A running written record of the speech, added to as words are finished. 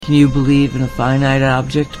Can you believe in a finite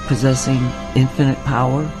object possessing infinite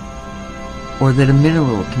power? Or that a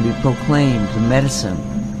mineral can be proclaimed the medicine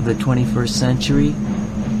of the 21st century?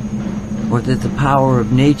 Or that the power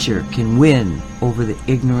of nature can win over the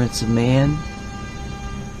ignorance of man?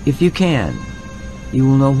 If you can, you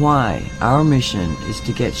will know why our mission is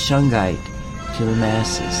to get Shungite to the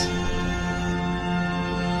masses.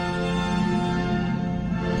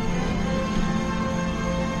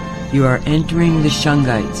 You are entering the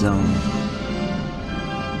Shungite zone.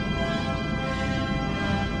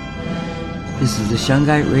 This is the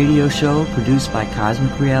Shungite radio show produced by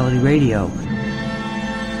Cosmic Reality Radio.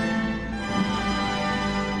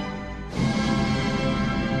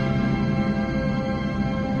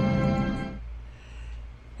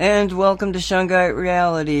 And welcome to Shungite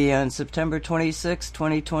Reality on September 26,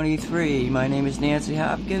 2023. My name is Nancy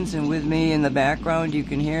Hopkins, and with me in the background, you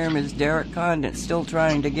can hear him, is Derek Condit, still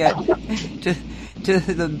trying to get to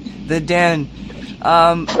the den.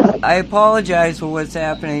 I apologize for what's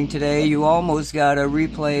happening today. You almost got a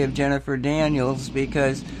replay of Jennifer Daniels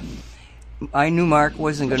because I knew Mark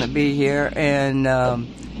wasn't going to be here, and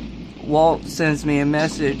Walt sends me a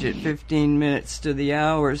message at 15 minutes to the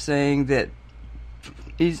hour saying that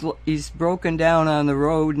he's broken down on the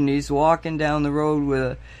road, and he's walking down the road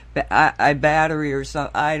with a battery or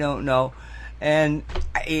something. I don't know. And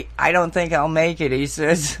I don't think I'll make it, he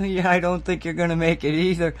says. Yeah, I don't think you're going to make it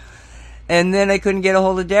either. And then I couldn't get a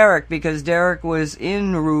hold of Derek because Derek was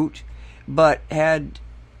en route but had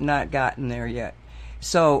not gotten there yet.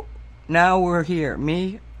 So now we're here,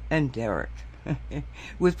 me and Derek,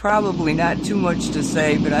 with probably not too much to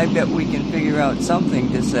say, but I bet we can figure out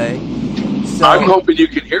something to say. So, I'm hoping you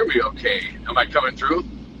can hear me okay. Am I coming through?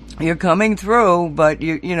 You're coming through, but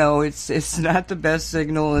you know it's not the best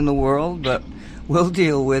signal in the world, but we'll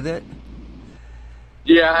deal with it.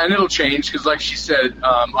 Yeah, and it'll change because, like she said,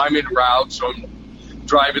 I'm en route, so I'm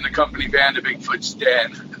driving the company van to Bigfoot's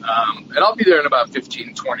den, and I'll be there in about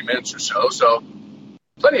 15, 20 minutes or so. So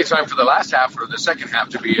plenty of time for the last half or the second half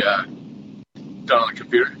to be done on the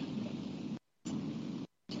computer.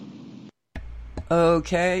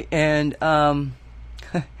 Okay, and all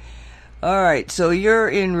right, so you're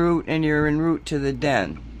en route, and you're en route to the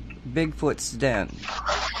den, Bigfoot's den.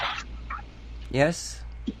 Yes?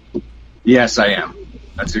 Yes, I am.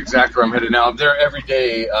 That's exactly where I'm headed now. I'm there every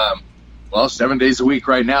day, 7 days a week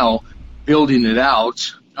right now, building it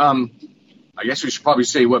out. I guess we should probably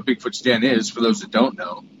say what Bigfoot's den is for those that don't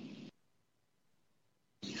know.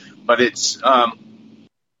 But it's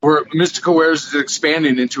where Mystical Wares is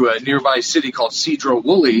expanding into a nearby city called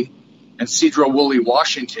Cedro-Woolley,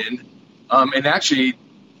 Washington. And actually,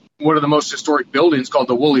 one of the most historic buildings called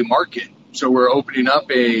the Woolley Market. So we're opening up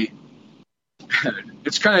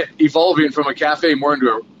it's kind of evolving from a cafe more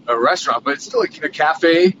into a restaurant, but it's still a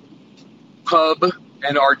cafe, pub,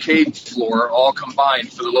 and arcade floor all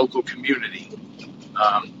combined for the local community.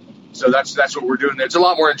 So that's what we're doing. There's a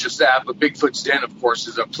lot more than just that, but Bigfoot's Den, of course,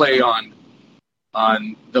 is a play on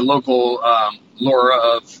the local lore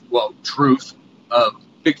of, truth of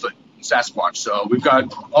Bigfoot and Sasquatch. So we've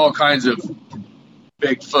got all kinds of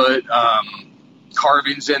Bigfoot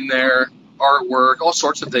carvings in there, artwork, all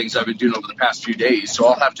sorts of things I've been doing over the past few days. So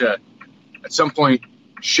I'll have to, at some point,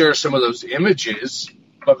 share some of those images.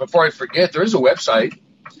 But before I forget, there is a website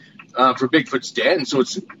for Bigfoot's Den. So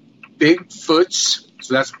it's Bigfoot's,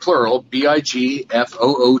 so that's plural, BIGFOOTS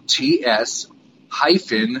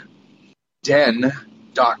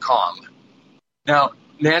 -den.com. Now,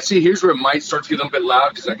 Nancy, here's where it might start to get a little bit loud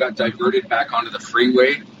because I got diverted back onto the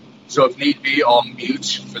freeway. So if need be, I'll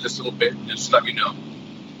mute for this little bit. Just let me know.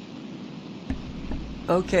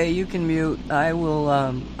 Okay, you can mute. I will.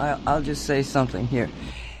 I'll just say something here.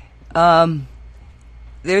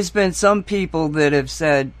 There's been some people that have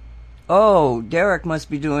said, "Oh, Derek must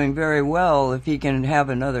be doing very well if he can have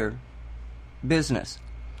another business."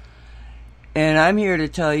 And I'm here to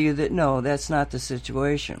tell you that no, that's not the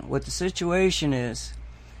situation. What the situation is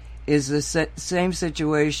the same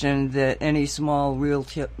situation that any small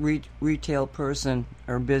retail person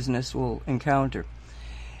or business will encounter,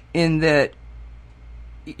 in that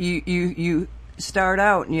you start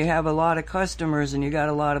out and you have a lot of customers and you got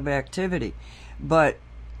a lot of activity, but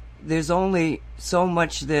there's only so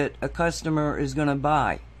much that a customer is going to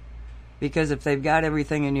buy, because if they've got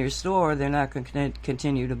everything in your store, they're not going to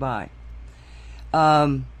continue to buy.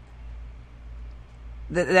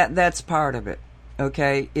 That's part of it.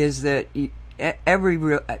 Okay, is that the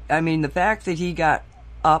fact that he got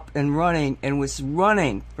up and running and was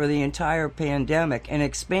running for the entire pandemic and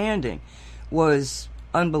expanding was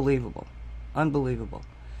unbelievable.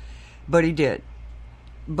 But he did.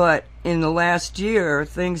 But in the last year,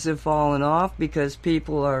 things have fallen off because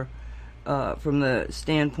people are, from the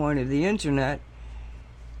standpoint of the internet,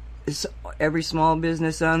 every small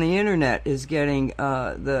business on the internet is getting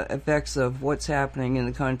the effects of what's happening in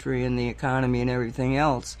the country and the economy and everything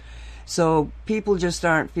else. So people just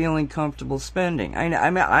aren't feeling comfortable spending.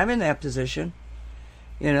 I'm in that position.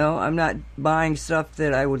 You know, I'm not buying stuff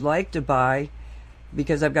that I would like to buy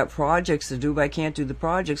because I've got projects to do, but I can't do the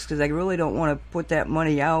projects because I really don't want to put that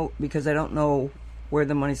money out because I don't know where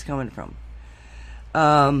the money's coming from.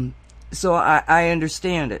 So I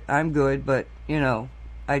understand it. I'm good, but, you know,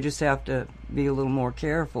 I just have to be a little more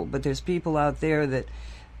careful. But there's people out there that,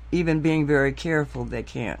 even being very careful, they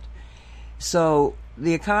can't. So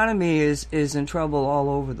the economy is in trouble all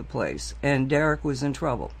over the place, and Derek was in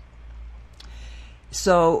trouble.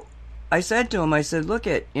 So I said to him, I said, look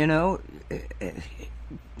it, you know,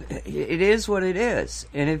 it is what it is.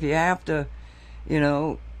 And if you have to, you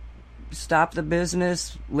know, stop the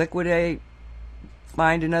business, liquidate,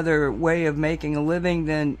 find another way of making a living,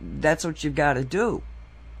 then that's what you've got to do.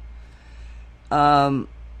 But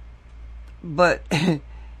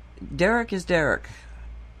Derek is Derek,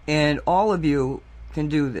 and all of you can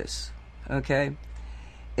do this, okay?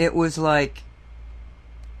 It was like,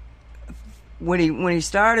 when he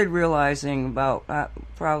started realizing about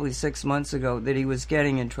probably 6 months ago that he was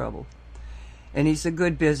getting in trouble, and he's a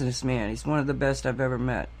good businessman, he's one of the best I've ever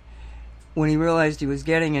met. When he realized he was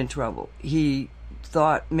getting in trouble, he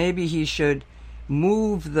thought maybe he should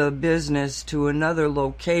move the business to another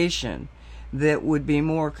location that would be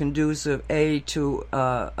more conducive, to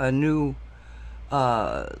a new,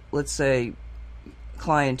 let's say,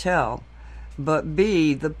 clientele, but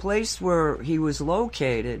B, the place where he was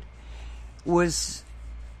located was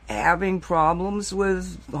having problems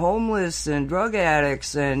with homeless and drug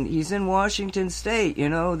addicts, and he's in Washington State, you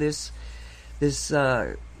know, this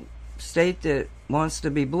state that wants to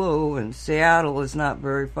be blue, and Seattle is not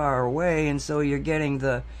very far away, and so you're getting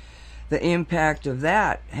the impact of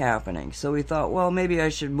that happening. So he thought, well, maybe I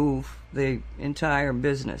should move the entire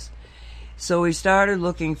business. So he started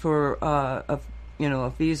looking for a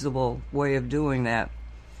feasible way of doing that,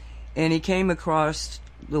 and he came across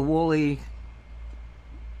the woolly.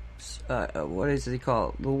 What is it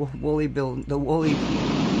called? The woolly.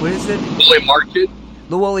 What is it? Woolly market.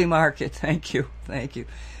 The woolly market. Thank you.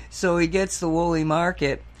 So he gets the woolly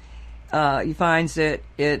market. He finds that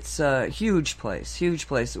it's a huge place.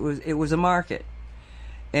 It was a market,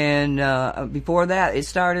 and before that, it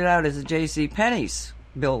started out as a J.C. Penney's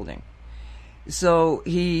building. So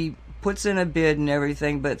he puts in a bid and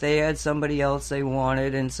everything, but they had somebody else they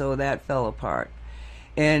wanted, and so that fell apart.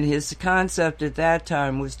 And his concept at that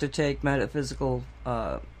time was to take mystical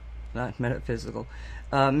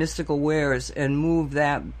wares and move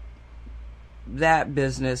that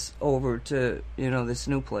business over to, you know, this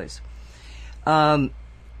new place. That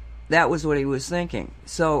was what he was thinking.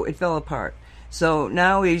 So it fell apart. So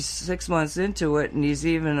now he's 6 months into it, and he's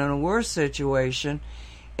even in a worse situation.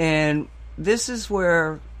 And this is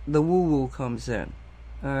where the woo-woo comes in,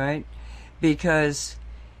 all right? Because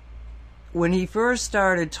when he first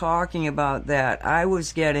started talking about that, I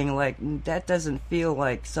was getting like, that doesn't feel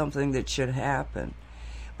like something that should happen.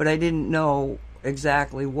 But I didn't know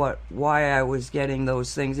exactly why I was getting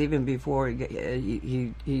those things, even before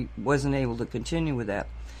he wasn't able to continue with that.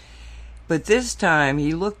 But this time,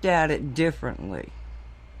 he looked at it differently.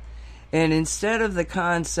 And instead of the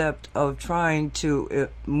concept of trying to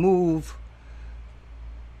move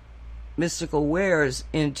mystical wares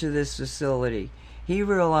into this facility, he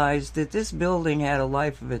realized that this building had a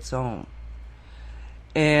life of its own.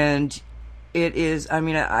 And it is, I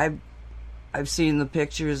mean, I've seen the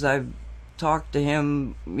pictures, I've talked to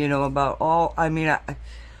him, you know, about all, I mean,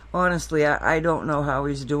 honestly, I don't know how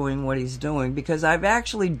he's doing what he's doing, because I've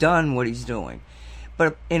actually done what he's doing,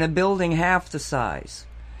 but in a building half the size,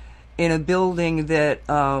 in a building that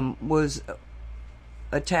was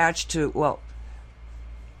attached to, well,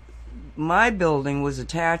 my building was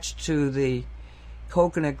attached to the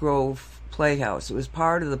Coconut Grove Playhouse. It was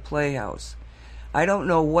part of the Playhouse. I don't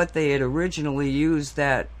know what they had originally used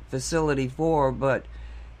that facility for, but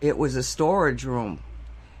it was a storage room.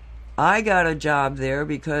 I got a job there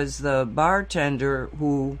because the bartender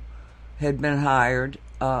who had been hired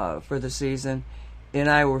for the season and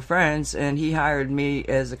I were friends, and he hired me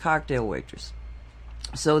as a cocktail waitress.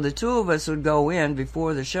 So the two of us would go in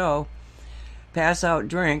before the show, pass out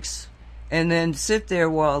drinks, and then sit there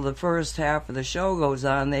while the first half of the show goes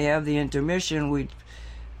on. They have the intermission. We'd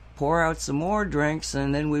pour out some more drinks,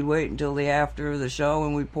 and then we'd wait until the after of the show,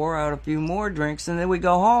 and we'd pour out a few more drinks, and then we'd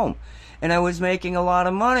go home. And I was making a lot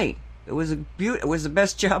of money. It was it was the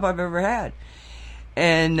best job I've ever had.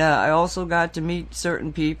 And I also got to meet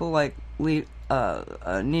certain people like Nimoy,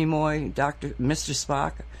 Mr.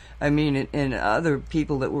 Spock. I mean, and other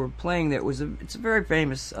people that were playing there. It's a very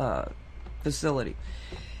famous facility.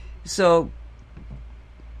 So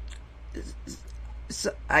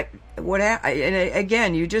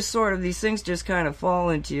again, you just sort of, these things just kind of fall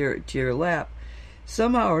into your lap.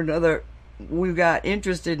 Somehow or another, we got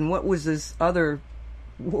interested in what's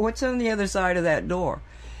on the other side of that door.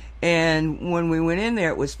 And when we went in there,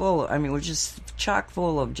 it was it was just chock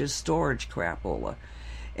full of just storage crapola.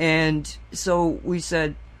 And so we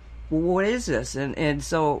said, well, what is this? And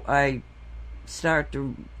so I start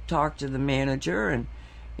to talk to the manager and,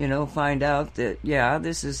 find out that, yeah,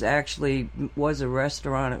 this was a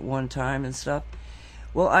restaurant at one time and stuff.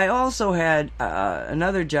 Well, I also had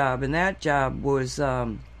another job, and that job was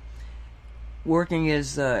working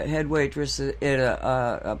as a head waitress at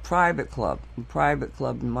a private club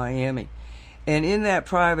in Miami. And in that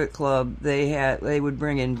private club, they would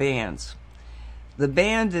bring in bands. The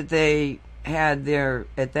band that they had there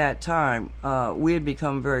at that time, we had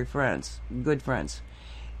become good friends.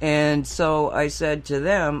 And so I said to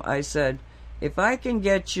them, if I can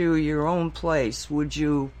get you your own place, would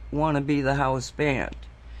you want to be the house band?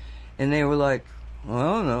 And they were like,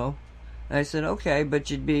 well, no. I said, okay, but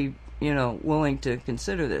you'd be, willing to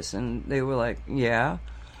consider this. And they were like, yeah.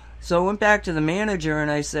 So I went back to the manager and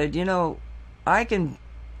I said, I can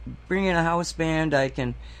bring in a house band. I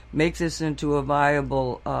can make this into a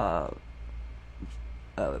viable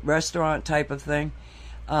restaurant type of thing.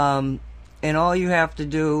 And all you have to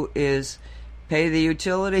do is pay the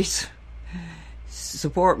utilities,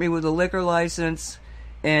 support me with a liquor license,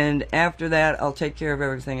 and after that, I'll take care of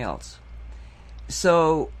everything else.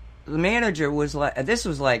 So the manager was like, this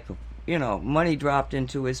was like, money dropped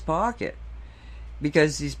into his pocket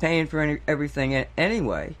because he's paying for everything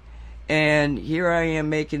anyway. And here I am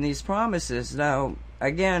making these promises. Now,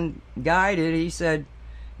 again, guided, he said,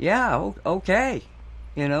 yeah, okay,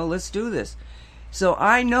 let's do this. So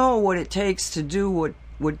I know what it takes to do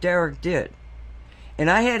what Derek did. And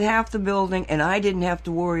I had half the building, and I didn't have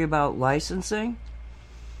to worry about licensing.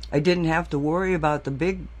 I didn't have to worry about the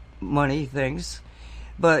big money things.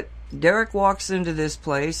 But Derek walks into this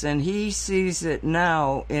place, and he sees it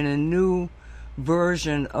now in a new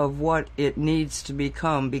version of what it needs to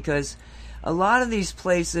become, because a lot of these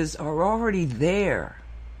places are already there.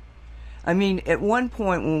 I mean, at one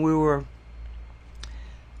point when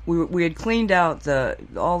we had cleaned out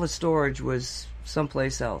all the storage was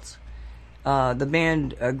someplace else. The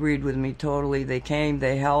band agreed with me totally. They came,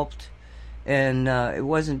 they helped, and it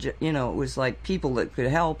wasn't it was like people that could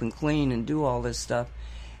help and clean and do all this stuff.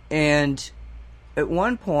 And at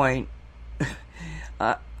one point,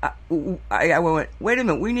 I went, wait a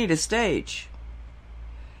minute, we need a stage.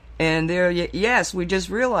 And yes, we just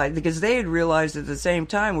realized, because they had realized at the same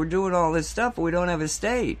time, we're doing all this stuff, but we don't have a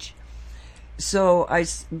stage. So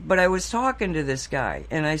but I was talking to this guy,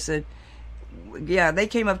 and I said, yeah, they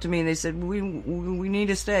came up to me and they said, we need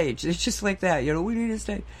a stage. It's just like that, we need a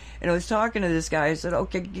stage. And I was talking to this guy. I said,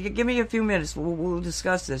 okay, give me a few minutes. We'll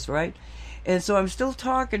discuss this, right? And so I'm still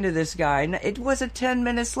talking to this guy, and it wasn't 10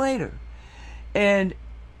 minutes later. And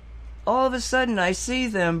all of a sudden, I see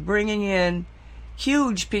them bringing in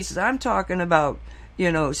huge pieces. I'm talking about,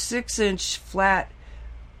 6-inch flat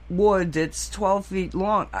wood that's 12 feet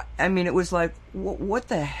long. I mean, it was like, what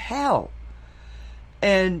the hell?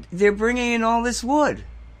 And they're bringing in all this wood.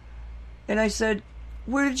 And I said,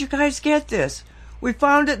 where did you guys get this? We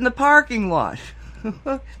found it in the parking lot.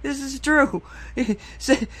 This is true.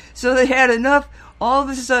 So they had enough. All of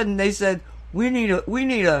a sudden, they said, we need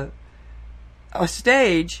a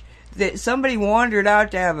stage. That somebody wandered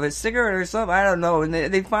out to have a cigarette or something, I don't know, and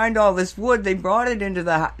they find all this wood. They brought it into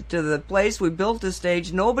the place. We built a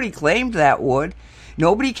stage. Nobody claimed that wood.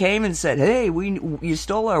 Nobody came and said, hey, you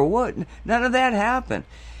stole our wood. None of that happened.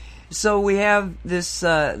 So we have this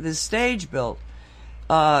stage built.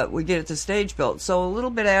 We get the stage built. So a little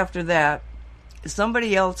bit after that,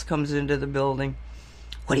 somebody else comes into the building.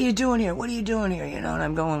 What are you doing here? What are you doing here? And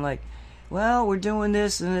I'm going like, well, we're doing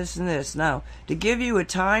this and this and this. Now, to give you a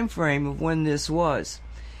time frame of when this was,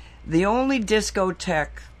 the only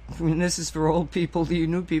discotheque, this is for old people, you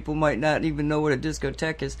new people might not even know what a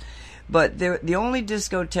discotheque is, but the only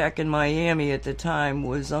discotheque in Miami at the time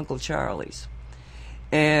was Uncle Charlie's.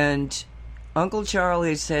 And Uncle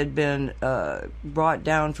Charlie's had been brought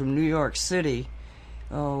down from New York City.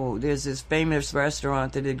 Oh, there's this famous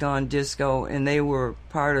restaurant that had gone disco, and they were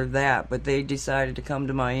part of that, but they decided to come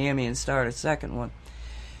to Miami and start a second one.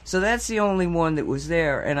 So that's the only one that was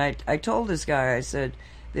there. And I told this guy, I said,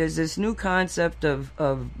 there's this new concept of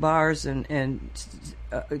bars and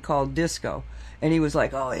called disco. And he was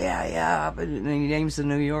like, oh, yeah. And he names the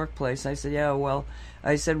New York place. I said, yeah, well,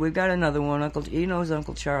 I said, we've got another one. He knows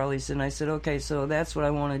Uncle Charlie's. And I said, okay, so that's what I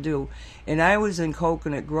want to do. And I was in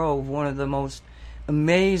Coconut Grove, one of the most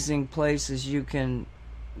amazing places you can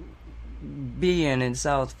be in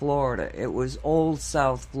South Florida. It was old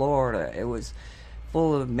South Florida. It was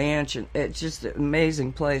full of mansion. It's just an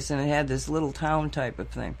amazing place, and it had this little town type of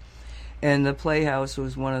thing. And the Playhouse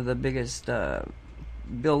was one of the biggest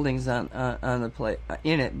buildings on the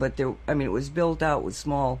in it, but it was built out with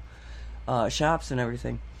small shops and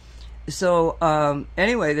everything. So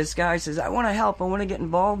anyway, this guy says, I want to help, I want to get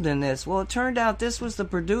involved in this. Well, it turned out this was the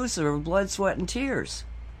producer of Blood, Sweat, and Tears.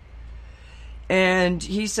 And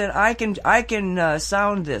he said, I can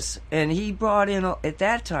sound this. And he brought in, at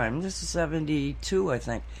that time, this is 72, I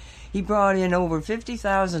think, he brought in over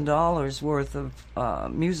 $50,000 worth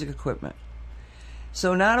of music equipment.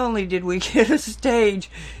 So not only did we get a stage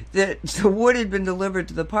that the wood had been delivered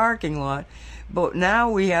to the parking lot, but now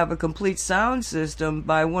we have a complete sound system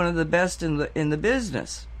by one of the best in the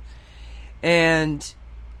business. And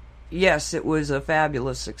yes, it was a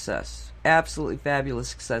fabulous success. Absolutely fabulous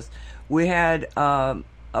success. We had a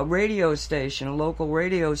radio station, a local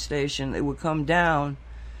radio station that would come down,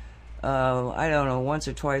 I don't know, once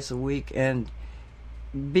or twice a week and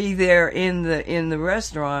be there in the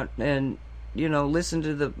restaurant and, you know, listen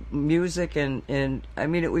to the music and I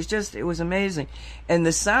mean, it was amazing. And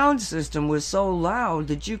the sound system was so loud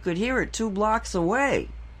that you could hear it 2 blocks away.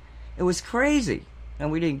 It was crazy.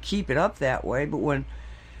 And we didn't keep it up that way, but when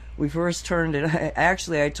we first turned it,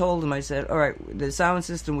 I told him, I said, all right, the sound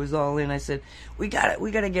system was all in. I said, we got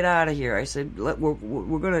to get out of here. I said,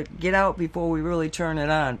 we're going to get out before we really turn it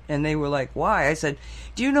on. And they were like, why? I said,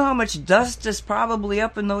 do you know how much dust is probably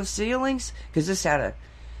up in those ceilings? Because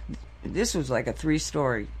this was like a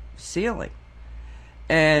 3-story ceiling.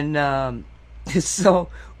 And so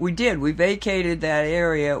we did. We vacated that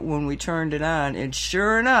area when we turned it on. And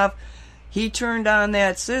sure enough, he turned on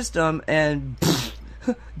that system and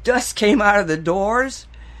dust came out of the doors.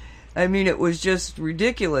 I mean, it was just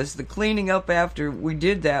ridiculous. The cleaning up after we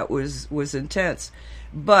did that was intense.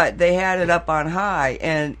 But they had it up on high,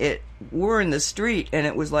 and we're in the street, and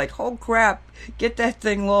it was like, oh crap, get that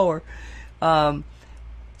thing lower.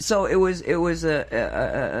 So it was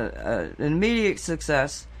an immediate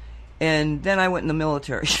success. And then I went in the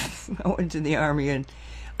military. I went to the Army, and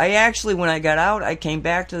I actually, when I got out, I came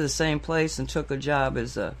back to the same place and took a job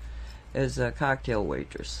as a cocktail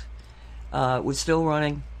waitress. It was still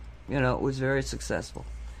running, you know, it was very successful.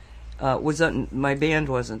 My band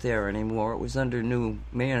wasn't there anymore. It was under new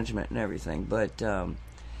management and everything. But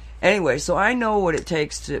anyway, so I know what it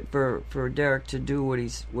takes for Derek to do what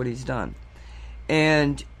he's done.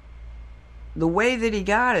 And the way that he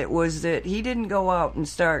got it was that he didn't go out and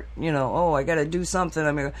start, you know, oh, I got to do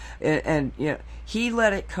something. And you know, he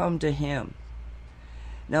let it come to him.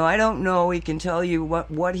 Now, I don't know, he can tell you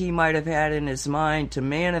what he might have had in his mind to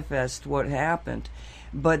manifest what happened,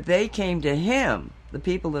 but they came to him, the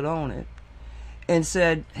people that own it, and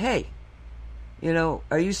said, hey, you know,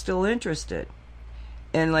 are you still interested?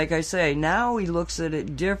 And like I say, now he looks at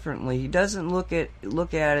it differently. He doesn't look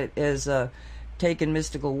at it as taking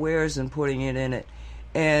mystical wares and putting it in it.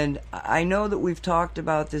 And I know that we've talked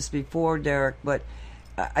about this before, Derek, but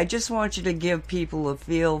I just want you to give people a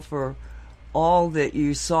feel for all that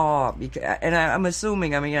you saw, and I'm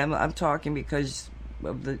assuming, I mean, I'm talking because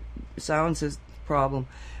of the sound system problem,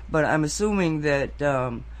 but I'm assuming that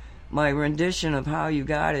my rendition of how you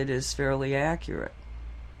got it is fairly accurate.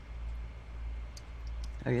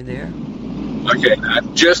 Are you there? Okay,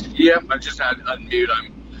 I'm just had unmute.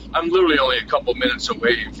 I'm literally only a couple minutes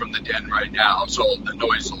away from the den right now, so the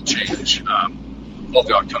noise will change.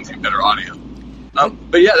 Hopefully I'll come through better audio.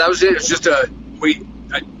 But yeah, that was it. It's just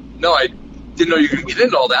I didn't know you could get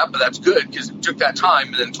into all that, but that's good because it took that time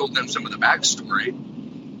and then told them some of the backstory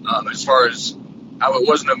as far as how it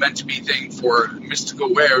wasn't a meant to be thing for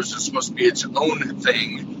mystical wares. It's supposed to be its own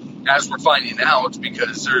thing, as we're finding out,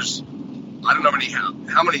 because there's, I don't know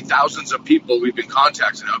how many thousands of people we've been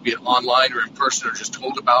contacting now, be it online or in person or just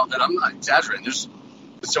told about, and I'm not exaggerating. There's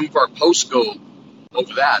some of our posts go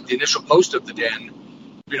over that. The initial post of the den,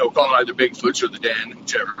 you know, calling either Bigfoots or the den,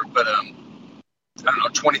 whichever, but I don't know,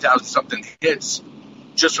 20,000 something hits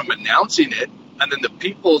just from announcing it. And then the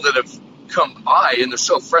people that have come by, and they're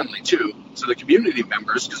so friendly too. So the community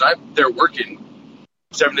members, because they're working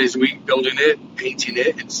 7 days a week building it, painting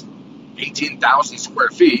it. It's 18,000 square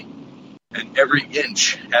feet, and every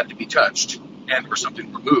inch had to be touched and or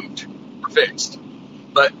something removed or fixed.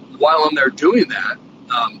 But while I'm there doing that,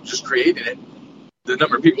 just creating it. The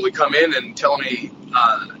number of people that come in and tell me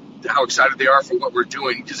how excited they are for what we're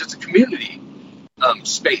doing, because it's a community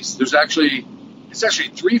space. It's actually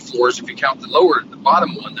 3 floors if you count the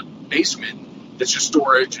bottom one, the basement. That's just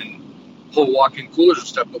storage and whole walk-in coolers and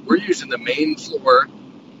stuff. But we're using the main floor,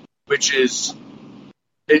 which is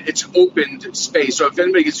it's opened space. So if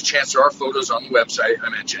anybody gets a chance, there are photos on the website I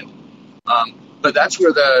mentioned. But that's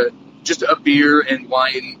where just a beer and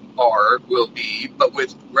wine bar will be, but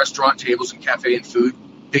with restaurant tables and cafe and food,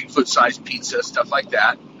 Bigfoot-sized pizza, stuff like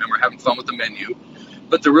that. And we're having fun with the menu.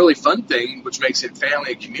 But the really fun thing, which makes it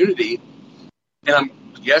family and community, and I'm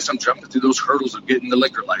jumping through those hurdles of getting the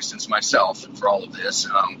liquor license myself for all of this.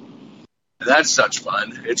 That's such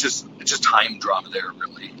fun. It's just time drama there,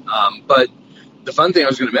 really. But the fun thing I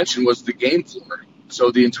was going to mention was the game floor. So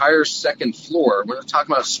the entire second floor, we're not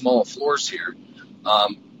talking about small floors here,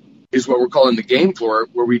 is what we're calling the game floor,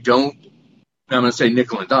 where we don't, I'm going to say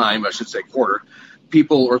nickel and dime, I should say quarter,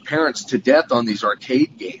 people or parents to death on these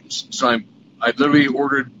arcade games. So I've literally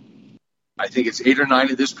ordered, I think it's 8 or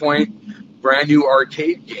 9 at this point, brand new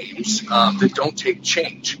arcade games that don't take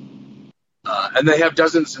change. And they have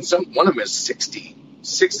dozens, and one of them is 60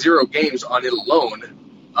 games on it alone.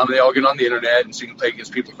 They all get on the internet, and so you can play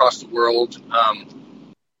against people across the world.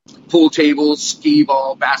 Pool tables, skee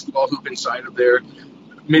ball, basketball hoop inside of there.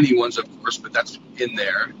 Mini ones, of course, but that's in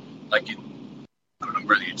there. Like, I don't know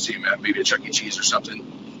whether you'd see them at maybe a Chuck E. Cheese or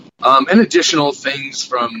something. And additional things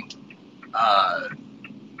from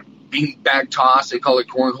beanbag toss, they call it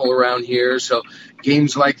cornhole around here. So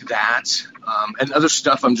games like that, and other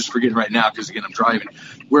stuff I'm just forgetting right now because, again, I'm driving.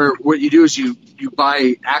 Where what you do is you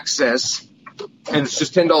buy access, and it's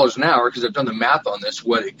just $10 an hour because I've done the math on this.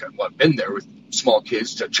 I've been there with small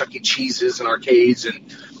kids to Chuck E. Cheese's and arcades,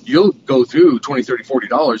 and you'll go through $20, $30,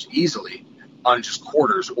 $40 easily on just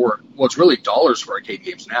quarters, or, well, it's really dollars for arcade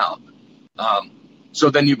games now. So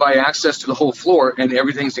then you buy access to the whole floor, and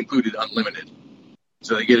everything's included unlimited.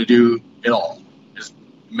 So they get to do it all as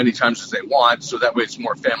many times as they want, so that way it's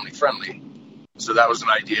more family-friendly. So that was an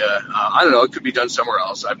idea. I don't know, it could be done somewhere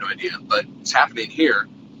else. I have no idea, but it's happening here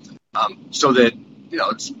so that,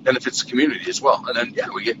 it benefits the community as well. And then,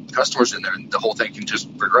 we get customers in there, and the whole thing can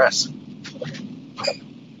just progress.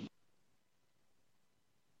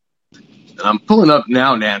 And I'm pulling up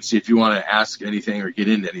now, Nancy, if you want to ask anything or get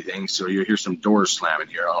into anything. So you'll hear some doors slamming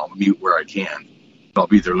here. I'll mute where I can. I'll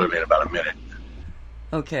be there literally in about a minute.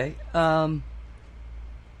 Okay. I'll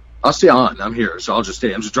stay on. I'm here, so I'll just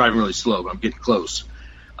stay. I'm just driving really slow, but I'm getting close.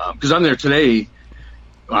 Because I'm there today.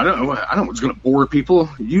 I don't know what's going to bore people.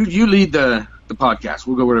 You lead the podcast.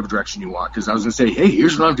 We'll go whatever direction you want. Because I was going to say, hey,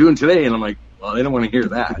 here's what I'm doing today. And I'm like, well, they don't want to hear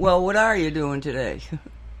that. Well, what are you doing today?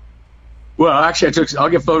 Well, actually, I'll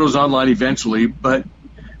get photos online eventually, but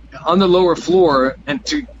on the lower floor,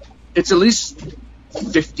 it's at least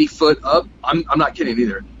 50 foot up. I'm not kidding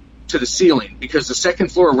either, to the ceiling, because the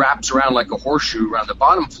second floor wraps around like a horseshoe around the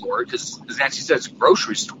bottom floor, because, as Nancy said, it's a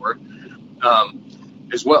grocery store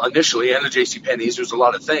as well initially, and the JCPenney's. There's a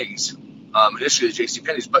lot of things initially, the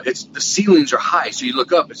JCPenney's, but the ceilings are high, so you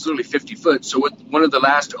look up, it's literally 50 foot. So what one of the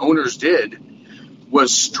last owners did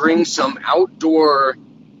was string some outdoor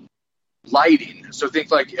lighting. So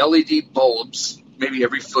think like LED bulbs, maybe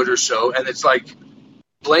every foot or so, and it's like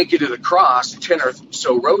blanketed across 10 or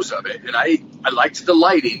so rows of it. And I liked the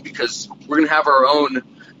lighting because we're going to have our own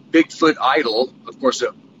Bigfoot Idol, of course,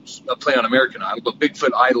 a play on American Idol, but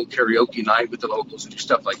Bigfoot Idol karaoke night with the locals and do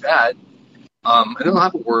stuff like that. And they'll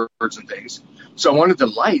have words and things. So I wanted the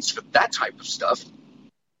lights for that type of stuff,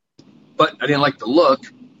 but I didn't like the look.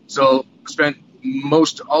 So I spent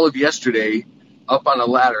all of yesterday up on a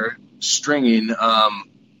ladder stringing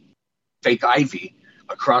fake ivy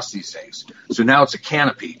across these things. So now it's a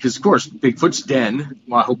canopy, because, of course, Bigfoot's den,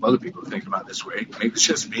 well, I hope other people are thinking about it this way, maybe it's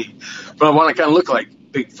just me, but I want to kind of look like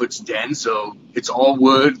Bigfoot's den, so it's all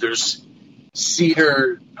wood. There's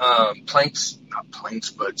cedar planks, not planks,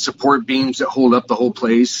 but support beams that hold up the whole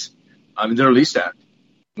place. I mean, they're at least they're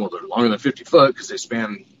longer than 50 foot because they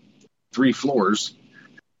span 3 floors.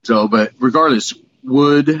 So, but regardless,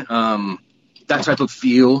 wood, that type of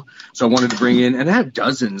feel. So I wanted to bring in, and I had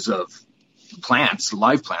dozens of plants,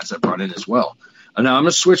 live plants I brought in as well. And now I'm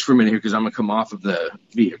going to switch for a minute here because I'm going to come off of the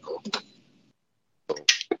vehicle.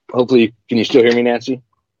 Hopefully, can you still hear me, Nancy?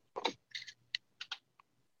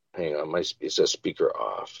 Hang on, it says speaker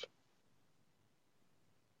off.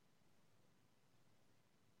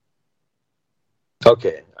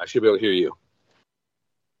 Okay, I should be able to hear you.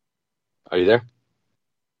 Are you there?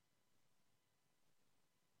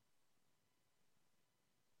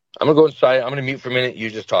 I'm going to go inside. I'm going to mute for a minute.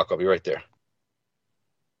 You just talk. I'll be right there.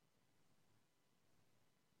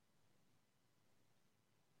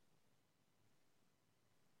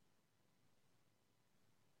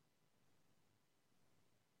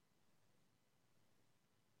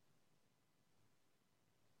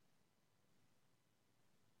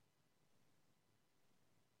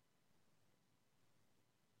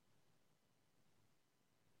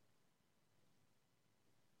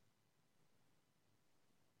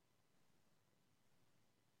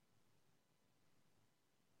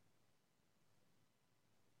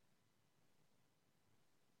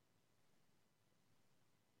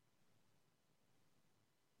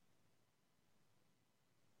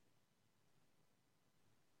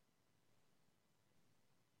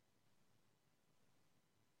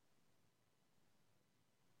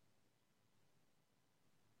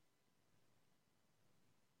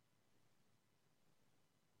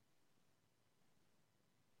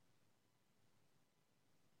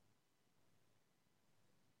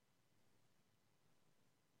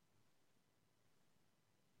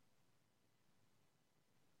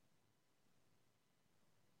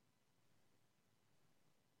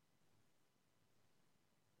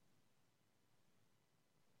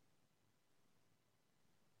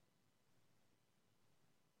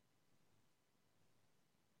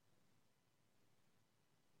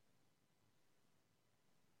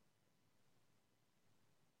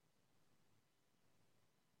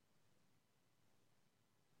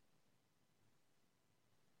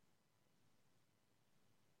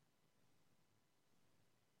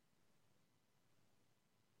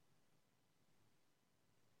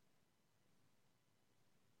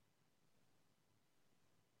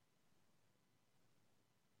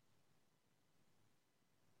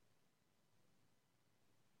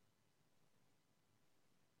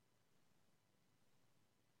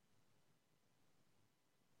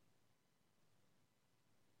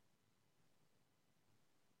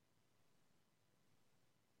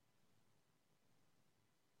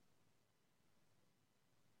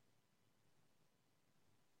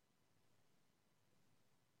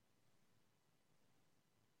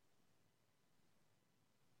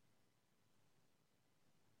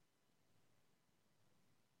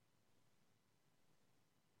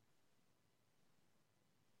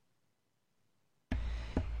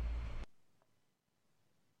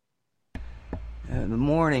 in the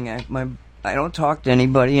morning, I don't talk to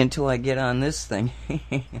anybody until I get on this thing,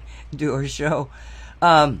 do our show.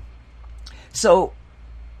 So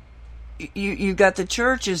you got the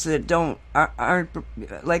churches that aren't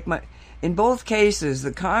like in both cases,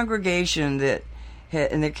 the congregation that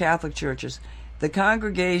in the Catholic churches, the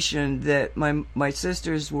congregation that my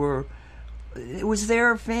sisters were, it was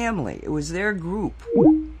their family, it was their group,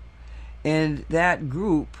 and that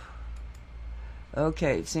group.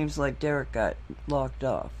 Okay, it seems like Derek got locked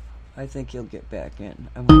off. I think he'll get back in.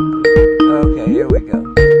 Okay, here we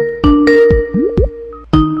go.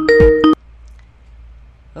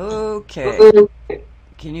 Okay.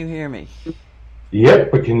 Can you hear me?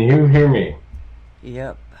 Yep, but can you hear me?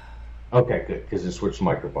 Yep. Okay, good, because it switched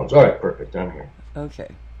microphones. All right, perfect. I'm here. Okay.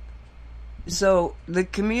 So the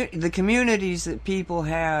communities that people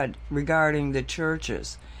had regarding the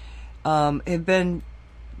churches have been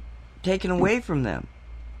taken away from them.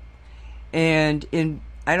 And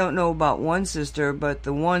I don't know about one sister, but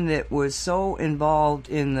the one that was so involved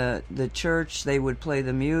in the church, they would play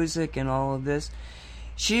the music and all of this,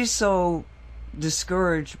 she's so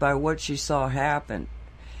discouraged by what she saw happen.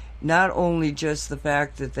 Not only just the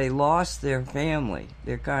fact that they lost their family,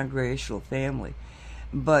 their congregational family,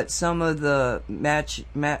 but some of the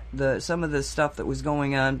some of the stuff that was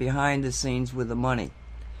going on behind the scenes with the money.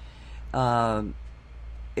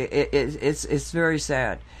 It's very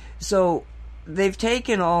sad. So they've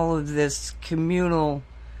taken all of this communal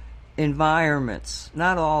environments,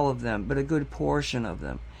 not all of them, but a good portion of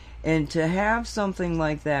them, and to have something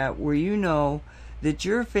like that where you know that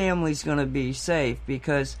your family's going to be safe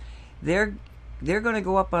because they're going to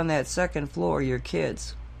go up on that second floor, your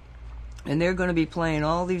kids, and they're going to be playing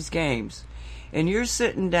all these games, and you're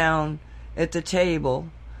sitting down at the table,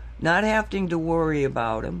 not having to worry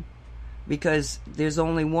about them, because there's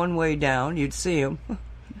only one way down. You'd see them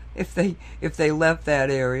if they left that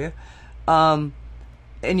area, and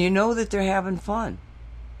you know that they're having fun,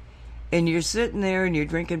 and you're sitting there and you're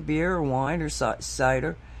drinking beer or wine or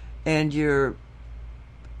cider, and you're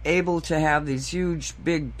able to have these huge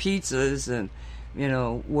big pizzas and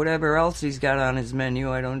whatever else he's got on his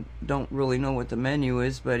menu. I don't really know what the menu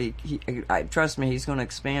is, but I trust me, he's going to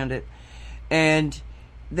expand it, and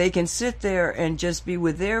they can sit there and just be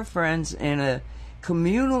with their friends in a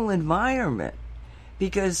communal environment,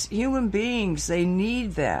 because human beings, they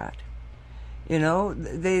need that.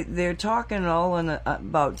 They're talking all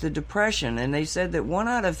about the depression, and they said that 1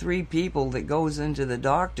 out of 3 people that goes into the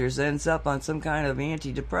doctors ends up on some kind of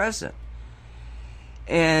antidepressant.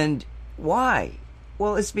 And why?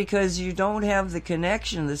 Well, it's because you don't have the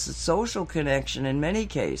connection, this social connection in many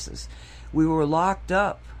cases. We were locked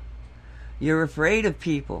up. You're afraid of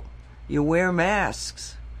people. You wear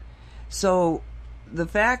masks. So the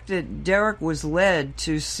fact that Derek was led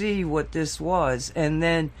to see what this was, and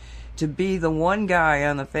then to be the one guy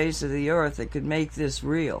on the face of the earth that could make this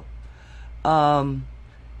real,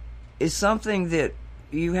 is something that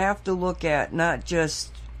you have to look at not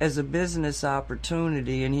just as a business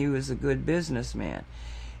opportunity, and he was a good businessman.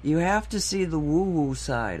 You have to see the woo-woo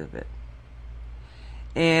side of it.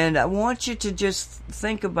 And I want you to just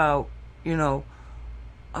think about,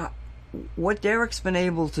 what Derek's been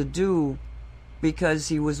able to do because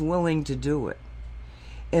he was willing to do it.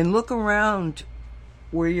 And look around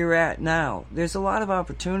where you're at now. There's a lot of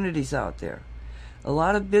opportunities out there. A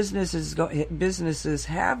lot of businesses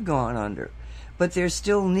have gone under, but they're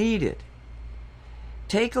still needed.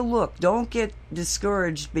 Take a look. Don't get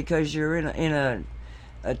discouraged because you're in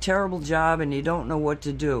a terrible job and you don't know what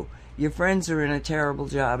to do. Your friends are in a terrible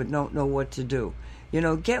job and don't know what to do.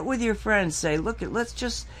 Get with your friends. Say, look, let's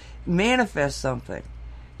just manifest something.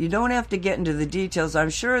 You don't have to get into the details. I'm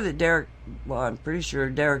pretty sure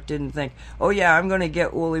Derek didn't think, oh yeah, I'm going to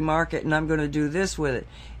get Woolly Market and I'm going to do this with it.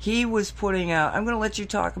 He was putting out, I'm going to let you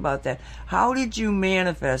talk about that. How did you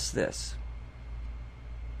manifest this?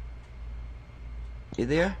 You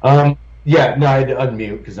there? Yeah, no, I had to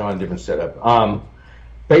unmute because I'm on a different setup.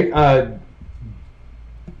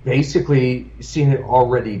 Basically seeing it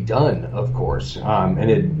already done, of course, and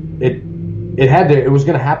it was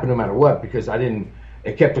going to happen no matter what, because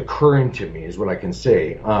it kept occurring to me, is what I can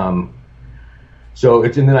say. And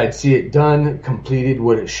then I'd see it done, completed,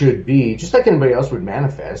 what it should be, just like anybody else would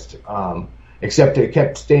manifest, except it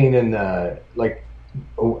kept staying in the,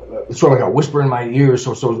 sort of like a whisper in my ear,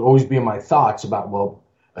 so it would always be in my thoughts about, well,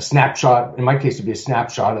 a snapshot, in my case it'd be a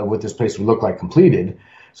snapshot of what this place would look like completed.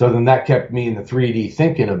 So then that kept me in the 3D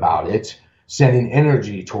thinking about it, sending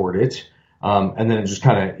energy toward it, and then it just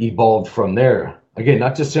kind of evolved from there. Again,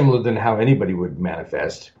 not dissimilar than how anybody would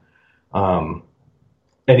manifest. And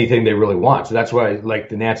anything they really want. So that's why, like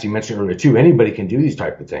the Nancy mentioned earlier too, anybody can do these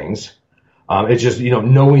type of things. It's just,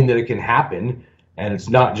 knowing that it can happen, and it's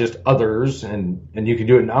not just others, and you can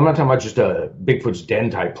do it. I'm not talking about just a Bigfoot's den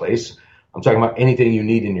type place. I'm talking about anything you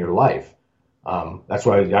need in your life. That's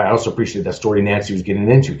why I also appreciate that story Nancy was getting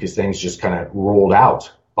into, because things just kind of rolled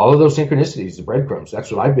out. All of those synchronicities, the breadcrumbs,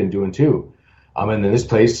 that's what I've been doing too. And then this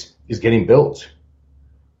place is getting built.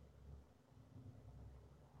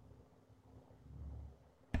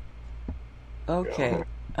 Okay.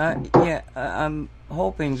 I'm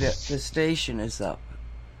hoping that the station is up.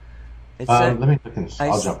 Let me look in this.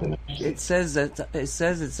 I'll jump in there. It says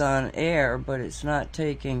it's on air, but it's not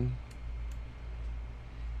taking.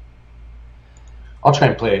 I'll try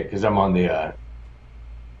and play it because I'm on the.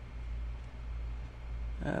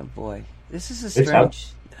 Oh boy, this is a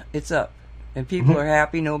strange. It's up, and people are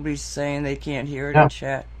happy. Nobody's saying they can't hear it in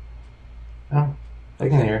chat. No, they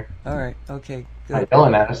can hear. All right. Okay. Good. Not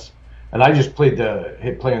yelling at us. And I just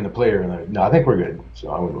hit play on the player, and I think we're good, so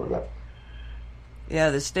I wouldn't worry about it. Yeah,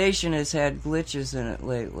 the station has had glitches in it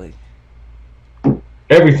lately.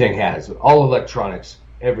 Everything has. All electronics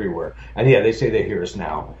everywhere. And yeah, they say they hear us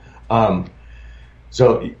now. That's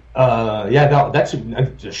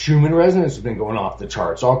the Schumann resonance has been going off the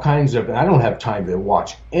charts. All kinds of, and I don't have time to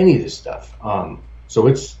watch any of this stuff. So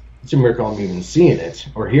it's a miracle I'm even seeing it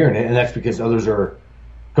or hearing it, and that's because others are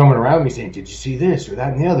coming around me saying, "Did you see this or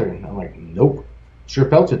that and the other?" And I'm like, "Nope." Sure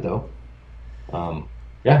felt it though. So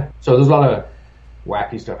there's a lot of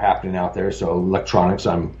wacky stuff happening out there. So electronics,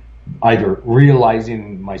 I'm either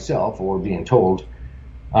realizing myself or being told.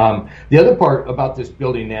 The other part about this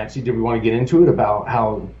building, Nancy, did we want to get into it about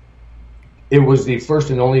how it was the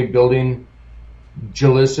first and only building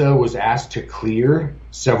Jalissa was asked to clear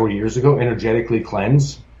several years ago, energetically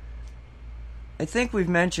cleanse? I think we've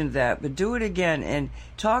mentioned that, but do it again and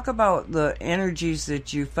talk about the energies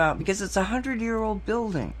that you found, because it's a 100-year-old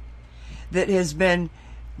building that has been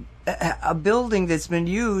a building that's been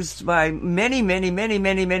used by many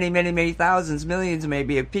thousands, millions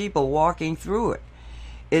maybe of people walking through it.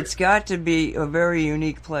 It's got to be a very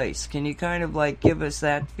unique place. Can you kind of like give us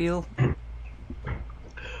that feel?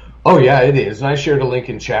 Oh yeah, it is. And I shared a link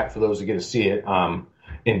in chat for those who get to see it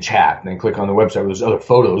in chat, and then click on the website where there's other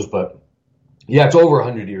photos, but yeah, it's over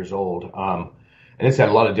 100 years old, and it's had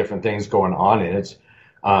a lot of different things going on in it,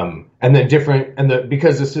 and then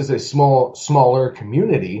because this is a smaller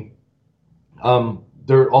community, all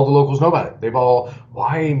the locals know about it.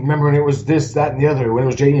 I remember when it was this, that, and the other. When it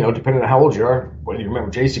was depending on how old you are, whether you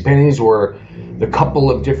remember JCPenney's or the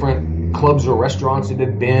couple of different clubs or restaurants it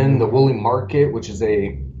had been, the Woolly Market, which is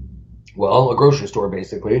a grocery store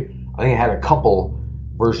basically. I think it had a couple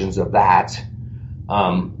versions of that.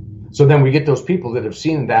 So then we get those people that have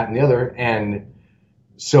seen that and the other, and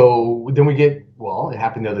so then we get, it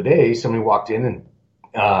happened the other day, somebody walked in and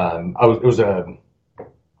it was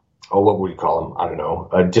what would you call them? I don't know,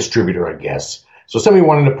 a distributor, I guess. So somebody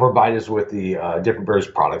wanted to provide us with the different various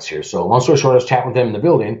products here. So long story short, I was chatting with them in the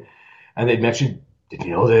building, and they'd mentioned, "Did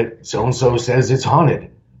you know that so-and-so says it's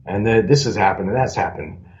haunted, and that this has happened and that's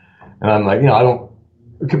happened?" And I'm like, I don't,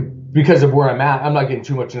 because of where I'm at, I'm not getting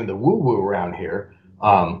too much into the woo-woo around here.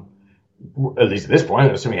 At least at this point,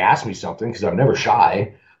 unless somebody asked me something, because I'm never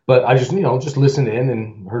shy. But I just, just listened in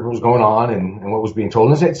and heard what was going on and what was being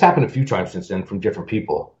told. And it's happened a few times since then from different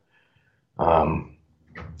people.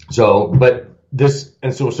 So we're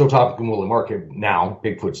still talking Woolly Market now,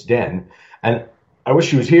 Bigfoot's Den. And I wish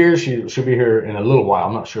she was here. She'll be here in a little while.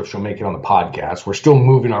 I'm not sure if she'll make it on the podcast. We're still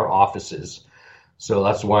moving our offices. So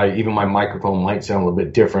that's why even my microphone might sound a little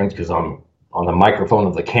bit different, because I'm on the microphone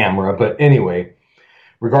of the camera. But anyway,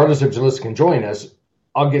 regardless if Jalissa can join us,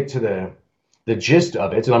 I'll get to the gist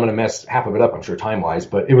of it, and I'm going to mess half of it up, I'm sure, time-wise,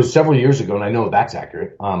 but it was several years ago, and I know that's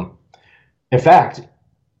accurate. In fact,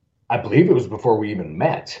 I believe it was before we even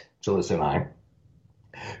met, Jalissa and I.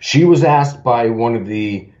 She was asked by one of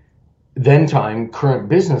the then-time current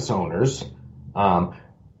business owners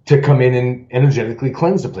to come in and energetically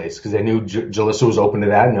cleanse the place, because they knew Jalissa was open to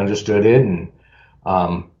that and understood it and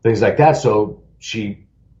things like that. So she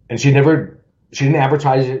didn't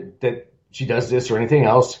advertise it that she does this or anything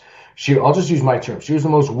else. I'll just use my term. She was the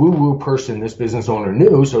most woo-woo person this business owner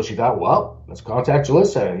knew, so she thought, let's contact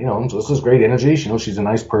Jalissa. Jalissa's great energy. She knows she's a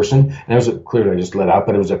nice person. And it was clearly I just let out,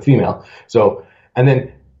 but it was a female. So, and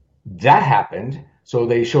then that happened. So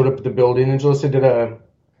they showed up at the building, and Jalissa did a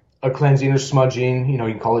cleansing or smudging. You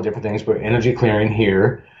can call it different things, but energy clearing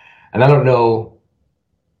here. And I don't know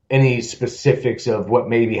any specifics of what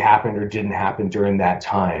maybe happened or didn't happen during that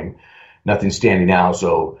time. Nothing standing out.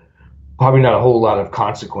 So probably not a whole lot of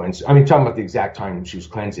consequence. I mean, talking about the exact time she was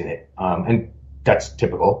cleansing it. And that's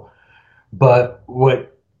typical. But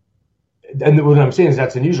what I'm saying is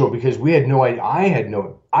that's unusual because we had no idea. I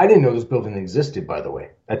didn't know this building existed, by the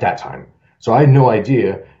way, at that time. So I had no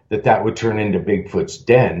idea that would turn into Bigfoot's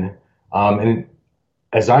den. And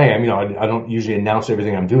as I am, I don't usually announce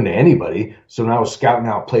everything I'm doing to anybody. So when I was scouting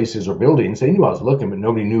out places or buildings, they knew I was looking, but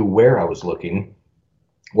nobody knew where I was looking.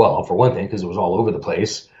 Well, for one thing, because it was all over the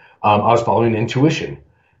place, I was following intuition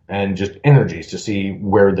and just energies to see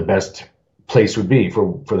where the best place would be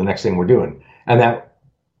for the next thing we're doing. And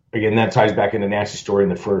that ties back into Nancy's story in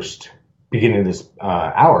the first beginning of this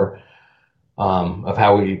hour of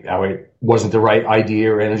how it wasn't the right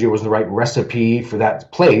idea or energy, it wasn't the right recipe for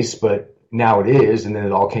that place, but now it is, and then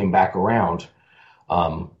it all came back around.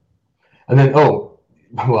 And then,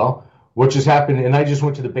 what just happened, and I just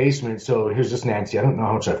went to the basement, so here's just Nancy. I don't know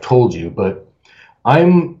how much I've told you, but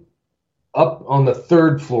I'm up on the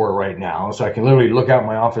 3rd floor right now, so I can literally look out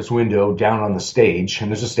my office window down on the stage,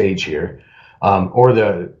 and there's a stage here, or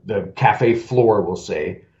the cafe floor, we'll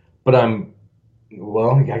say. But I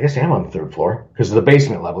guess I am on the 3rd floor, because of the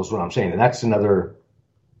basement level is what I'm saying, and that's another,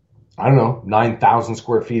 9,000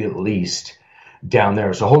 square feet at least down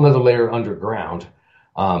there. So a whole nother layer underground.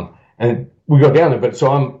 And we go down there,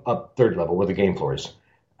 so I'm up 3rd level where the game floor is.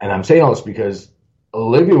 And I'm saying all this because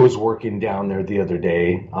Olivia was working down there the other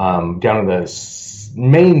day, down on the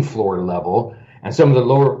main floor level, and some of the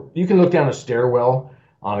lower, you can look down a stairwell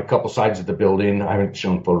on a couple sides of the building. I haven't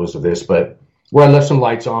shown photos of this, but where I left some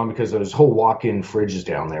lights on because there's whole walk-in fridges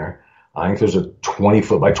down there. I think there's a 20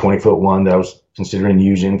 foot by 20 foot one that I was considering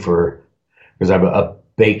using because I have a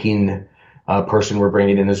baking person we're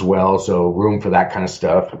bringing in as well. So room for that kind of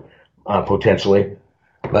stuff, potentially.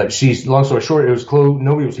 But long story short, it was closed.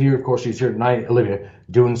 Nobody was here. Of course, she's here tonight, Olivia,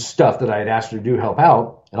 doing stuff that I had asked her to do, help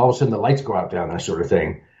out. And all of a sudden the lights go out down there, sort of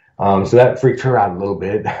thing. So that freaked her out a little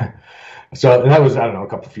bit. So that was,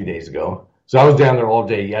 a few days ago. So I was down there all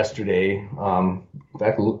day yesterday. In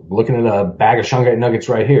fact, looking at a bag of Shungite nuggets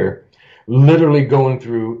right here, literally going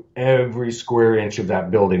through every square inch of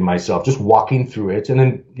that building myself, just walking through it. And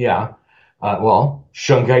then,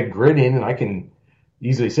 Shungite gritting, and I can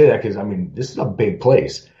easily say that because, this is a big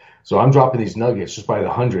place. So I'm dropping these nuggets just by the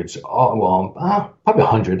hundreds, probably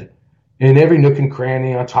 100, in every nook and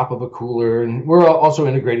cranny on top of a cooler. And we're also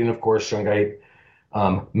integrating, of course, Shungite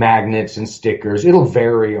magnets and stickers. It'll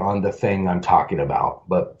vary on the thing I'm talking about.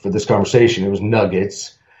 But for this conversation, it was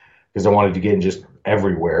nuggets because I wanted to get in just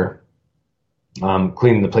everywhere,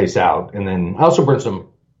 cleaning the place out. And then I also burned some,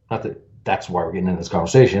 not that that's why we're getting in this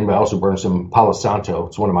conversation, but I also burned some Palo Santo.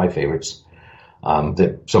 It's one of my favorites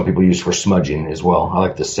that some people use for smudging as well. I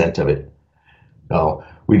like the scent of it. So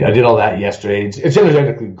I did all that yesterday. It's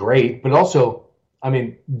energetically great, but also,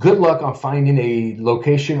 good luck on finding a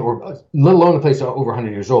location, or let alone a place over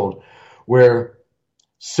 100 years old, where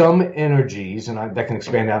some energies, and that can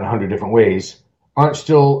expand out in 100 different ways, aren't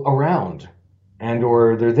still around, and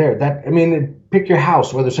or they're there. Pick your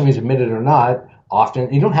house, whether somebody's admitted or not.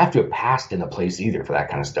 Often, you don't have to have passed in a place either for that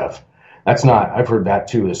kind of stuff. That's not, I've heard that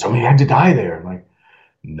too, that somebody had to die there. I'm like,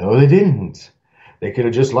 no, they didn't. They could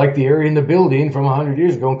have just liked the area in the building from 100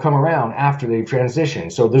 years ago and come around after they've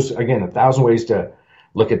transitioned. So there's, again, 1,000 ways to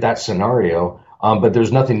look at that scenario, but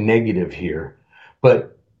there's nothing negative here.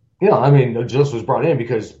 But, Jill was brought in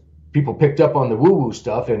because people picked up on the woo-woo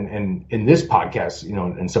stuff and in this podcast,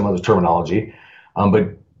 and some other terminology,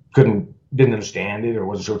 but didn't understand it or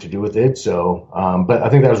wasn't sure what to do with it. So, but I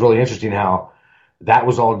think that was really interesting how that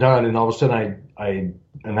was all done. And all of a sudden I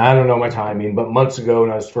don't know my timing, but months ago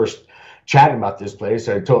when I was first chatting about this place,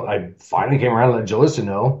 I finally came around and let Jalissa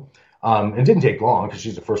know. It didn't take long because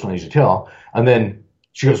she's the first one I usually tell. And then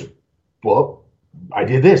she goes, well, I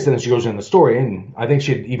did this. And then she goes in the story. And I think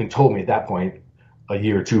she had even told me at that point a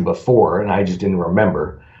year or two before, and I just didn't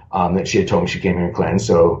remember. That she had told me she came here and cleansed.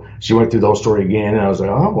 So she went through the whole story again, and I was like,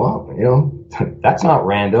 oh, well, that's not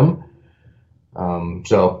random.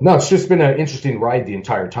 So, no, it's just been an interesting ride the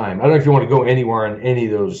entire time. I don't know if you want to go anywhere on any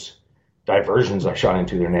of those diversions I shot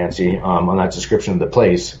into there, Nancy, on that description of the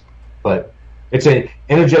place. But it's an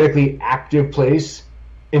energetically active place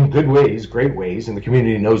in good ways, great ways, and the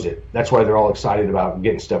community knows it. That's why they're all excited about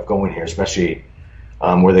getting stuff going here, especially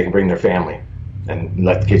where they can bring their family and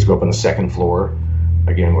let the kids go up on the 2nd floor.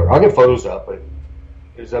 Again, I'll get photos up, but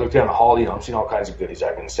as I look down the hall, I'm seeing all kinds of goodies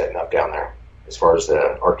I've been setting up down there as far as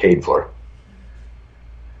the arcade floor.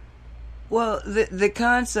 Well, the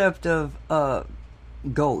concept of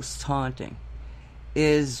ghosts haunting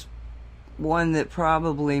is one that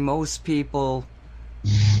probably most people,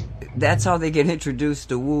 that's how they get introduced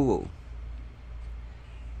to woo-woo.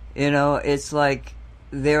 It's like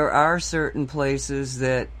there are certain places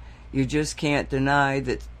that you just can't deny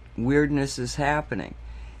that weirdness is happening.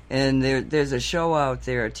 And there's a show out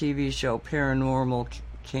there, a TV show, Paranormal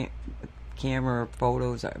Camera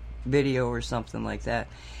Photos, Video or something like that.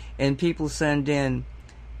 And people send in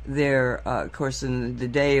their, of course, in the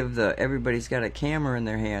day of everybody's got a camera in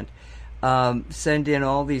their hand, send in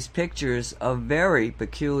all these pictures of very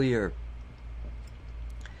peculiar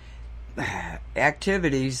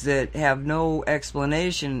activities that have no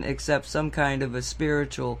explanation except some kind of a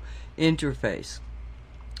spiritual interface.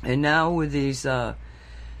 And now with these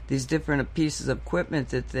different pieces of equipment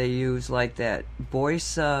that they use, like that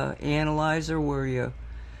voice analyzer where you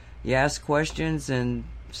ask questions, and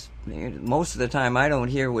most of the time I don't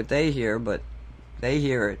hear what they hear, but they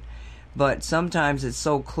hear it. But sometimes it's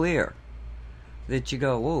so clear that you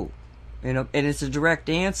go, whoa, and it's a direct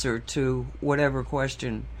answer to whatever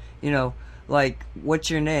question, like, what's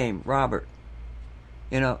your name? Robert.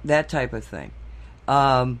 That type of thing.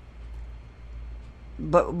 But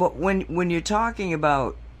when you're talking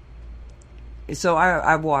about, so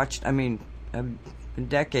I've watched, I've been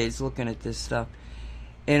decades looking at this stuff,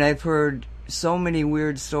 and I've heard so many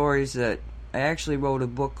weird stories that I actually wrote a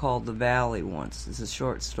book called The Valley once. It's a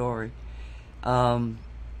short story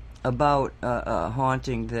about a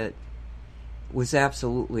haunting that was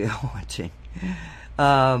absolutely a haunting.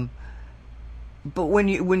 But when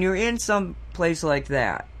you're in some place like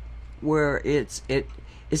that, where is it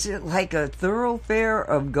like a thoroughfare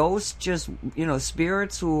of ghosts, just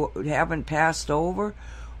spirits who haven't passed over?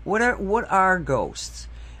 What are ghosts?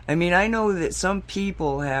 I know that some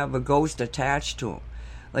people have a ghost attached to them.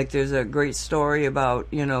 Like there's a great story about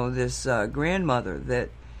this grandmother that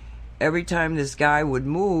every time this guy would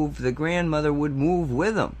move, the grandmother would move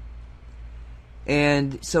with him.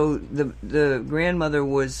 And so the grandmother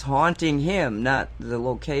was haunting him, not the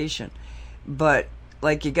location. But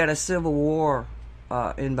like you got a Civil War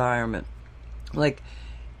environment. Like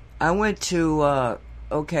I went to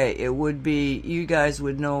it would be, you guys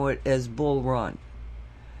would know it as Bull Run.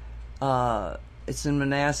 It's in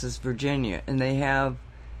Manassas, Virginia, and they have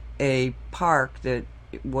a park that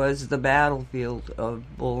was the battlefield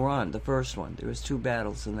of Bull Run, the first one. There was 2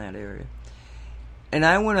 battles in that area. And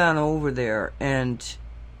I went on over there, and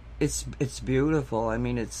it's beautiful.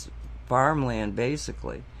 It's farmland,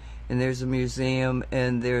 basically. And there's a museum,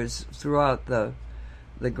 and there's, throughout the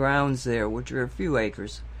grounds there, which are a few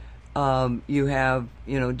acres, you have,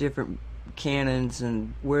 different cannons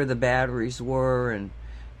and where the batteries were and,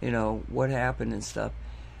 what happened and stuff.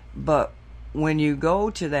 But when you go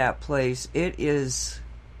to that place, this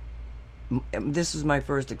was my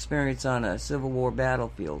first experience on a Civil War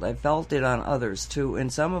battlefield. I felt it on others too,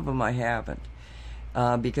 and some of them I haven't,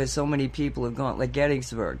 because so many people have gone, like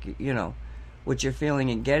Gettysburg. What you're feeling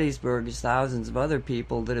in Gettysburg is thousands of other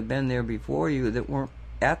people that have been there before you that weren't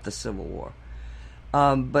at the Civil War.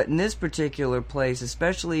 But in this particular place,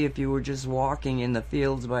 especially if you were just walking in the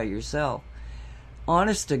fields by yourself,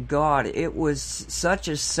 honest to God, it was such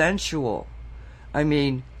a sensual. I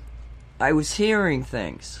was hearing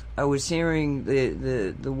things. I was hearing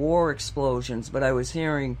the war explosions, but I was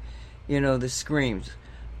hearing, the screams.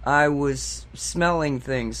 I was smelling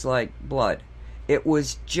things like blood. It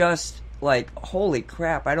was just like, holy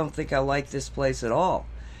crap, I don't think I like this place at all,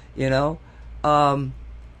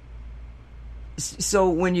 So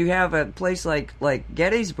when you have a place like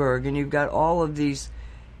Gettysburg, and you've got all of these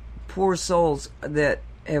poor souls that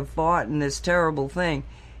have fought in this terrible thing,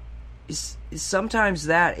 sometimes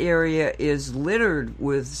that area is littered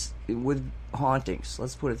with hauntings.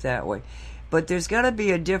 Let's put it that way. But there's got to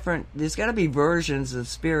be versions of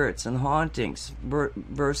spirits and hauntings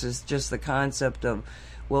versus just the concept of,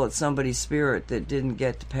 well, it's somebody's spirit that didn't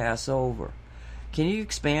get to pass over. Can you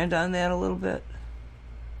expand on that a little bit?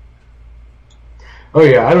 Oh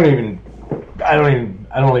yeah, I don't even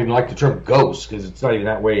like the term ghost, because it's not even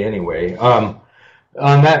that way anyway. On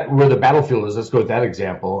that, where the battlefield is, let's go with that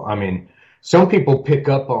example. Some people pick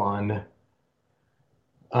up on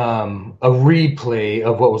a replay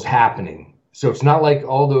of what was happening. So it's not like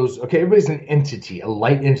all those, okay, everybody's an entity, a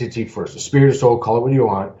light entity first, a spirit or soul, call it what you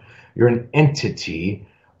want. You're an entity.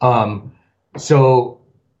 So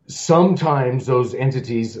sometimes those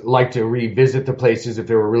entities like to revisit the places if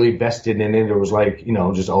they were really vested in it. It was like,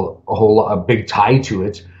 just a big tie to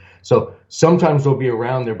it. So sometimes they'll be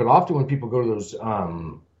around there, but often when people go to those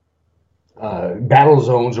battle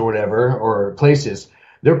zones or whatever, or places,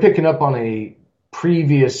 they're picking up on a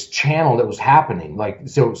previous channel that was happening. Like,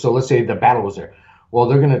 so let's say the battle was there. Well,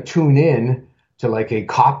 they're going to tune in to like a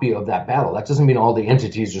copy of that battle. That doesn't mean all the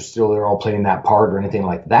entities are still there all playing that part or anything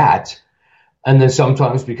like that. And then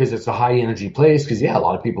sometimes, because it's a high energy place, because a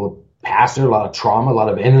lot of people have past there, a lot of trauma, a lot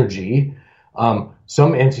of energy.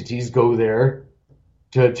 Some entities go there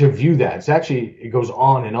to view that. It's actually, it goes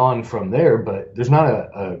on and on from there, but there's not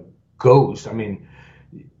a ghost. I mean,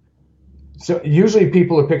 so usually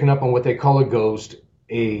people are picking up on what they call a ghost,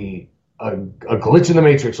 a glitch in the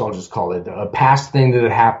matrix, I'll just call it, a past thing that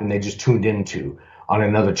had happened they just tuned into on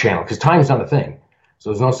another channel, because time's not a thing. So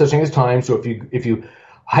there's no such thing as time. So if you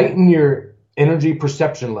heighten your energy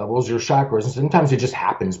perception levels, your chakras, and sometimes it just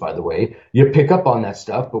happens, by the way, you pick up on that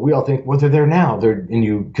stuff, but we all think, well, they're there now. They're in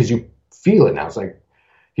you because you feel it now. It's like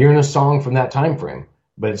hearing a song from that time frame,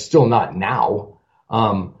 but it's still not now.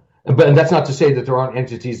 But that's not to say that there aren't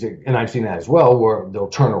entities that, and I've seen that as well, where they'll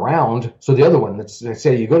turn around. So the other one, let's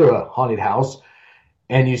say you go to a haunted house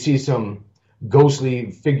and you see some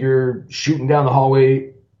ghostly figure shooting down the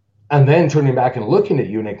hallway and then turning back and looking at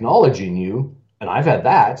you and acknowledging you. And I've had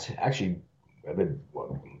that. Actually, I've had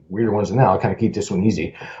weirder ones than that. I'll kind of keep this one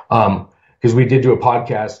easy. Because we did do a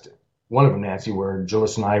podcast, one of them, Nancy, where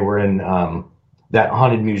Gillis and I were in that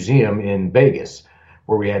haunted museum in Vegas,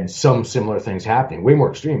 where we had some similar things happening, way more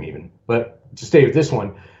extreme even. But to stay with this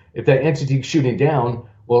one, if that entity shooting down,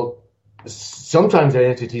 well, sometimes that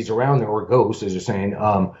entity's around there, or ghosts, as you're saying,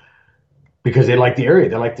 because they like the area,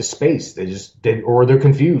 they like the space, or they're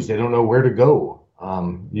confused, they don't know where to go.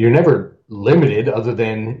 You're never limited, other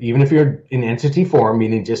than, even if you're in entity form,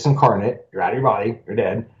 meaning disincarnate, you're out of your body, you're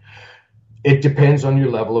dead. It depends on your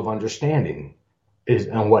level of understanding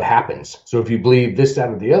on what happens. So if you believe this, that,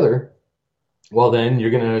 or the other, well, then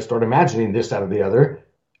you're going to start imagining this, that, or the other,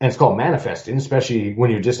 and it's called manifesting, especially when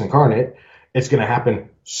you're disincarnate. It's going to happen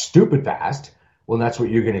stupid fast. Well, that's what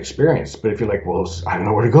you're going to experience. But if you're like, well, I don't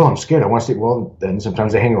know where to go, I'm scared, I want to stay, well, then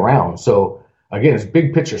sometimes they hang around. So again, it's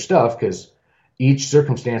big picture stuff, because each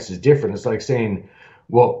circumstance is different. It's like saying,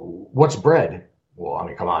 well, what's bread? Well, I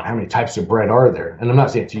mean, come on, how many types of bread are there? And I'm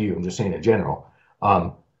not saying to you, I'm just saying in general.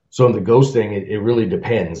 So in the ghost thing, it really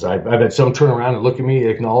depends. I've had some turn around and look at me,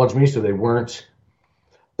 acknowledge me, so they weren't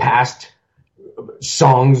past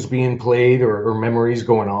songs being played or memories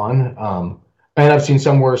going on. And I've seen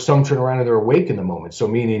some where some turn around and they're awake in the moment. So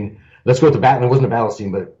meaning, let's go with the battle. It wasn't a battle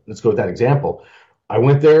scene, but let's go with that example. I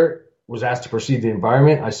went there, was asked to perceive the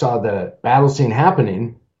environment. I saw the battle scene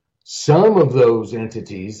happening. Some of those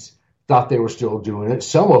entities thought they were still doing it.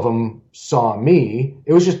 Some of them saw me.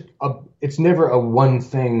 It was just, it's never a one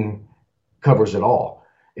thing covers it all.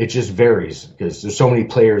 It just varies, because there's so many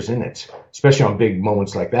players in it, especially on big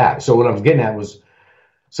moments like that. So what I was getting at was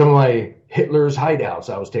some of my Hitler's hideouts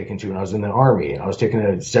I was taken to when I was in the army. I was taken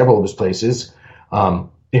to several of his places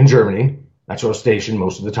in Germany. That's where I was stationed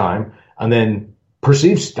most of the time. And then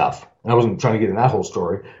perceived stuff. I wasn't trying to get in that whole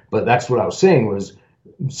story, but that's what I was saying was,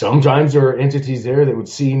 sometimes there are entities there that would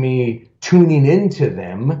see me tuning into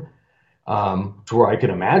them, to where I could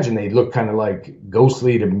imagine they look kind of like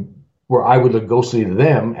ghostly to where I would look ghostly to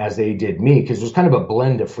them as they did me, because there's kind of a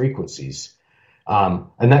blend of frequencies.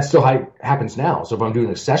 And that still happens now. So if I'm doing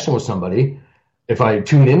a session with somebody, if I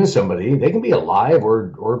tune into somebody, they can be alive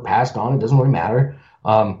or passed on. It doesn't really matter.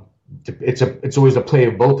 It's always a play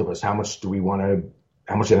of both of us. How much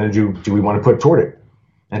energy do we want to put toward it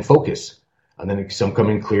and focus? And then some come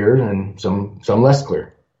in clear and some less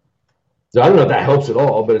clear. So I don't know if that helps at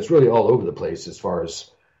all, but it's really all over the place as far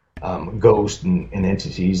as ghosts and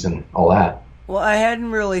entities and all that. Well, I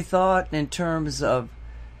hadn't really thought in terms of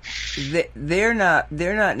they're not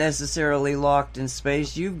necessarily locked in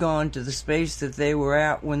space. You've gone to the space that they were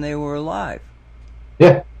at when they were alive.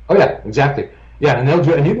 Yeah. Oh yeah, exactly. Yeah, and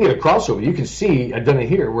you can get a crossover. You can see, I've done it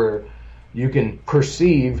here, where you can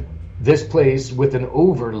perceive this place with an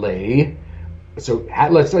overlay. So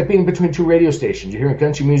it's like being between two radio stations. You're hearing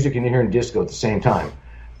country music and you're hearing disco at the same time.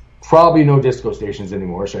 Probably no disco stations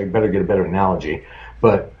anymore, so I better get a better analogy.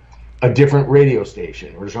 But a different radio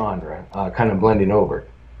station or genre kind of blending over.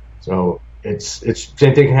 So it's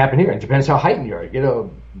same thing can happen here. It depends how heightened you are.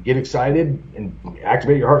 Get excited and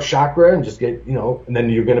activate your heart chakra and just get, and then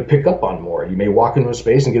you're going to pick up on more. You may walk into a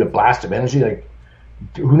space and get a blast of energy. Like,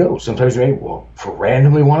 who knows? Sometimes you may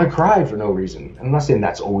randomly want to cry for no reason. I'm not saying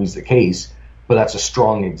that's always the case, but that's a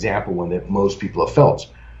strong example one that most people have felt,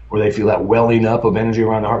 where they feel that welling up of energy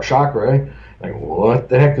around the heart chakra. Like, what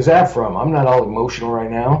the heck is that from? I'm not all emotional right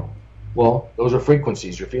now. Well, those are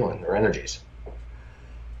frequencies you're feeling, they're energies.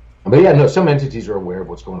 But yeah, no, some entities are aware of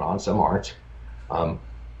what's going on, some aren't.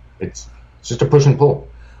 It's just a push and pull.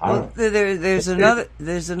 Well, there's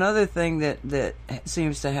another thing that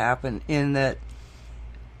seems to happen in that.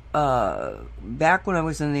 Back when I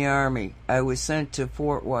was in the Army, I was sent to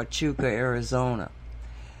Fort Huachuca, Arizona,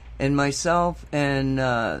 and myself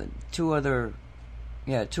and two other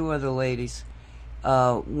ladies,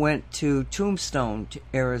 went to Tombstone,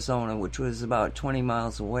 Arizona, which was about 20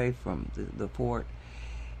 miles away from the port.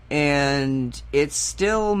 And it's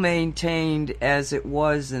still maintained as it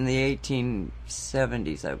was in the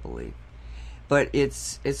 1870s, I believe. But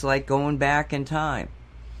it's like going back in time.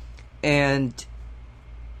 And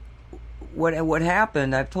what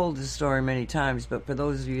happened, I've told this story many times, but for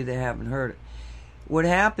those of you that haven't heard it, what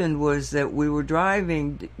happened was that we were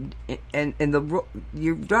driving, and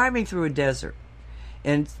you're driving through a desert.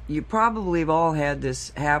 And you probably have all had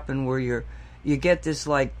this happen where you get this,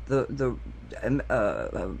 like, the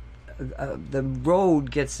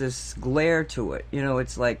road gets this glare to it. You know,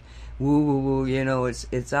 it's like woo woo woo. You know,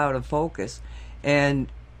 it's out of focus. And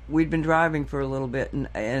we'd been driving for a little bit,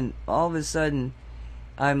 and all of a sudden,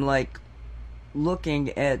 I'm like looking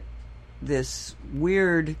at this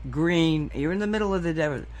weird green. You're in the middle of the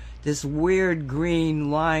desert. This weird green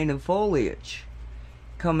line of foliage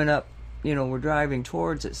coming up. You know, we're driving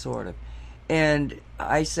towards it, sort of. And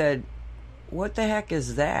I said, "What the heck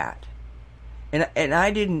is that?" And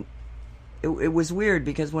I didn't. It was weird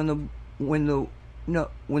because when the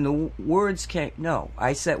words came, no,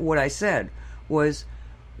 I said what I said was,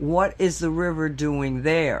 "What is the river doing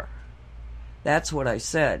there?" That's what I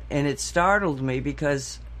said, and it startled me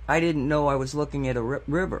because I didn't know I was looking at a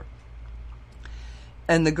river.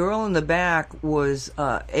 And the girl in the back was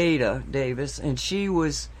Ada Davis, and she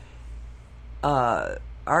was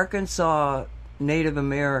Arkansas Native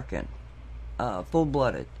American,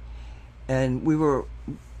 full-blooded. And we were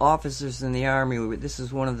officers in the Army. This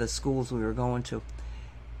is one of the schools we were going to.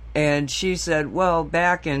 And she said, well,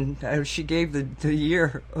 back in, she gave the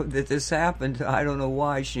year that this happened. I don't know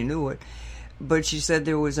why she knew it. But she said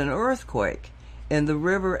there was an earthquake, and the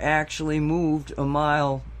river actually moved a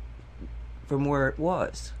mile from where it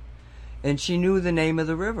was. And she knew the name of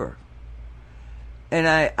the river. And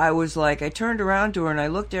I was like, I turned around to her and I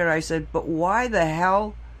looked at her, I said, but why the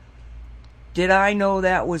hell did I know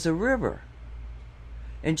that was a river?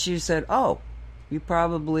 And she said, oh, you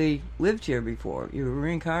probably lived here before. You were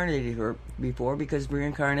reincarnated here before, because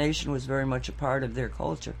reincarnation was very much a part of their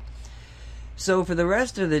culture. So for the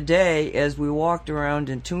rest of the day, as we walked around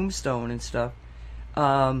in Tombstone and stuff,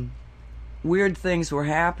 weird things were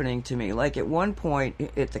happening to me. Like at one point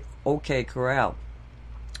at the OK Corral,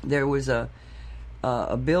 there was a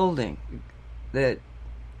building that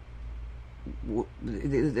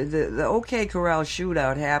the OK Corral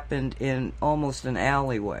shootout happened in almost an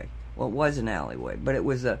alleyway. Well, it was an alleyway, but it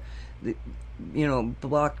was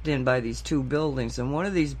blocked in by these two buildings. And one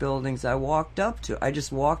of these buildings I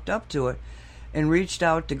just walked up to it and reached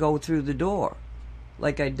out to go through the door,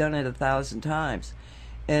 like I'd done it 1,000 times.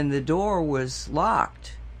 And the door was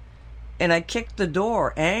locked. And I kicked the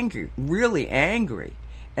door, angry, really angry.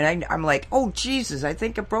 And I'm like, oh, Jesus, I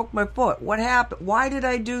think I broke my foot. What happened? Why did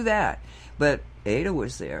I do that? But Ada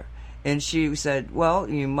was there. And she said, well,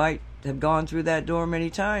 you might have gone through that door many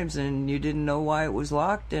times and you didn't know why it was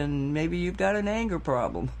locked, and maybe you've got an anger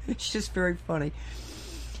problem. It's just very funny.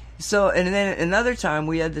 So, and then another time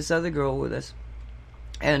we had this other girl with us.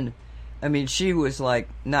 And, I mean, she was like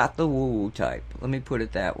not the woo-woo type. Let me put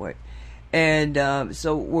it that way. And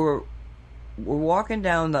so we're walking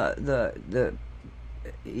down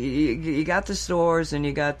you got the stores and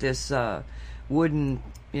you got this wooden,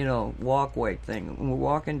 walkway thing. And we're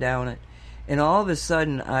walking down it, and all of a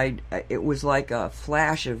sudden, it was like a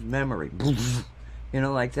flash of memory,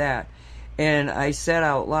 like that. And I said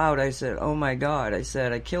out loud, I said, "Oh my God!" I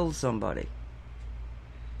said, "I killed somebody."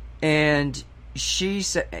 And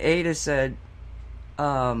Ada said,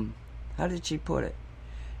 how did she put it?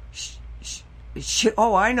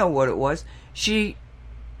 Oh, I know what it was. She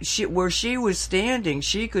where she was standing,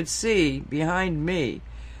 she could see behind me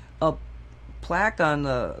a plaque on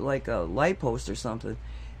like a light post or something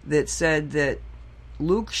that said that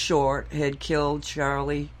Luke Short had killed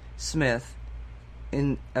Charlie Smith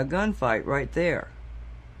in a gunfight right there.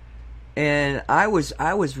 And I was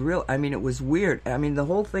real. I mean, it was weird. I mean, the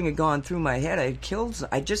whole thing had gone through my head. I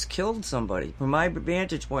just killed somebody. From my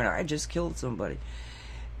vantage point, I just killed somebody.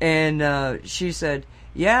 And she said,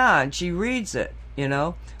 yeah, and she reads it.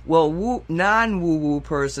 Well, non-woo-woo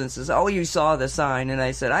person says, oh, you saw the sign. And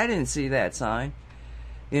I said, I didn't see that sign.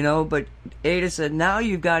 But Ada said, now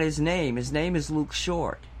you've got his name. His name is Luke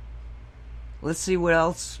Short. Let's see what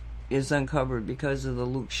else is uncovered because of the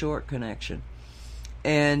Luke Short connection.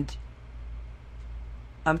 And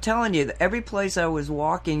I'm telling you, every place I was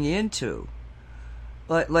walking into,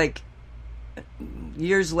 like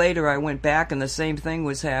years later, I went back and the same thing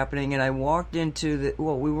was happening, and I walked into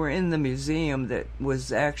we were in the museum that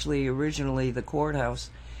was actually originally the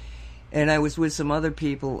courthouse, and I was with some other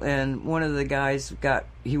people, and one of the guys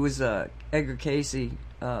he was a Edgar Casey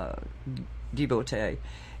devotee,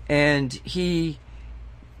 and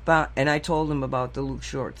I told him about the Luke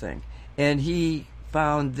Short thing, and he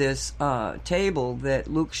found this table that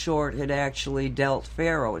Luke Short had actually dealt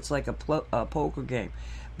Pharaoh. It's like a poker game,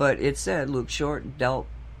 but it said Luke Short dealt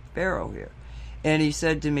Pharaoh here. And he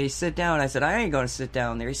said to me, sit down. I said, I ain't going to sit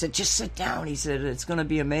down there. He said, just sit down. He said, it's going to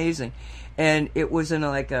be amazing. And it was in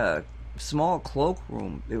like a small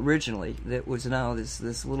cloakroom originally that was now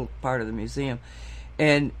this little part of the museum.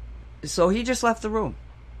 And so he just left the room.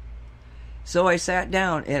 So I sat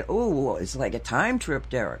down, and it's like a time trip,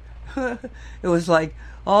 Derek. It was like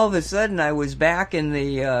all of a sudden I was back in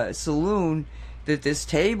the saloon that this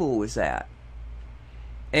table was at.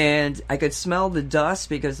 And I could smell the dust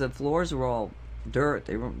because the floors were all dirt.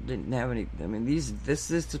 They didn't have any. I mean,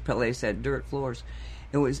 this place had dirt floors.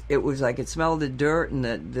 It was I could smell the dirt and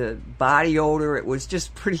the body odor. It was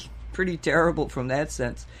just pretty terrible from that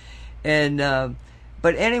sense. And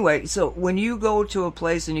but anyway, so when you go to a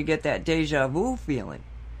place and you get that deja vu feeling,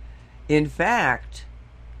 in fact,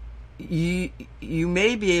 you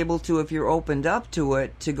may be able to, if you're opened up to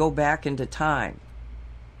it, to go back into time,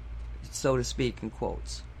 so to speak, in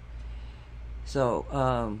quotes.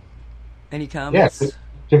 So, any comments? Yeah,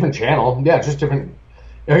 different channel. Yeah, just different.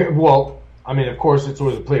 Well, I mean, of course, it's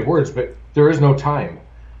always a play of words, but there is no time.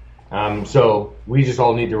 So we just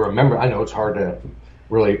all need to remember. I know it's hard to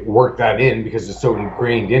really work that in because it's so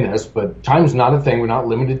ingrained in us, but time's not a thing. We're not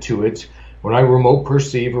limited to it. When I remote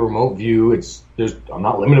perceive or remote view, I'm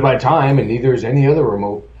not limited by time, and neither is any other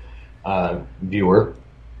remote viewer.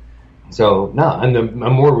 So, no, and the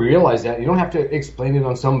more we realize that, you don't have to explain it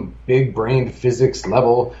on some big-brained physics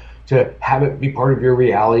level to have it be part of your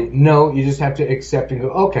reality. No, you just have to accept and go,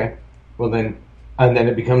 okay, well then, and then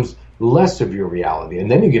it becomes less of your reality. And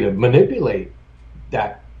then you get to manipulate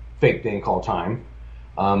that fake thing called time,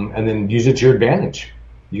 and then use it to your advantage.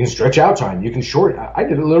 You can stretch out time. You can short. I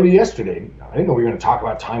did it literally yesterday. I didn't know we were going to talk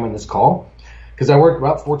about time on this call because I work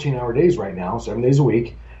about 14-hour days right now, 7 days a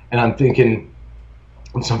week, and I'm thinking,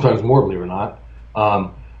 and sometimes more, believe it or not,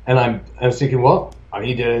 and I was thinking, well, I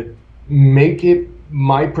need to make it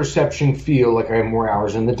my perception feel like I have more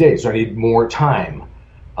hours in the day, so I need more time,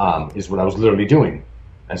 is what I was literally doing.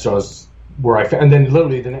 And so I was and then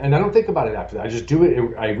literally, and I don't think about it after that. I just do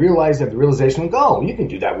it. I realize that the realization, like, oh, you can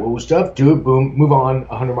do that woo stuff, do it, boom, move on,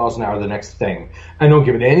 100 miles an hour, the next thing. I don't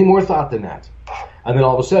give it any more thought than that. And then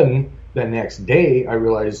all of a sudden, the next day, I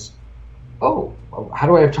realize, oh, how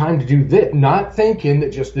do I have time to do this? Not thinking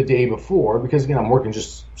that just the day before, because again, I'm working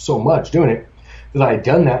just so much doing it, that I had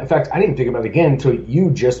done that. In fact, I didn't think about it again until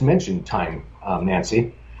you just mentioned time,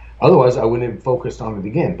 Nancy. Otherwise, I wouldn't have focused on it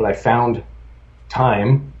again. But I found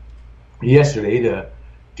time yesterday to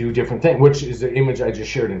do different things, which is the image I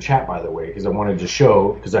just shared in chat, by the way, because I wanted to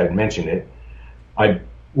show, because I had mentioned it.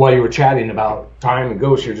 While you were chatting about time and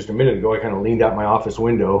ghosts here just a minute ago, I kind of leaned out my office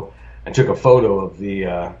window and took a photo of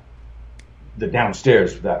the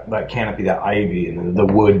downstairs, that canopy, that ivy, and the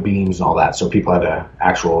wood beams and all that, so people had an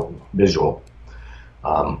actual visual.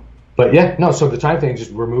 But yeah, no, so the time thing,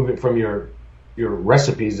 just remove it from your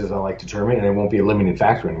recipes, as I like to term it, and it won't be a limiting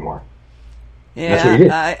factor anymore.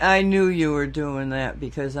 Yeah, I knew you were doing that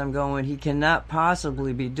because I'm going, he cannot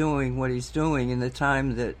possibly be doing what he's doing in the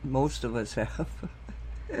time that most of us have.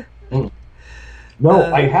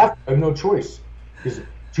 No, I have no choice because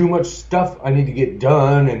too much stuff I need to get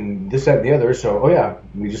done and this, that, and the other. So,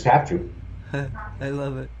 we just have to. I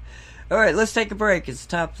love it. All right, let's take a break. It's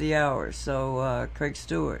top of the hour. So, Craig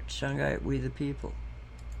Stewart, Shungite, We the People.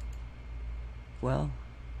 Well,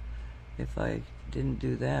 if I didn't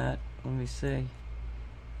do that, let me see.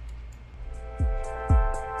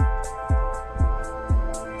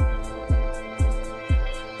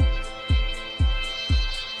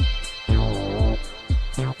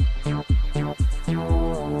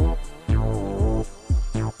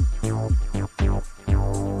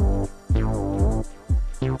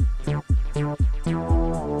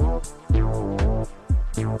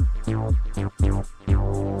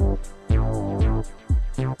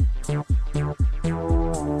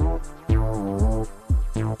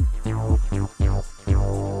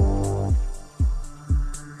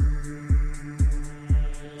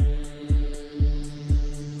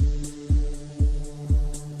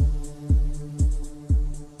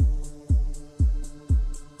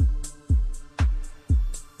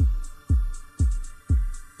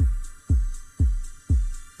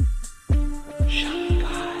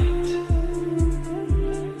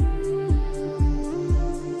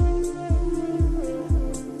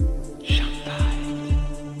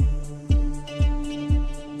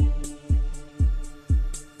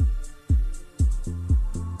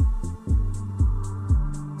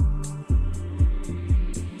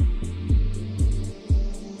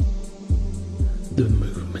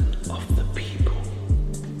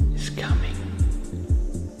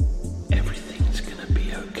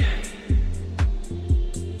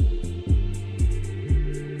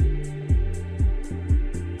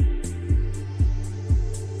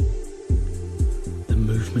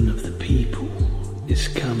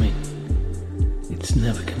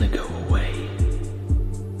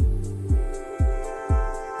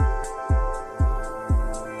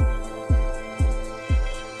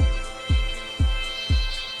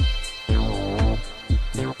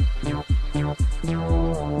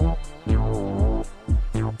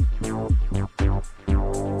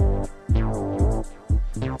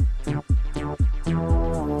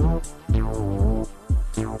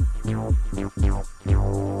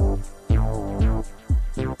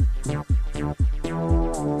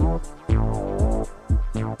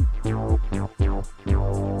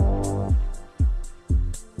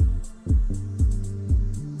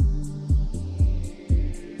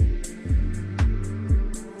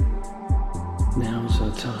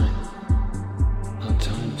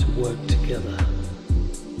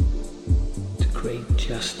 create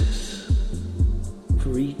justice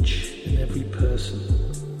for each and every person.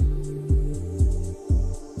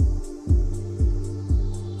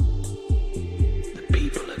 The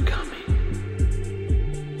people are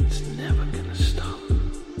coming. It's never gonna stop.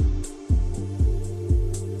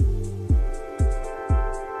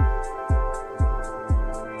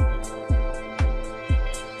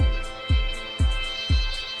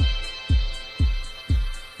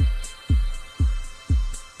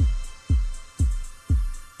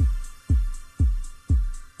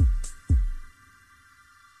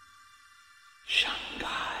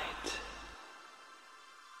 Shungite.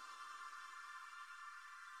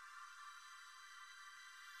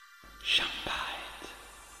 Shungite.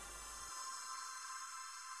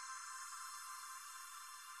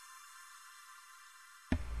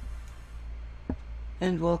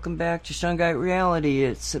 And welcome back to Shungite Reality.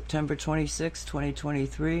 It's September 26,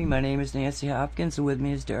 2023. My name is Nancy Hopkins, and with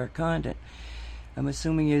me is Derek Condon. I'm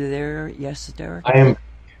assuming you're there. Yes, Derek? I am.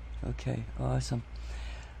 Okay, awesome.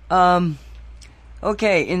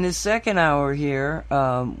 Okay, in the second hour here,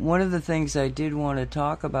 one of the things I did want to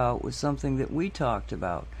talk about was something that we talked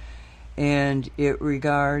about, and it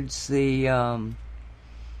regards the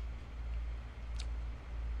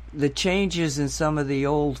changes in some of the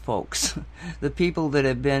old folks, the people that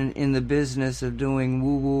have been in the business of doing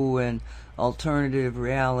woo-woo and alternative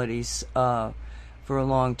realities for a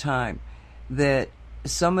long time, that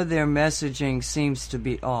some of their messaging seems to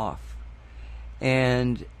be off.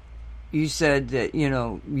 And you said that,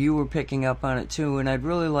 you were picking up on it too, and I'd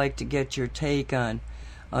really like to get your take on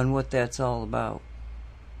what that's all about.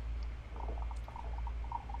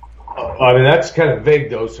 I mean, that's kind of vague,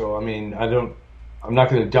 though, so, I mean, I'm not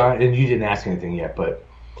going to dive, and you didn't ask anything yet, but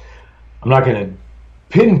I'm not going to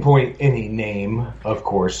pinpoint any name, of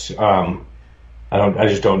course. I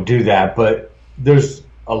just don't do that, but there's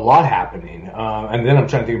a lot happening. And then I'm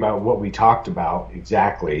trying to think about what we talked about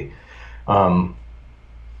exactly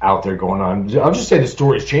out there going on. I'll just say the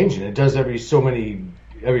story's changing. It does every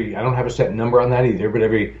I don't have a set number on that either, but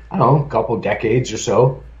every, couple decades or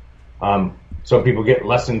so. Some people get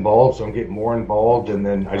less involved, some get more involved, and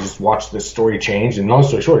then I just watch this story change, and long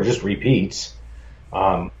story short, it just repeats.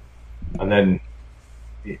 And then,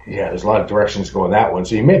 there's a lot of directions going that one,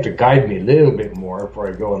 so you may have to guide me a little bit more before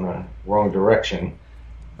I go in the wrong direction.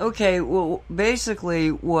 Okay, well, basically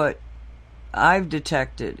what I've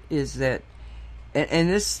detected is that, and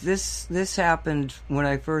this happened when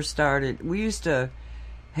I first started. We used to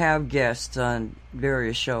have guests on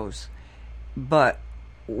various shows, but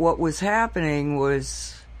what was happening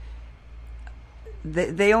was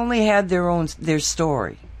they only had their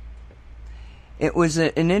story. It was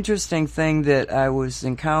an interesting thing that I was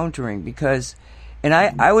encountering because, and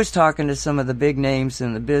I was talking to some of the big names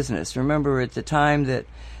in the business. Remember, at the time that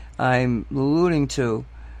I'm alluding to,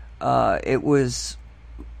 it was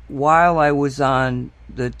while I was on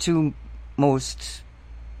the two most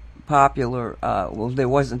popular, there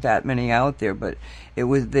wasn't that many out there, but it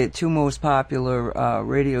was the two most popular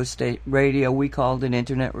radio, we called it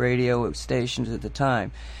internet radio stations at the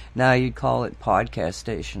time. Now you'd call it podcast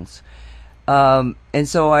stations. And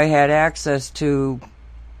so I had access to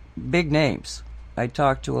big names. I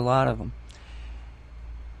talked to a lot of them.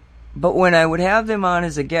 But when I would have them on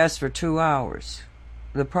as a guest for 2 hours,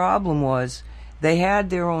 the problem was they had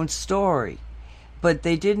their own story, but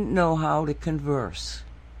they didn't know how to converse.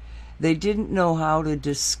 They didn't know how to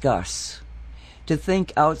discuss, to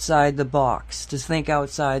think outside the box, to think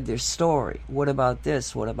outside their story. What about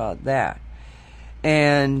this? What about that?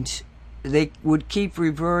 And they would keep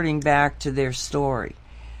reverting back to their story.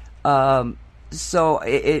 So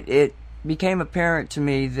it became apparent to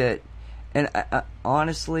me that, and I,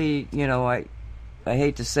 honestly, I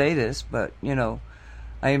hate to say this, but,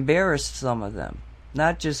 I embarrassed some of them.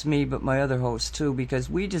 Not just me, but my other hosts too, because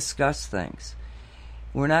we discuss things.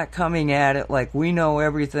 We're not coming at it like we know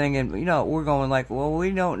everything, and we're going like, well,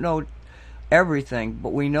 we don't know everything,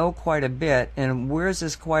 but we know quite a bit, and where's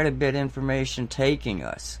this quite a bit information taking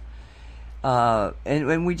us?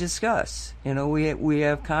 And we discuss, we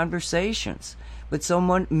have conversations, but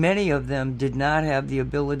many of them did not have the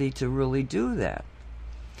ability to really do that.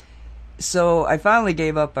 So I finally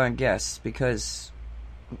gave up on guests because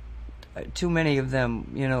too many of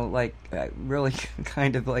them, I really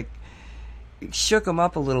kind of shook them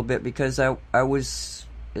up a little bit because I was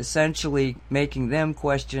essentially making them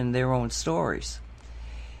question their own stories.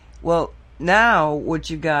 Well, now what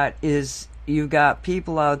you got is you've got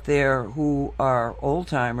people out there who are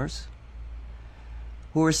old-timers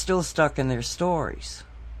who are still stuck in their stories.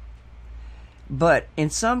 But in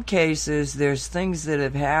some cases, there's things that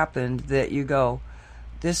have happened that you go,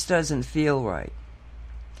 this doesn't feel right.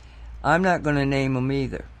 I'm not going to name them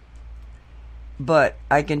either. But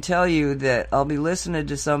I can tell you that I'll be listening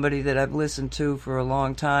to somebody that I've listened to for a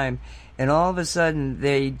long time, and all of a sudden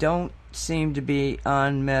they don't seem to be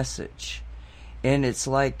on message. And it's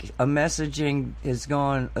like a messaging has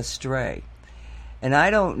gone astray. And I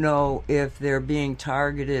don't know if they're being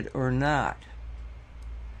targeted or not.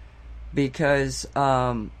 Because,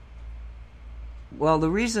 the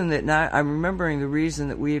reason that I'm remembering the reason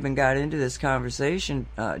that we even got into this conversation,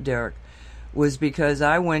 Derek, was because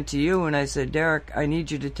I went to you and I said, Derek, I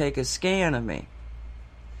need you to take a scan of me.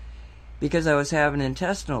 Because I was having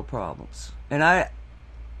intestinal problems. And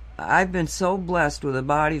I've been so blessed with a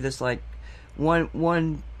body that's like, one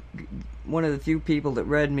of the few people that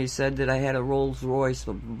read me said that I had a Rolls Royce of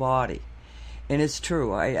a body. And it's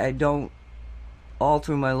true. I don't, all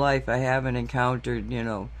through my life, I haven't encountered,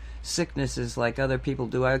 sicknesses like other people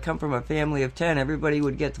do. I come from a family of 10. Everybody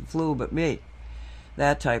would get the flu but me.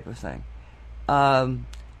 That type of thing.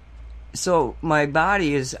 So my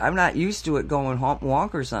body I'm not used to it going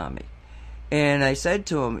wonkers on me. And I said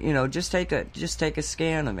to him, just take a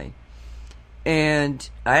scan of me. And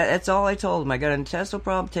that's all I told him. I got an intestinal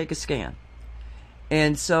problem, take a scan.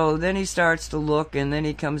 And so then he starts to look, and then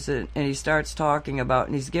he comes in and he starts talking about,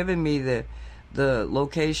 and he's giving me the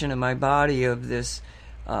location in my body of this,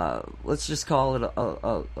 let's just call it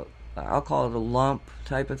I'll call it a lump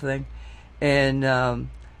type of thing. And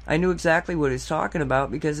I knew exactly what he's talking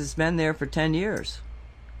about because it's been there for 10 years.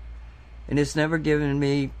 And it's never given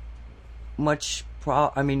me much,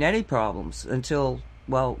 any problems until,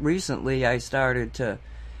 recently I started to,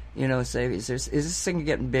 say, is this thing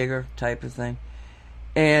getting bigger type of thing.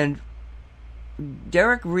 And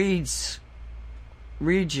Derek reads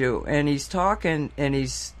you, and he's talking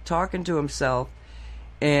to himself.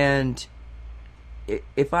 And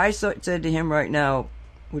if I said to him right now,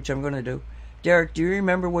 which I'm going to do, Derek, do you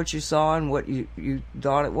remember what you saw and what you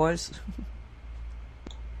thought it was?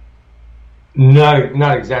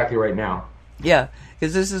 Not exactly right now. Yeah,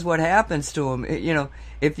 because this is what happens to him.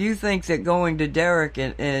 If you think that going to Derek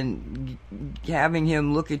and having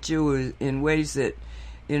him look at you in ways that,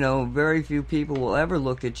 very few people will ever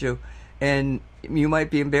look at you, and you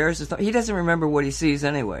might be embarrassed. He doesn't remember what he sees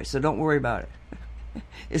anyway, so don't worry about it.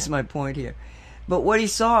 Is my point here. But what he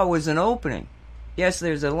saw was an opening. Yes,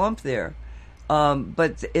 there's a lump there,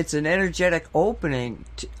 but it's an energetic opening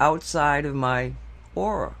outside of my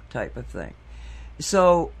aura type of thing.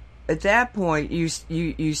 So at that point, you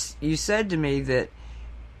said to me that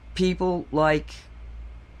people like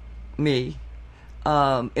me,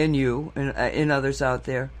 and you, and others out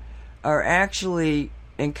there, are actually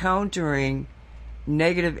encountering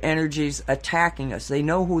negative energies attacking us. They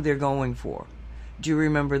know who they're going for. Do you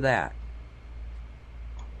remember that?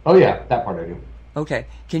 Oh yeah, that part I do. Okay.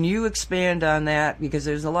 Can you expand on that? Because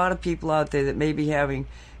there's a lot of people out there that may be having,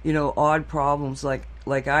 odd problems like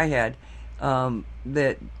I had,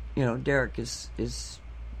 that, Derek is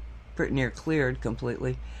pretty near cleared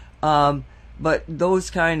completely. But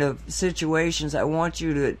those kind of situations, I want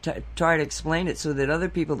you to try to explain it so that other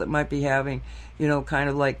people that might be having, kind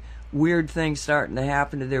of like weird things starting to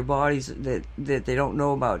happen to their bodies that they don't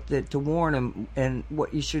know about, that to warn them and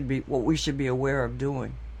what we should be aware of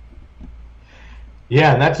doing.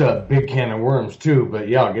 Yeah, and that's a big can of worms too. But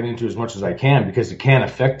yeah, I'll get into as much as I can because it can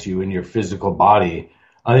affect you in your physical body.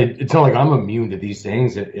 It's not like I'm immune to these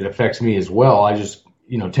things. It affects me as well. I just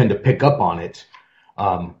tend to pick up on it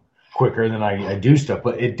quicker than I do stuff.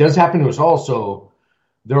 But it does happen to us all. So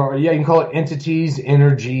there are, you can call it entities,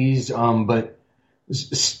 energies, but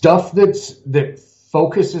stuff that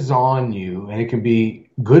focuses on you, and it can be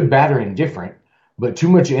good, bad, or indifferent. But too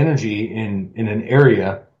much energy in an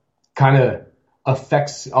area kind of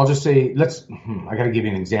affects. I'll just say, I got to give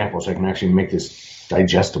you an example so I can actually make this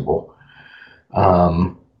digestible.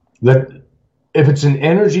 That if it's an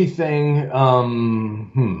energy thing,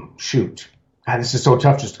 God, this is so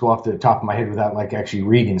tough just to go off the top of my head without actually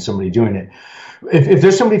reading somebody doing it. If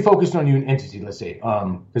there's somebody focused on you, an entity, let's say,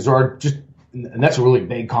 because there are and that's a really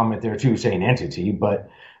vague comment there too, saying entity, but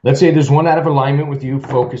let's say there's one out of alignment with you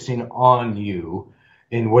focusing on you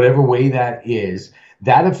in whatever way that is,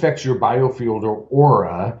 that affects your biofield or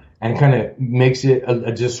aura and kind of makes it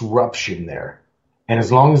a disruption there. And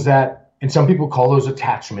as long as that, and some people call those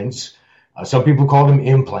attachments, some people call them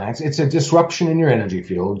implants. It's a disruption in your energy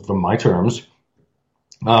field, from my terms.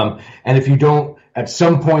 And if you don't, at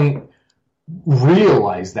some point,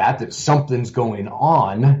 realize that something's going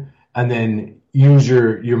on, and then use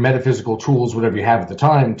your metaphysical tools, whatever you have at the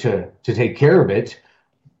time, to take care of it,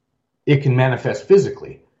 it can manifest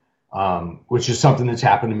physically. which is something that's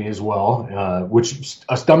happened to me as well, which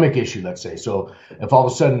a stomach issue, let's say. So if all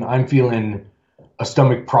of a sudden I'm feeling a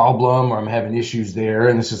stomach problem or I'm having issues there,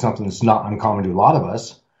 and this is something that's not uncommon to a lot of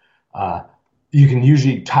us, you can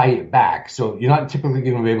usually tie it back. So you're not typically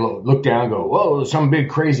going to be able to look down and go, whoa, there's some big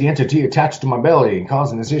crazy entity attached to my belly and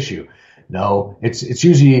causing this issue. No, it's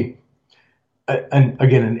usually,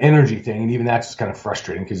 an energy thing. And even that's kind of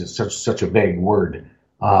frustrating because it's such a vague word.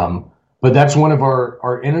 But that's one of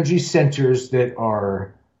our energy centers that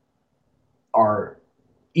are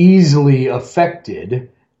easily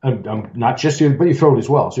affected. Not just but your throat as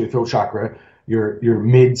well. So your throat chakra, your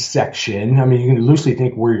midsection. I mean, you can loosely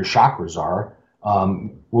think where your chakras are.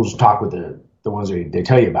 We'll just talk with the ones they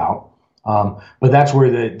tell you about. But that's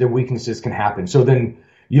where the weaknesses can happen. So then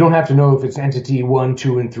you don't have to know if it's entity 1,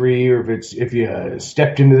 2, and 3, or if you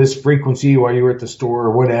stepped into this frequency while you were at the store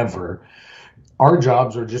or whatever. Our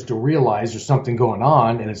jobs are just to realize there's something going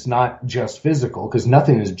on, and it's not just physical, because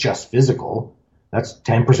nothing is just physical. That's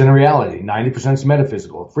 10% of reality. 90% is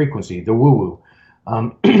metaphysical, frequency, the woo-woo,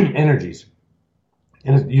 energies.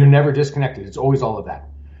 And you're never disconnected. It's always all of that.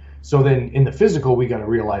 So then in the physical, we got to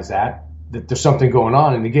realize that there's something going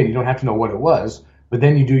on. And again, you don't have to know what it was, but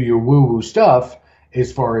then you do your woo-woo stuff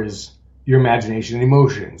as far as your imagination and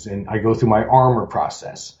emotions. And I go through my armor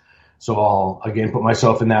process. So I'll, again, put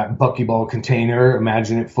myself in that buckyball container,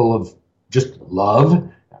 imagine it full of just love,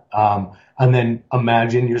 and then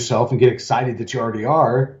imagine yourself and get excited that you already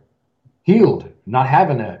are healed, not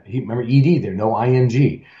having remember ED there, no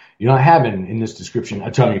ING. You're not having, in this description, a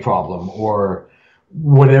tummy problem or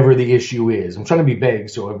whatever the issue is. I'm trying to be vague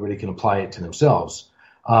so everybody can apply it to themselves.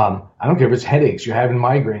 I don't care if it's headaches, you're having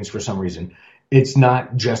migraines for some reason. It's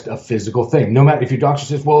not just a physical thing. No matter if your doctor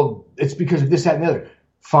says, well, it's because of this, that, and the other.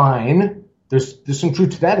 Fine. There's some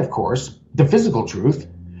truth to that, of course, the physical truth.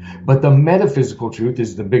 But the metaphysical truth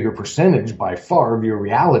is the bigger percentage by far of your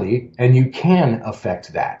reality, and you can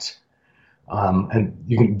affect that. And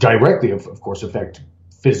you can directly, of course, affect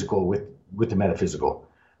physical with the metaphysical.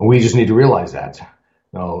 And we just need to realize that.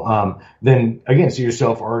 Then, again, see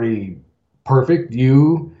yourself already perfect. If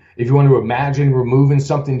you want to imagine removing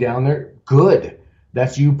something down there, good.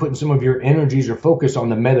 That's you putting some of your energies or focus on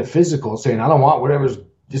the metaphysical, saying, I don't want whatever's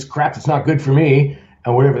this crap that's not good for me,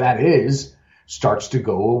 and whatever that is starts to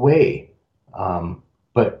go away.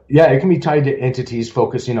 But yeah, it can be tied to entities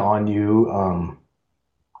focusing on you.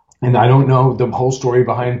 And I don't know the whole story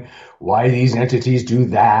behind why these entities do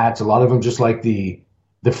that. A lot of them just like the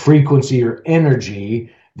frequency or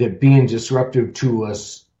energy that being disruptive to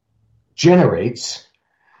us generates.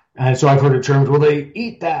 And so I've heard of terms, well, they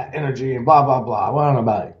eat that energy and blah, blah, blah. Well, I don't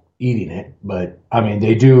know about eating it, but I mean,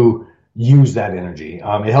 they do use that energy.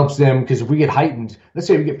 It helps them because if we get heightened, let's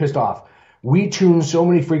say we get pissed off, we tune so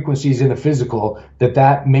many frequencies in the physical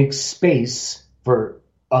that makes space for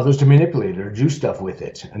others to manipulate it or do stuff with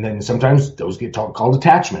it. And then sometimes those get called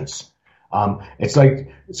attachments. It's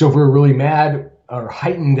like, so if we're really mad or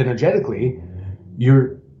heightened energetically,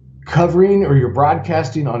 you're covering or you're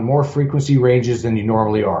broadcasting on more frequency ranges than you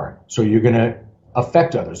normally are. So you're going to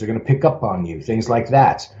affect others. They're going to pick up on you, things like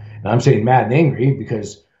that. And I'm saying mad and angry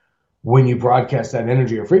because when you broadcast that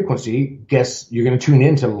energy or frequency, guess you're going to tune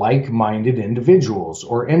into like-minded individuals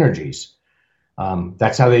or energies.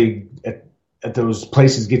 That's how they, at those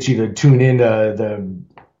places, get you to tune into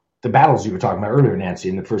the battles you were talking about earlier, Nancy,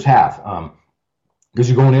 in the first half. Because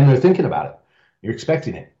you're going in there thinking about it. You're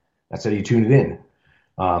expecting it. That's how you tune it in.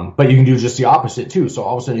 But you can do just the opposite, too. So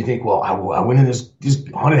all of a sudden you think, well, I went in this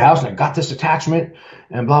haunted house and I got this attachment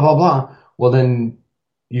and blah, blah, blah. Well, then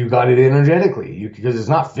you got it energetically because it's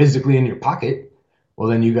not physically in your pocket. Well,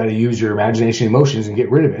 then you got to use your imagination, emotions, and get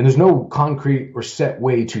rid of it. And there's no concrete or set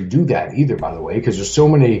way to do that either, by the way, because there's so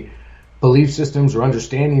many belief systems or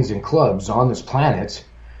understandings and clubs on this planet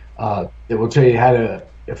that will tell you how to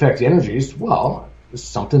affect energies. Well, it's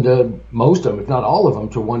something to most of them, if not all of them,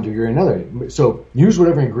 to one degree or another. So use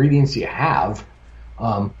whatever ingredients you have,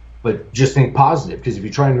 but just think positive, because if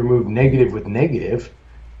you're trying to remove negative with negative,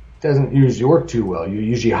 doesn't usually work too well. You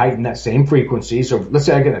usually heighten that same frequency. So let's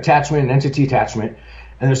say I get an attachment, an entity attachment,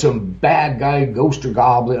 and there's some bad guy, ghost or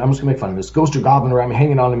goblin. I'm just going to make fun of this. Ghost or goblin around me,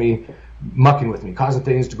 hanging on to me, mucking with me, causing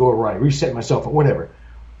things to go awry, reset myself, or whatever.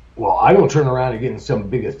 Well, I don't turn around and get in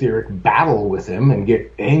some big etheric battle with him and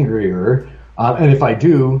get angrier. And if I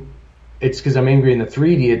do, it's because I'm angry in the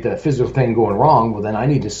 3D at the physical thing going wrong. Well, then I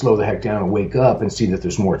need to slow the heck down and wake up and see that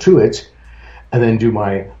there's more to it, and then do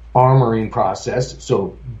my armoring process.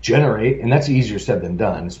 So generate, and that's easier said than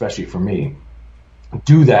done, especially for me.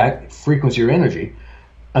 Do that, frequency or energy,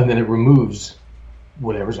 and then it removes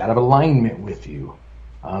whatever's out of alignment with you.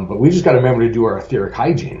 But we just got to remember to do our etheric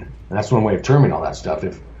hygiene. And that's one way of terming all that stuff.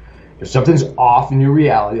 If something's off in your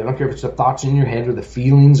reality, I don't care if it's the thoughts in your head or the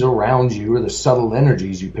feelings around you or the subtle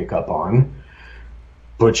energies you pick up on,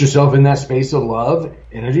 put yourself in that space of love,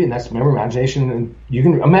 energy, and that's, remember, imagination. And you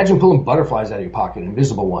can imagine pulling butterflies out of your pocket,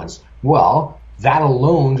 invisible ones. Well, that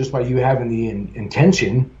alone, just by you having the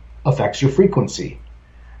intention, affects your frequency.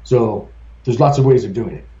 So there's lots of ways of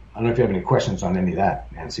doing it. I don't know if you have any questions on any of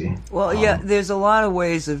that, Nancy. Well, yeah, there's a lot of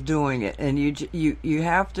ways of doing it, and you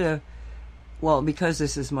have to. Well, because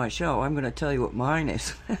this is my show, I'm going to tell you what mine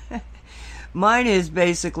is. Mine is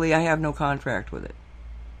basically I have no contract with it.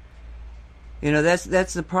 You know,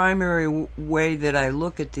 that's the primary way that I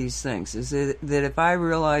look at these things. Is that if I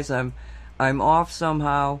realize I'm off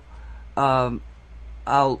somehow,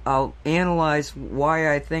 I'll analyze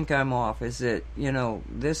why I think I'm off. Is it, you know,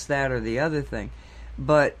 this, that, or the other thing?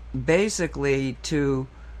 But basically, to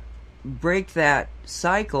break that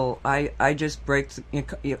cycle, I just break.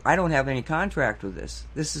 I don't have any contract with this.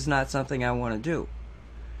 This is not something I want to do.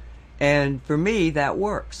 And for me, that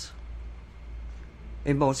works.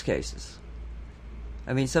 In most cases.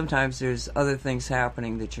 I mean, sometimes there's other things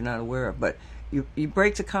happening that you're not aware of, but you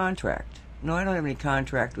break the contract. No, I don't have any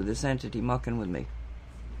contract with this entity mucking with me.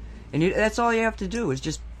 And that's all you have to do, is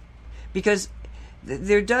just, because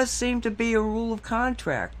there does seem to be a rule of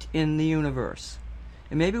contract in the universe.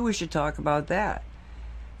 And maybe we should talk about that.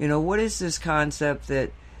 You know, what is this concept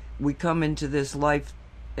that we come into this life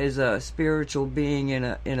as a spiritual being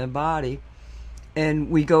in a body,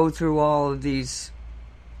 and we go through all of these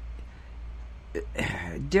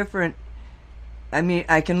different, I mean,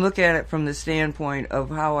 I can look at it from the standpoint of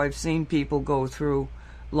how I've seen people go through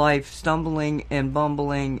life stumbling and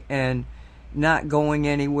bumbling and not going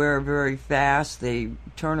anywhere very fast. They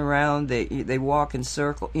turn around, they walk in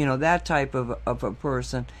circles, you know, that type of a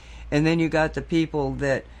person. And then you got the people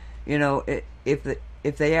that, you know,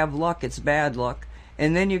 if they have luck, it's bad luck.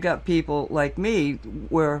 And then you got people like me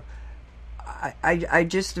where I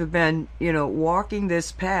just have been, you know, walking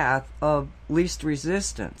this path of least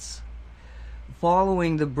resistance,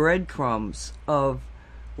 following the breadcrumbs of,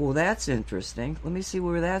 well, that's interesting. Let me see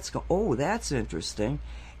where that's going. Oh, that's interesting.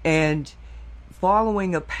 And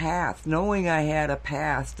following a path, knowing I had a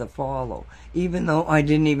path to follow, even though I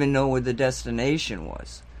didn't even know where the destination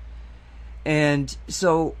was. And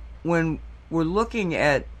so when we're looking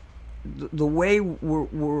at the way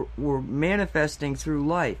we're manifesting through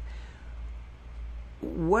life,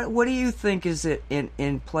 what do you think is it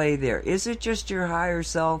in play there? Is it just your higher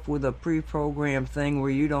self with a pre-programmed thing where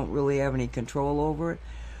you don't really have any control over it?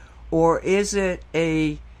 Or is it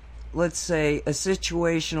let's say, a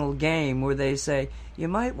situational game where they say, you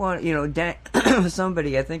might want, you know,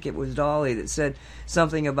 somebody, I think it was Dolly, that said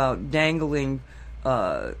something about dangling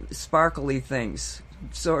sparkly things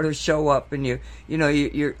sort of show up, and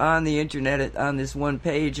you're on the internet on this one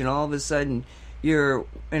page, and all of a sudden you're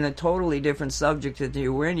in a totally different subject that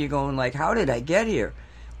you were in. You're going like, how did I get here?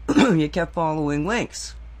 You kept following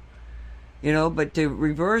links, you know, but to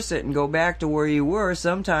reverse it and go back to where you were,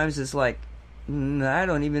 sometimes it's like, I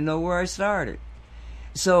don't even know where I started.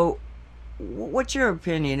 So what's your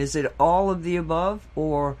opinion? Is it all of the above,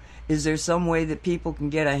 or is there some way that people can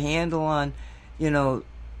get a handle on, you know,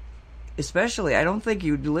 especially, I don't think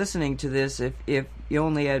you'd be listening to this if you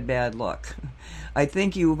only had bad luck. I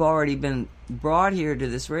think you've already been brought here to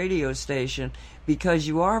this radio station because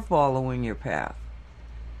you are following your path.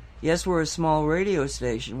 Yes, we're a small radio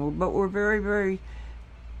station, but we're very, very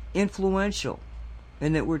influential,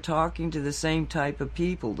 in that we're talking to the same type of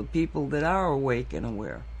people, the people that are awake and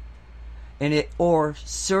aware, or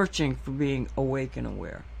searching for being awake and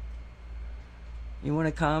aware. You want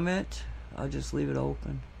to comment? I'll just leave it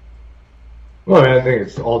open. Well, I think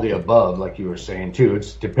it's all the above, like you were saying too.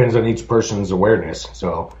 It depends on each person's awareness.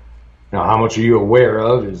 So, you know, how much are you aware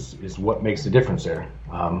of is what makes the difference there,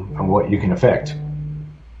 and what you can affect.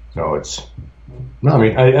 So it's, no, I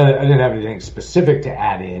mean, I didn't have anything specific to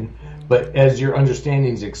add in, but as your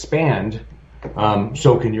understandings expand,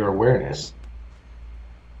 so can your awareness.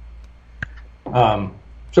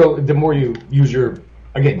 So the more you use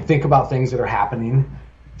think about things that are happening,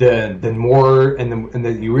 the more, and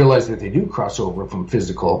then you realize that they do cross over from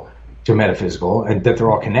physical to metaphysical, and that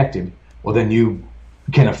they're all connected. Well, then you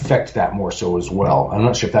can affect that more so as well. I'm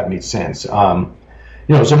not sure if that makes sense.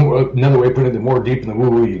 You know, another way of putting it, the more deep in the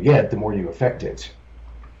woo-woo you get, the more you affect it.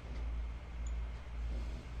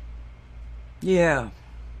 Yeah.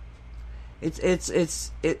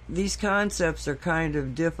 These concepts are kind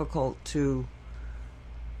of difficult to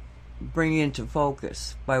bring into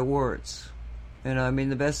focus by words. You know, I mean,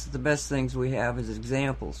 the best things we have is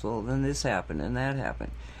examples. Well, then this happened and that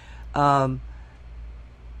happened.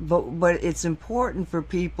 but it's important for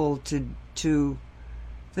people to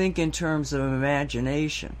think in terms of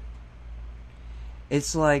imagination.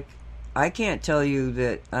 It's like, I can't tell you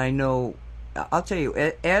that I know. I'll tell you,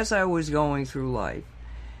 as I was going through life,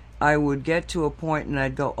 I would get to a point and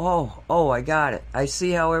I'd go, oh, I got it. I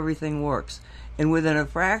see how everything works. And within a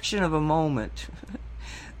fraction of a moment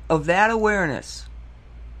of that awareness,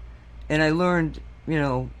 and I learned,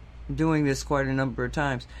 doing this quite a number of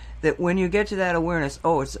times, that when you get to that awareness,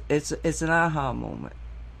 it's an aha moment.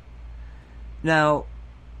 Now,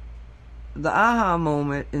 the aha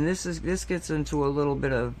moment, and this gets into a little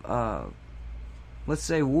bit of, let's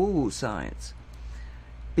say, woo-woo science,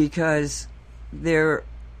 because there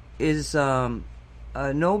is a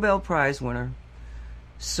Nobel Prize winner,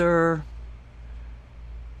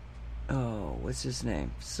 what's his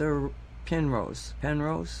name? Sir Penrose,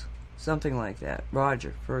 something like that.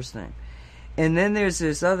 Roger, first name. And then there's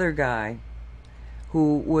this other guy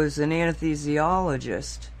who was an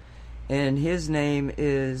anesthesiologist, and his name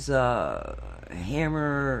is Hammer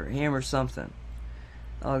something.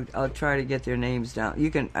 I'll try to get their names down.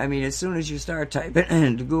 You can, as soon as you start typing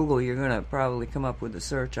into Google, you're going to probably come up with a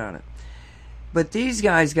search on it. But these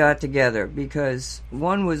guys got together because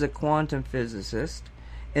one was a quantum physicist,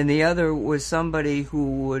 and the other was somebody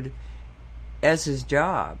who would, as his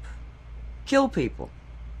job, kill people.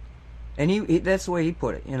 And he that's the way he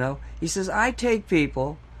put it, He says, I take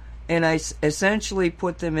people and I essentially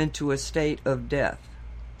put them into a state of death.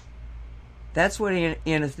 That's what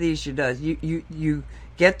anesthesia does. You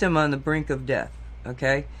get them on the brink of death,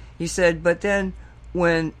 okay? He said, but then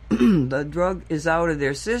when the drug is out of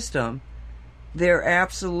their system, they're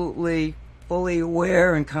absolutely fully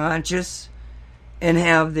aware and conscious and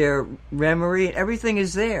have their memory. Everything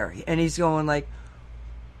is there. And he's going like,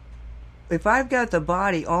 if I've got the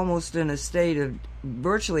body almost in a state of,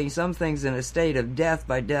 virtually some things in a state of death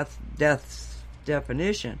by death's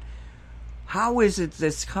definition, how is it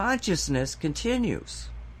this consciousness continues?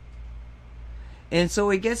 And so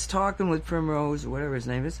he gets talking with Primrose, or whatever his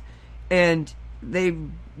name is, and they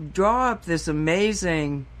draw up this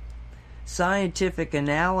amazing scientific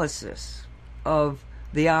analysis of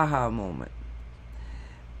the aha moment.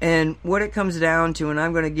 And what it comes down to, and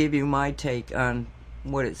I'm going to give you my take on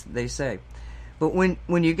what they say. But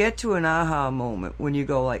when you get to an aha moment, when you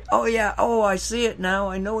go like, oh yeah, I see it now,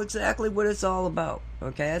 I know exactly what it's all about.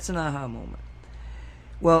 Okay, that's an aha moment.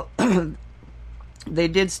 Well, they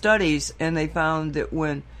did studies and they found that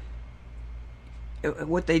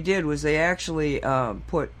what they did was they actually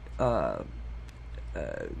put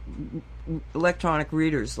electronic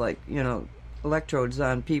readers, like, electrodes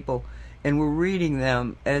on people, and were reading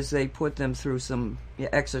them as they put them through some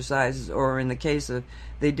exercises, or in the case of,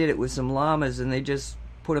 they did it with some llamas and they just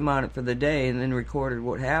put them on it for the day and then recorded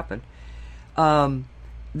what happened.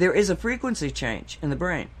 There is a frequency change in the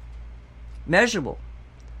brain, measurable.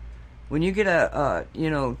 When you get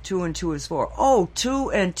 2 and 2 is 4. Oh,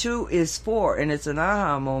 2 and 2 is 4, and it's an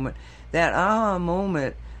aha moment. That aha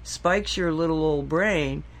moment spikes your little old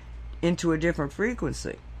brain into a different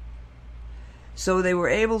frequency. So they were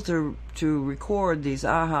able to record these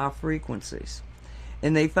aha frequencies.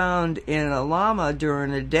 And they found in a llama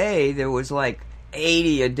during a day, there was like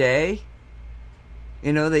 80 a day.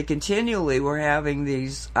 They continually were having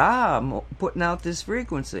these putting out this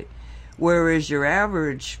frequency. Whereas your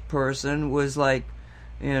average person was like,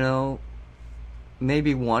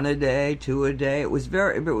 maybe 1 a day, 2 a day. It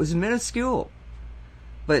was minuscule.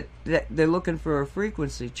 But they're looking for a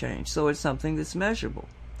frequency change. So it's something that's measurable.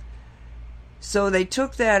 So they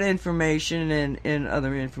took that information and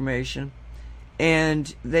other information,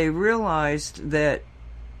 and they realized that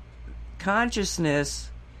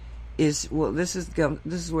consciousness is, well, this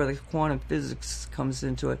is where the quantum physics comes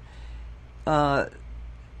into it.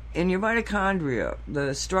 In your mitochondria,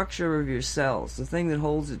 the structure of your cells, the thing that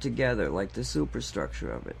holds it together, like the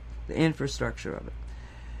superstructure of it, the infrastructure of it,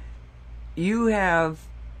 you have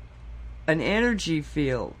an energy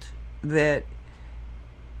field that,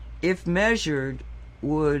 if measured,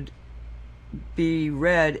 would be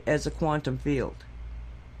read as a quantum field.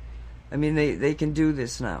 They can do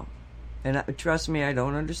this now. And trust me, I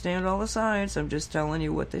don't understand all the science. I'm just telling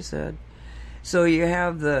you what they said. So you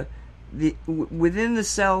have the within the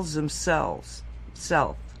cells themselves,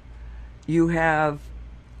 you have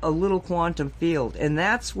a little quantum field, and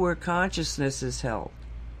that's where consciousness is held.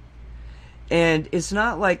 And it's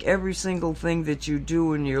not like every single thing that you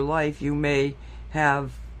do in your life you may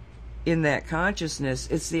have in that consciousness.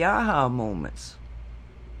 It's the aha moments.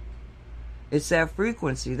 It's that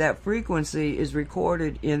frequency. That frequency is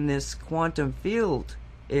recorded in this quantum field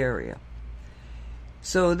area.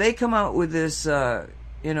 So they come out with this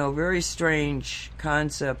very strange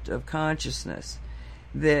concept of consciousness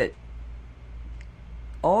that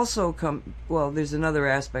also there's another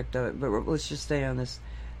aspect of it, but let's just stay on this.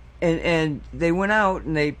 And they went out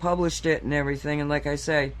and they published it and everything, and like I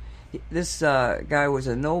say, this guy was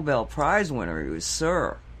a Nobel Prize winner. He was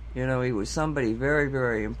Sir. He was somebody very,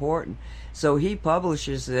 very important. So he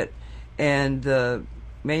publishes it, and the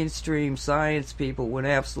mainstream science people went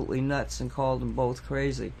absolutely nuts and called them both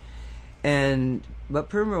crazy. But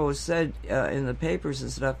Primrose said in the papers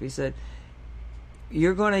and stuff, he said,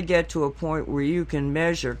 you're going to get to a point where you can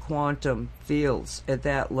measure quantum fields at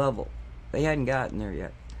that level. They hadn't gotten there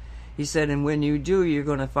yet. He said, and when you do, you're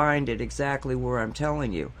going to find it exactly where I'm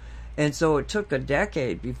telling you. And so it took a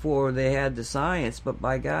decade before they had the science, but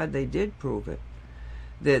by God, they did prove it.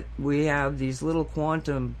 That we have these little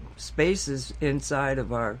quantum spaces inside of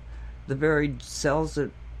the very cells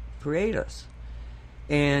that create us.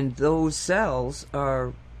 And those cells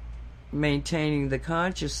are maintaining the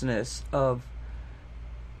consciousness of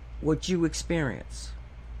what you experience.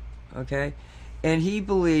 Okay? And they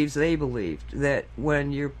believed that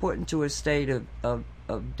when you're put into a state of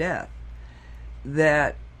death,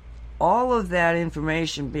 that all of that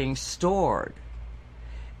information being stored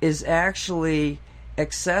is actually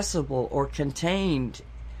accessible or contained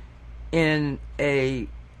in a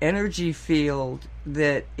energy field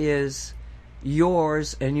that is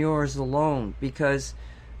yours and yours alone, because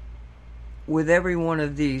with every one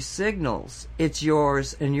of these signals, it's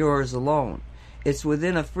yours and yours alone. It's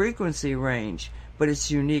within a frequency range, but it's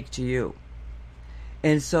unique to you.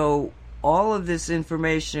 And so all of this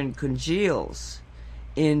information congeals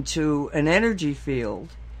into an energy field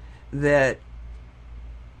that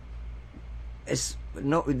is,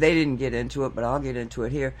 no, they didn't get into it, but I'll get into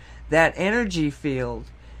it here. That energy field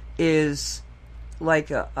is like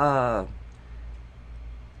an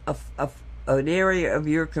area of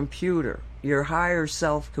your computer, your higher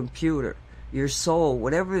self computer, your soul,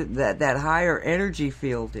 whatever that higher energy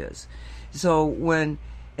field is. So when,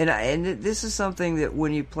 and this is something that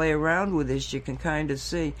when you play around with this, you can kind of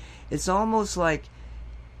see. It's almost like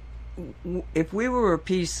if we were a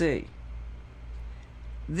PC,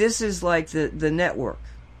 this is like the network.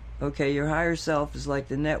 Okay, your higher self is like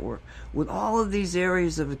the network with all of these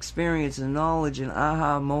areas of experience and knowledge and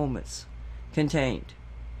aha moments contained.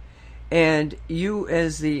 And you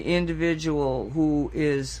as the individual who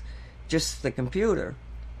is just the computer,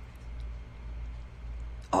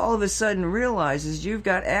 all of a sudden realizes you've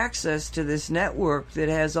got access to this network that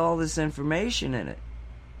has all this information in it.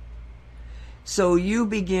 So you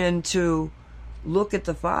begin to look at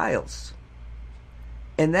the files.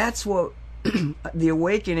 And that's what the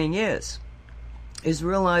awakening is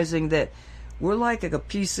realizing that we're like a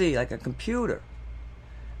PC, like a computer.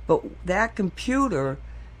 But that computer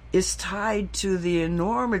is tied to the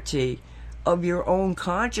enormity of your own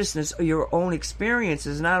consciousness or your own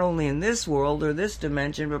experiences, not only in this world or this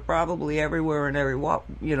dimension, but probably everywhere in every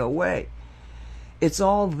way. It's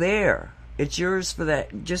all there. It's yours for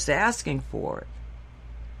that, just asking for it.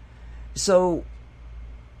 So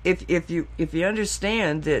if you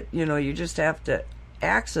understand that, you just have to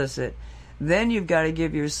access it, then you've got to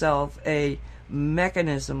give yourself a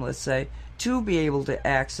mechanism, let's say, to be able to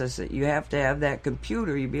access it. You have to have that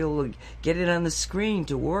computer. You be able to get it on the screen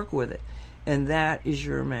to work with it. And that is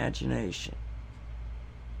your imagination.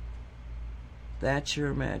 That's your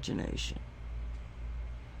imagination.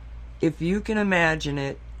 If you can imagine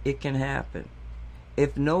it, it can happen.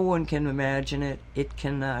 If no one can imagine it, it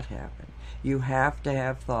cannot happen. You have to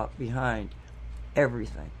have thought behind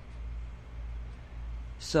everything.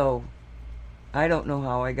 So, I don't know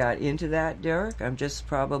how I got into that, Derek. I'm just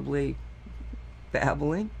probably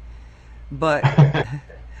babbling. But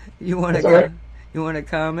you want to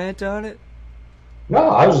comment on it? No,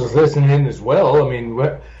 I was just listening in as well. I mean,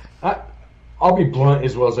 I'll be blunt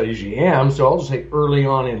as well as I usually am, so I'll just say early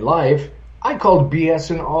on in life, I called BS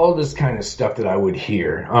and all this kind of stuff that I would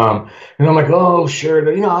hear. And I'm like, oh, sure,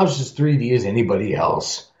 I was just 3D as anybody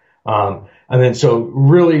else. And then so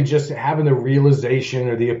really just having the realization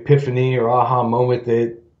or the epiphany or aha moment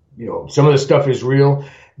that, some of the stuff is real,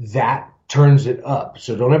 that turns it up.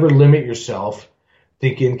 So don't ever limit yourself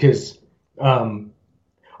thinking, because I'm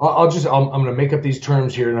going to make up these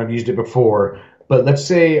terms here, and I've used it before, but let's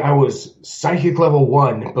say I was psychic level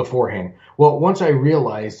 1 beforehand. Well, once I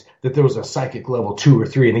realized that there was a psychic level 2 or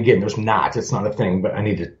 3, and again, it's not a thing, but I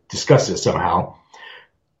need to discuss this somehow.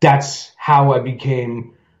 That's how I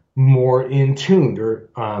became more in tune or,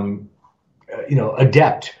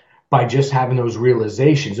 adept by just having those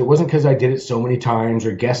realizations. It wasn't because I did it so many times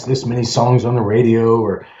or guessed this many songs on the radio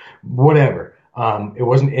or whatever. It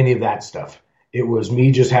wasn't any of that stuff. It was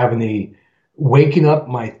me just having the waking up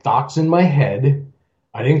my thoughts in my head.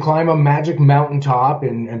 I didn't climb a magic mountaintop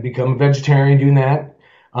and become a vegetarian doing that.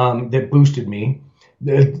 That boosted me.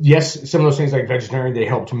 Yes, some of those things like vegetarian, they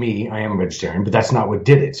helped me. I am a vegetarian, but that's not what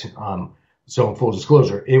did it. So full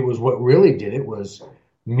disclosure, it was what really did it was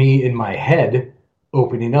me in my head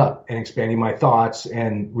opening up and expanding my thoughts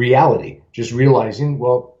and reality, just realizing,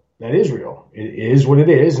 well, that is real. It is what it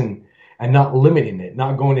is, and not limiting it,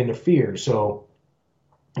 not going into fear. So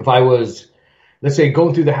if I was, let's say,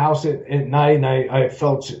 going through the house at night and I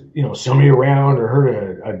felt, somebody around or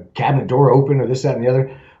heard a cabinet door open or this, that, and the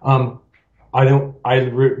other, I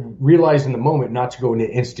realized in the moment not to go into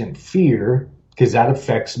instant fear, because that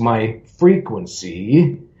affects my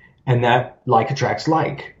frequency, and that like attracts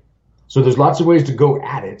like. So there's lots of ways to go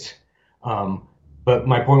at it. But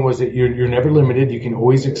my point was that you're never limited. You can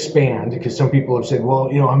always expand, because some people have said, well,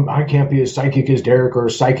 I can't be as psychic as Derek or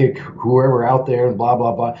psychic whoever out there and blah,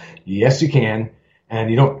 blah, blah. Yes, you can. And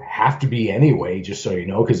you don't have to be anyway, just so you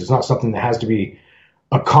know, because it's not something that has to be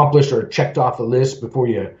accomplished or checked off the list before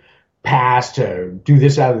you pass to do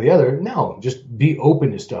this out of the other. No, just be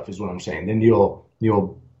open to stuff is what I'm saying. Then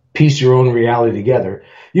you'll piece your own reality together.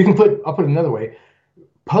 I'll put it another way.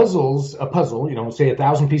 A puzzle, say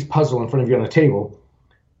 1,000-piece puzzle in front of you on a table,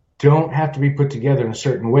 don't have to be put together in a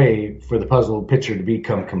certain way for the puzzle picture to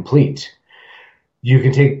become complete. You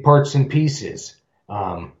can take parts and pieces,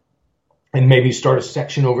 and maybe start a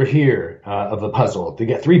section over here of the puzzle. They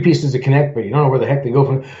get 3 pieces to connect, but you don't know where the heck they go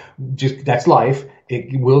from. Just that's life.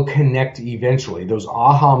 It will connect eventually. Those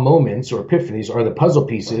aha moments or epiphanies are the puzzle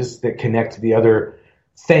pieces that connect the other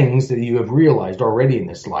things that you have realized already in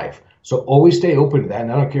this life. So always stay open to that.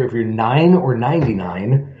 And I don't care if you're 9 or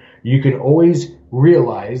 99, you can always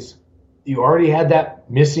realize you already had that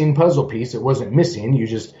missing puzzle piece. It wasn't missing.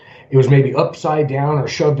 It was maybe upside down or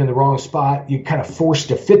shoved in the wrong spot. You kind of forced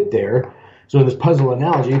to fit there. So this puzzle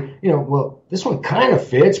analogy, well, this one kind of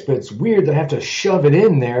fits, but it's weird that I have to shove it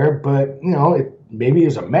in there. But, it maybe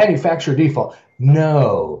is a manufacturer default.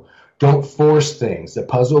 No, don't force things. The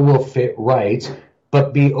puzzle will fit right,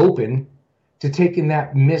 but be open to taking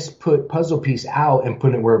that misput puzzle piece out and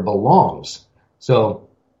putting it where it belongs. So,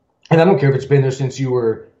 and I don't care if it's been there since you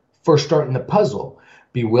were first starting the puzzle.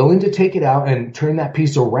 Be willing to take it out and turn that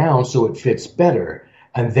piece around so it fits better.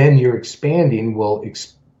 And then your expanding will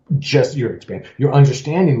your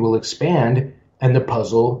understanding will expand, and the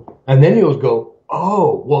puzzle, and then you'll go,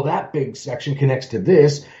 oh, well, that big section connects to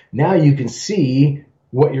this. Now you can see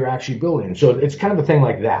what you're actually building. So it's kind of a thing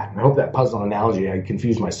like that. I hope that puzzle analogy, I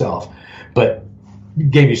confused myself, but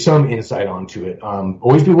gave you some insight onto it.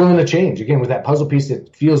 Always be willing to change. Again, with that puzzle piece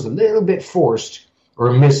that feels a little bit forced or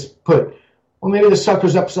misput, well, maybe the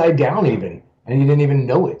sucker's upside down even, and you didn't even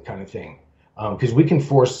know it, kind of thing. Because we can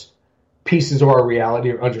force pieces of our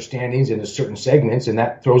reality or understandings into certain segments, and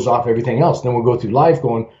that throws off everything else. Then we'll go through life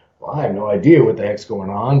going, well, I have no idea what the heck's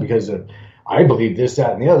going on because I believe this,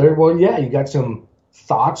 that, and the other. Well, yeah, you got some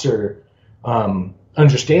thoughts or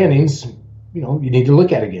understandings, you need to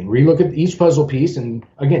look at again. Relook at each puzzle piece, and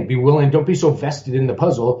again, be willing. Don't be so vested in the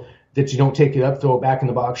puzzle that you don't take it up, throw it back in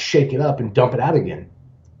the box, shake it up, and dump it out again.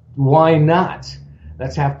 Why not?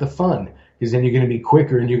 That's half the fun, because then you're going to be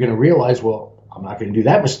quicker and you're going to realize, well, I'm not going to do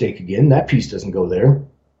that mistake again. That piece doesn't go there.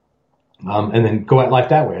 And then go at life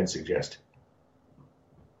that way, I'd suggest.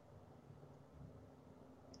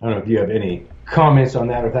 I don't know if you have any comments on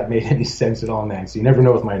that or if that made any sense at all, Nancy. You never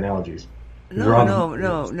know with my analogies.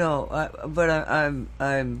 No. But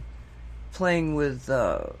I'm playing with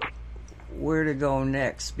where to go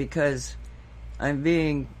next, because I'm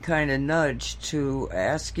being kind of nudged to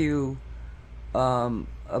ask you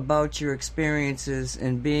about your experiences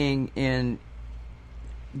in being in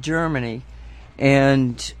Germany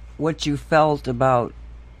and what you felt about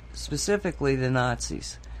specifically the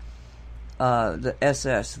Nazis, the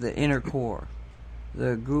SS, the inner core,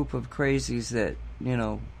 the group of crazies that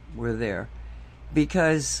were there,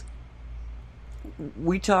 because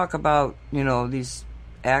we talk about these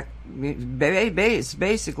it's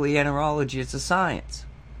basically enterology. It's a science,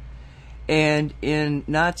 and in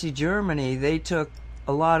Nazi Germany they took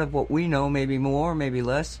a lot of what we know, maybe more, maybe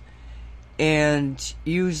less, and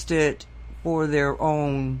used it for their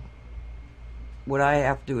own, what I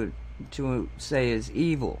have to say is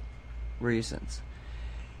evil reasons.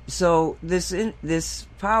 So this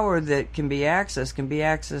power that can be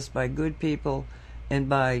accessed by good people and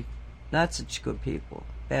by not such good people,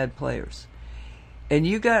 bad players. And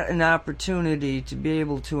you got an opportunity to be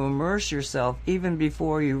able to immerse yourself even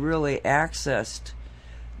before you really accessed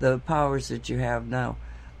the powers that you have now.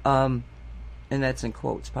 And that's in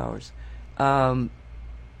quotes, powers.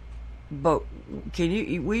 But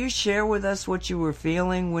will you share with us what you were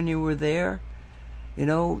feeling when you were there? You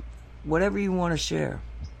know, whatever you want to share.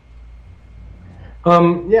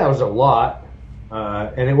 Yeah, it was a lot.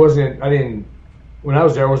 And when I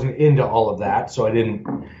was there, I wasn't into all of that. So I didn't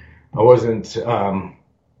know it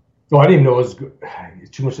was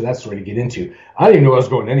too much of that story to get into. I didn't even know I was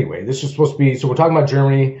going anyway. This was supposed to be, so we're talking about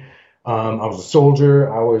Germany. I was a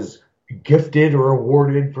soldier. I was gifted or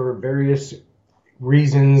awarded for various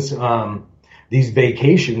reasons, these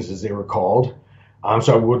vacations, as they were called.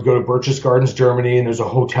 So I would go to Berchtesgadens, Germany, and there's a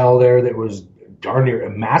hotel there that was darn near a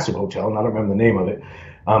massive hotel, and I don't remember the name of it,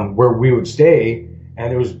 where we would stay,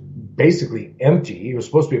 and it was basically empty. It was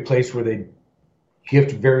supposed to be a place where they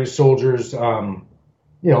gift various soldiers,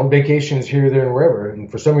 vacations here, there, and wherever.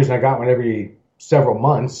 And for some reason, I got one every several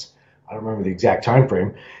months. I don't remember the exact time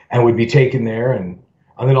frame, and would be taken there, and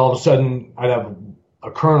then all of a sudden, I'd have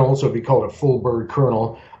a colonel, so it'd be called a full bird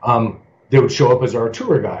colonel. They would show up as our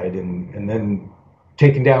tour guide, and then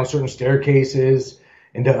taking down certain staircases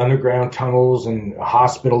into underground tunnels and a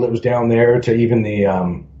hospital that was down there to even the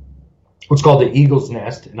what's called the Eagle's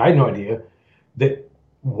Nest. And I had no idea that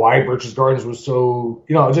why Berchtesgadens was so,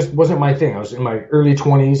 it just wasn't my thing. I was in my early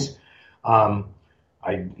 20s.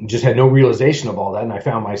 I just had no realization of all that, and I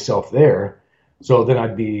found myself there. So then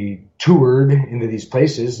I'd be toured into these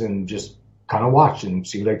places and just kind of watch and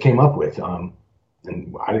see what I came up with.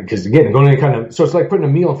 Because again, so it's like putting a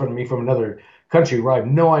meal in front of me from another country where I have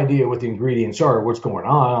no idea what the ingredients are, or what's going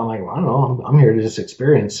on. I'm like, well, I don't know. I'm here to just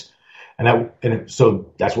experience.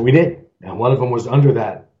 So that's what we did. And one of them was under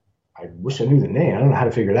that. I wish I knew the name. I don't know how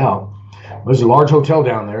to figure it out. There's a large hotel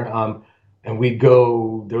down there. And we'd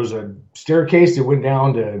go, there was a staircase that went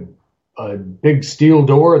down to a big steel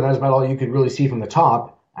door, and that's about all you could really see from the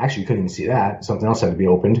top. Actually, you couldn't even see that. Something else had to be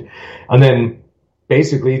opened. And then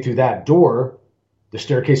basically through that door, the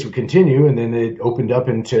staircase would continue, and then it opened up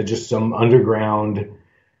into just some underground.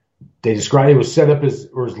 They described it was set up as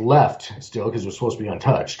left still, because it was supposed to be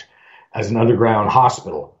untouched, as an underground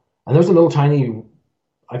hospital. And there was a little tiny,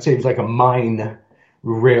 I'd say it was like a mine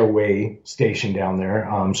railway station down there.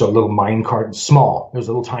 So a little mine cart, small. There was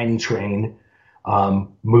a little tiny train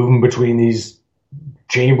moving between these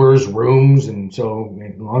chambers, rooms. And so,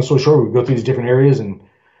 long story short, we'd go through these different areas and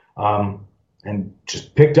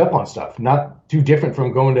just picked up on stuff. Not too different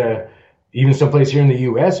from going to even someplace here in the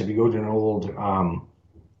U.S. If you go to an old,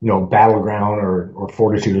 battleground or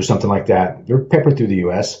Fortitude or something like that, they're peppered through the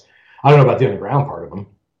U.S. I don't know about the underground part of them.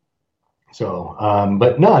 So,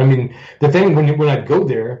 but no, I mean, the thing when I'd go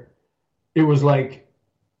there, it was like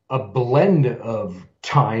a blend of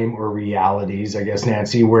time or realities, I guess,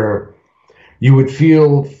 Nancy, where you would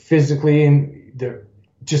feel physically and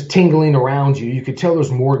just tingling around you. You could tell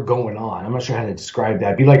there's more going on. I'm not sure how to describe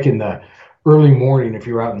that. It'd be like in the early morning if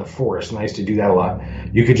you were out in the forest, and I used to do that a lot.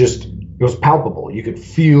 It was palpable. You could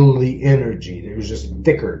feel the energy. It was just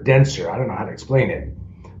thicker, denser. I don't know how to explain it.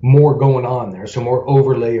 More going on there. So more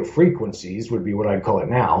overlay of frequencies would be what I'd call it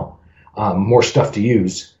now. More stuff to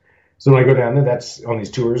use. So when I go down there, that's on these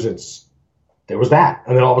tours, there was that.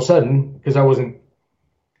 And then all of a sudden, because I wasn't,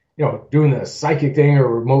 doing the psychic thing or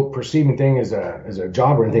remote perceiving thing as a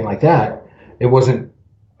job or anything like that, I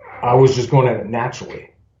was just going at it naturally.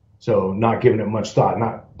 So not giving it much thought.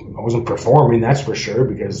 I wasn't performing, that's for sure,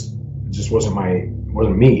 because it just wasn't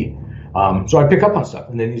me. So I pick up on stuff,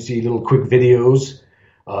 and then you see little quick videos.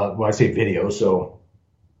 When I say video, so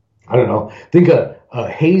I don't know. Think a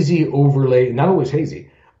hazy overlay, not always hazy,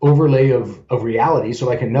 overlay of reality. So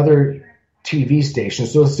like another TV station.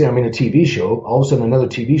 So let's say I'm in a TV show. All of a sudden, another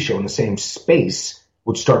TV show in the same space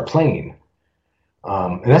would start playing.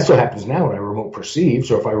 And that's what happens now when I remote perceive.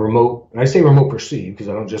 So if and I say remote perceive because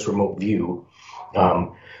I don't just remote view.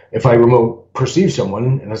 If I remote perceive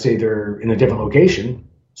someone and I say they're in a different location,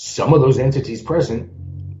 some of those entities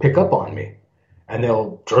present pick up on me. And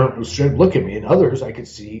they'll turn straight look at me, and others I could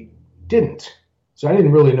see didn't. So I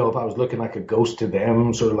didn't really know if I was looking like a ghost to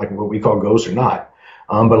them, sort of like what we call ghosts or not.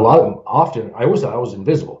 But often I always thought I was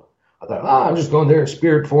invisible. I thought, I'm just going there in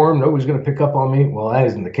spirit form. Nobody's going to pick up on me. Well, that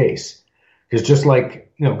isn't the case. Because just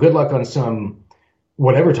like, good luck on some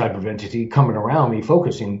whatever type of entity coming around me,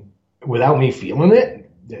 focusing without me feeling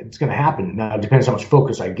it, it's going to happen. Now, it depends how much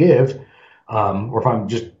focus I give, or if I'm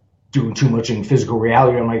just doing too much in physical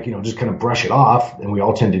reality, I might, just kind of brush it off, and we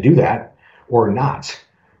all tend to do that, or not.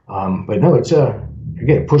 But no, it's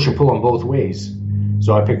again, push and pull on both ways.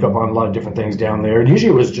 So I picked up on a lot of different things down there. And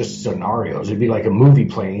usually it was just scenarios. It'd be like a movie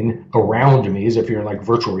playing around me as if you're in like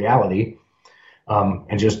virtual reality,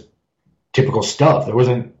 and just typical stuff. I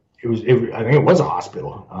think it was a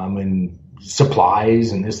hospital, and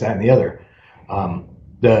supplies and this, that, and the other.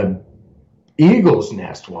 Eagle's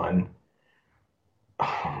Nest one,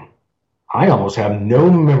 I almost have no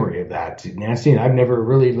memory of that, Nancy, and I've never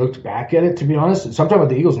really looked back at it, to be honest. So I'm talking about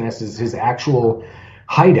the Eagle's Nest is his actual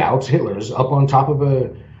hideouts, Hitler's, up on top of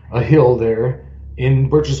a hill there in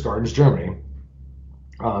Berchtesgadens, Germany.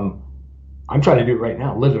 I'm trying to do it right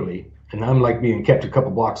now, literally, and I'm like being kept a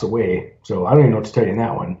couple blocks away, so I don't even know what to tell you in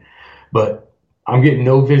that one. But I'm getting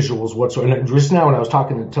no visuals whatsoever. And just now when I was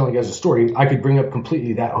telling you guys a story, I could bring up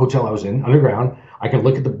completely that hotel I was in, underground. I can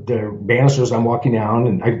look at the banisters I'm walking down,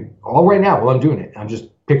 and all right now while I'm doing it, I'm just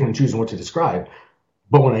picking and choosing what to describe.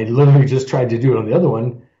 But when I literally just tried to do it on the other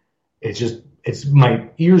one, it's my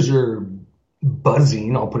ears are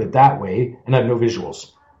buzzing, I'll put it that way, and I have no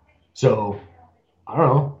visuals. So I don't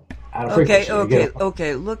know.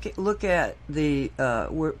 Okay. Look at the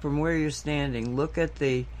from where you're standing. Look at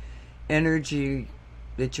the energy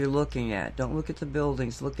that you're looking at. Don't look at the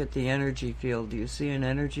buildings. Look at the energy field. Do you see an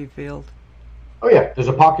energy field? Oh yeah, there's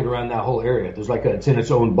a pocket around that whole area. There's it's in its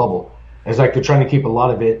own bubble. It's like they're trying to keep a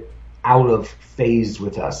lot of it out of phase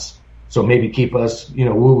with us. So maybe keep us,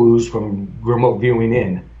 woo-woos from remote viewing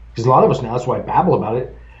in. Because a lot of us now, that's why I babble about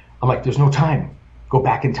it. I'm like, there's no time. Go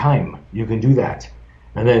back in time. You can do that.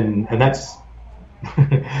 And that's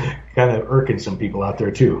kind of irking some people out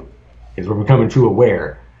there too, because we're becoming too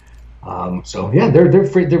aware. So yeah, they're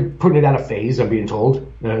putting it out of phase. I'm being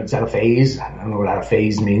told it's out of phase. I don't know what out of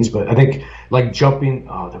phase means, but I think like jumping.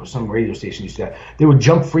 There was some radio station used to have. They would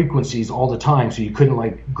jump frequencies all the time, so you couldn't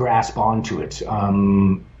like grasp onto it. I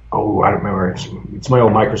don't remember. It's my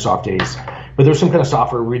old Microsoft days, but there's some kind of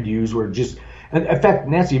software we'd use where just. And in fact,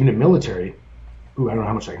 Nancy, even in military. I don't know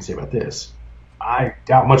how much I can say about this. I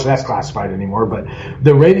doubt much of that's classified anymore, but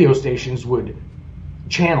the radio stations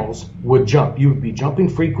channels would jump. You would be jumping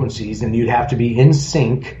frequencies, and you'd have to be in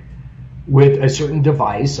sync with a certain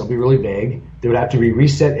device. I'll be really vague. They would have to be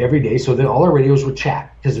reset every day so that all our radios would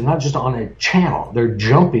chat, because they're not just on a channel. They're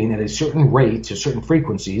jumping at a certain rate to certain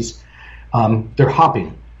frequencies. They're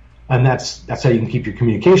hopping, and that's how you can keep your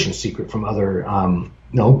communication secret from other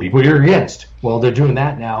people you're against. Well, they're doing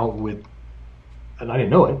that now with, and I didn't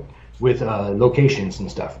know it, with locations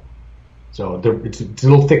and stuff. So it's a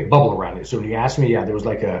little thick bubble around it. So when you asked me, there was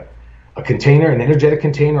like a container, an energetic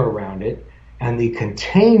container around it, and the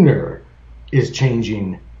container is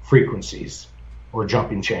changing frequencies or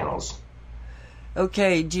jumping channels.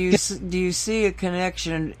 Okay, do you see a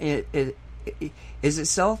connection? Is it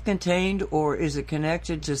self-contained, or is it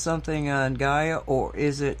connected to something on Gaia, or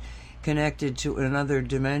is it connected to another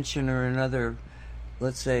dimension or another,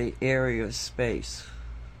 let's say, area of space?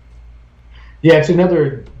 Yeah, it's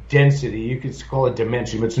another density. You could call it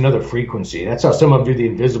dimension, but it's another frequency. That's how some of them do the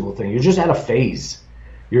invisible thing. You're just out of phase.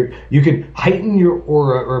 You can heighten your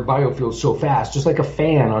aura or biofield so fast, just like a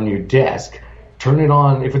fan on your desk. Turn it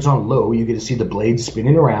on. If it's on low, you get to see the blades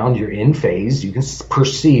spinning around. You're in phase. You can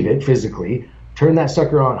perceive it physically. Turn that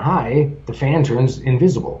sucker on high, the fan turns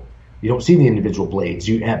invisible. You don't see the individual blades.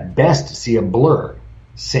 You at best see a blur.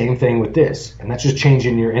 Same thing with this. And that's just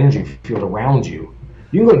changing your energy field around you.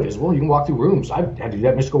 You can go invisible. You can walk through rooms. I've had to do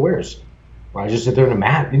that Mystical Wares, where I just sit there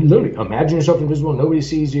and literally imagine yourself invisible. Nobody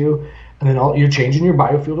sees you. And then you're changing your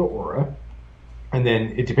biofield or aura. And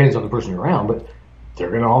then it depends on the person you're around, but they're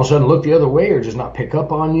going to all of a sudden look the other way or just not pick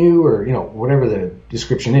up on you, or, whatever the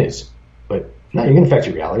description is. But no, you can affect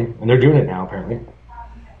your reality. And they're doing it now, apparently.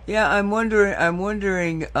 Yeah, I'm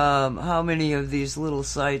wondering how many of these little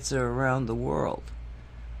sites are around the world.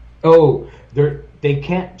 Oh, they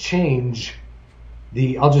can't change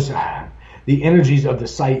the energies of the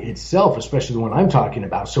site itself, especially the one I'm talking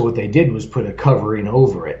about. So what they did was put a covering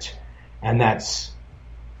over it, and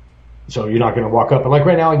so you're not going to walk up. And like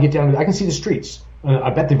right now, I can see the streets.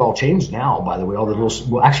 I bet they've all changed now, by the way. All the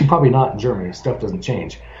little, actually probably not in Germany. Stuff doesn't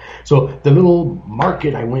change. So the little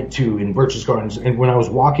market I went to in Berchtesgadens, and when I was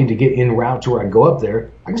walking to get en route to where I go up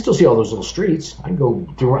there, I can still see all those little streets. I can go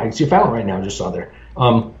through. I can see a fountain right now. I just saw there.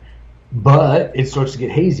 But it starts to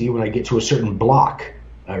get hazy when I get to a certain block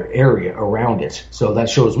or area around it. So that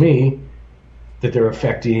shows me that they're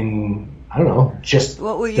affecting, I don't know, just...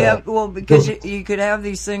 because you could have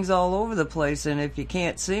these things all over the place, and if you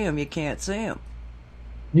can't see them, you can't see them.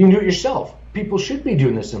 You can do it yourself. People should be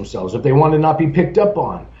doing this themselves if they want to not be picked up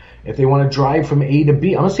on. If they want to drive from A to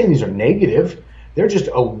B. I'm not saying these are negative. They're just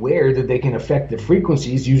aware that they can affect the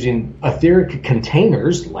frequencies using etheric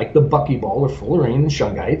containers like the buckyball or fullerene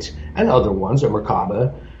shungite and other ones, or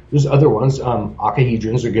Merkaba. There's other ones,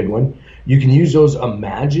 octahedrons are a good one. You can use those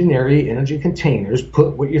imaginary energy containers,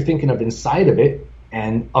 put what you're thinking of inside of it,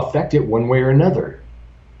 and affect it one way or another.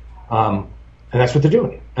 And that's what they're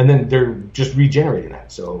doing. And then they're just regenerating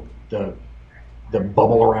that. So the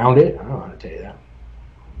bubble around it. I don't know how to tell you that.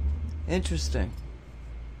 Interesting.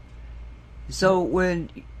 So when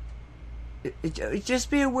just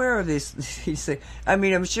be aware of these things. I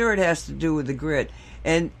mean, I'm sure it has to do with the grid.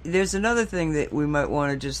 And there's another thing that we might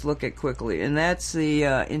want to just look at quickly, and that's the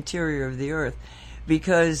interior of the Earth,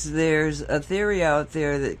 because there's a theory out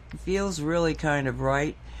there that feels really kind of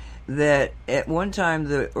right, that at one time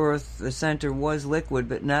the Earth, the center, was liquid,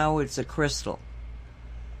 but now it's a crystal.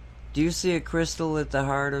 Do you see a crystal at the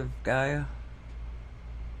heart of Gaia?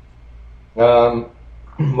 Well,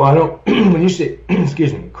 I don't. When you say,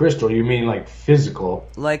 excuse me, crystal, you mean like physical?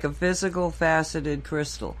 Like a physical faceted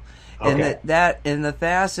crystal. Okay. And and the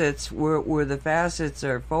facets, where the facets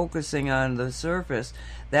are focusing on the surface,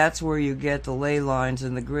 that's where you get the ley lines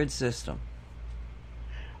in the grid system.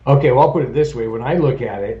 Okay, well, I'll put it this way. When I look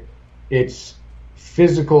at it, it's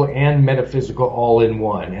physical and metaphysical all in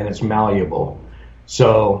one, and it's malleable.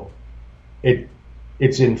 So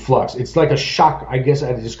it's in flux. It's like a chakra. I guess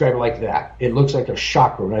I'd describe it like that. It looks like a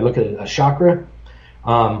chakra. When I look at a chakra,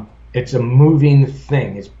 it's a moving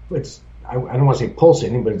thing. It's I don't want to say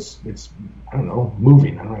pulsating, but it's I don't know,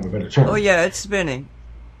 moving. I don't have a better term. Oh yeah, it's spinning.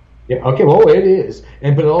 Yeah. Okay. Well, it is,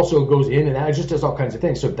 but it also goes in and out. It just does all kinds of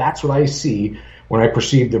things. So that's what I see when I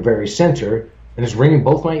perceive the very center, and it's ringing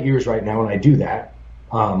both my ears right now when I do that.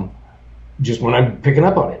 Just when I'm picking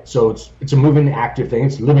up on it. So it's a moving, active thing.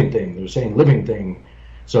 It's a living thing. They're saying living thing.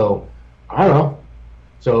 So I don't know.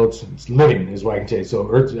 So it's living is what I can say. So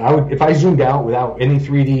Earth, if I zoomed out without any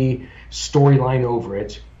 3D storyline over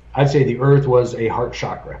it, I'd say the Earth was a heart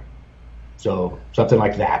chakra. So something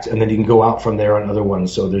like that, and then you can go out from there on other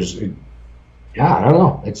ones. So there's, I don't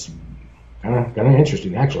know. It's kind of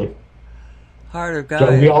interesting actually. Heart of Gaia.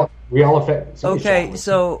 So we all affect. Okay,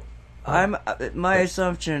 so my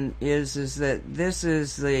assumption is that this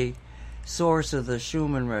is the source of the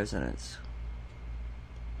Schumann resonance.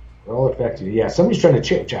 We're all affected. Yeah, somebody's trying to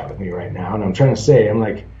chit chat with me right now, and I'm trying to say, and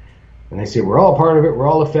they say we're all part of it, we're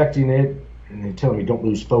all affecting it, and they tell me don't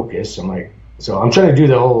lose focus. I'm like, so I'm trying to do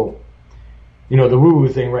the whole, the woo-woo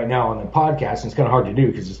thing right now on the podcast, and it's kind of hard to do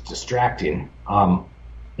because it's distracting.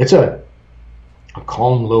 It's a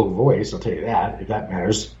calm, low voice, I'll tell you that, if that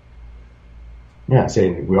matters. Yeah,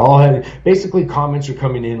 saying we all have, basically comments are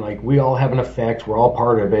coming in like we all have an effect, we're all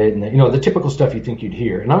part of it, and the typical stuff you think you'd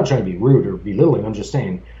hear. And I'm not trying to be rude or belittling, I'm just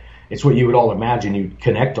saying it's what you would all imagine you'd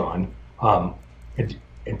connect on, and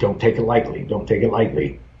don't take it lightly. Don't take it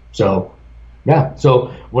lightly. So, yeah.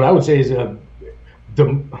 So what I would say is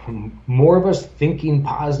the more of us thinking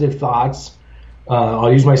positive thoughts,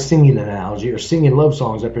 I'll use my singing analogy, or singing love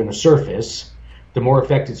songs up here on the surface, the more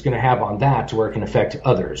effect it's going to have on that to where it can affect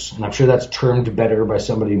others. And I'm sure that's termed better by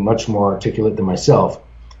somebody much more articulate than myself.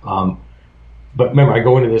 But remember, I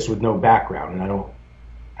go into this with no background, and I don't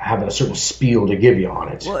have a certain spiel to give you on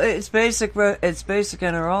it. Well, it's basic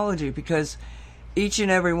enerology, because each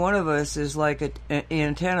and every one of us is like an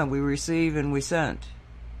antenna. We receive and we send.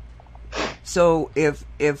 So if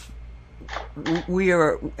we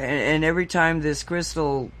are, and every time this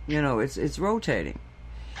crystal, it's rotating.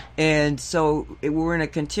 And so we're in a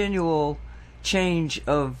continual change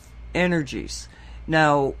of energies.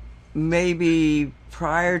 Now, maybe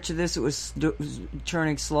prior to this it was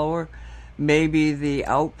turning slower. Maybe the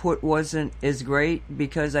output wasn't as great,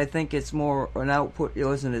 because I think it's more an output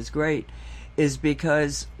wasn't as great, is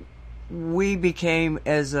because we became,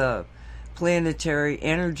 as a planetary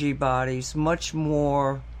energy bodies, much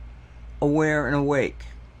more aware and awake.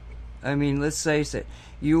 I mean, let's face it.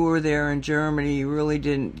 You were there in Germany. You really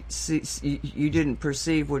didn't see. You didn't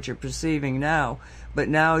perceive what you're perceiving now. But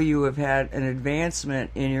now you have had an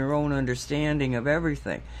advancement in your own understanding of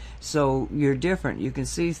everything. So you're different. You can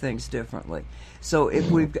see things differently. So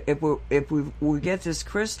if we get this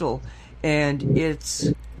crystal, and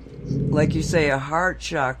it's like you say, a heart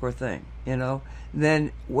chakra thing,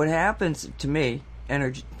 then what happens to me,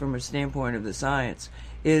 energy from a standpoint of the science,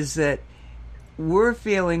 is that we're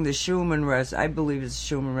feeling the Schumann I believe it's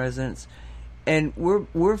Schumann resonance, and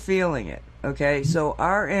we're feeling it. Okay, so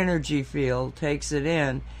our energy field takes it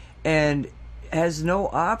in and has no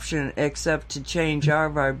option except to change our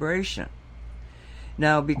vibration.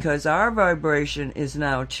 Now, because our vibration is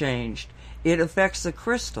now changed, it affects the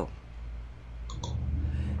crystal,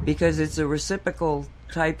 because it's a reciprocal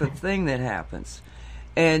type of thing that happens.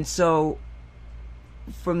 And so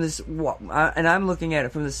from this, and I'm looking at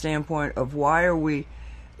it from the standpoint of why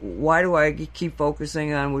do I keep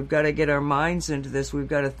focusing on we've got to get our minds into this, we've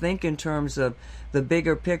got to think in terms of the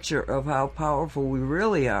bigger picture of how powerful we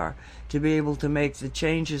really are to be able to make the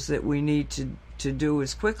changes that we need to do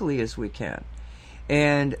as quickly as we can.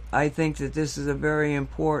 And I think that this is a very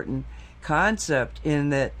important concept in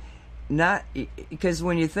that, not because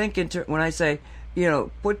when you think when I say,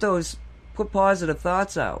 put positive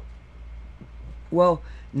thoughts out. Well,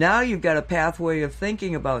 now you've got a pathway of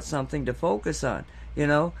thinking about something to focus on.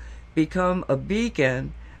 Become a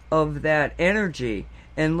beacon of that energy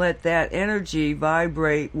and let that energy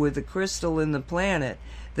vibrate with the crystal in the planet,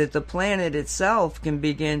 that the planet itself can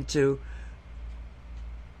begin to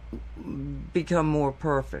become more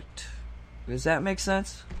perfect. Does that make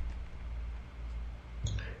sense?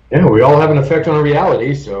 Yeah, we all have an effect on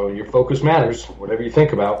reality, so your focus matters, whatever you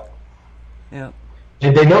think about. Yeah.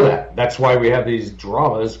 And they know that. That's why we have these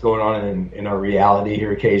dramas going on in our reality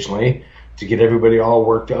here occasionally, to get everybody all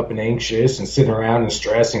worked up and anxious and sitting around in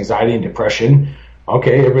stress, anxiety, and depression.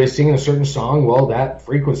 Okay, everybody's singing a certain song. Well, that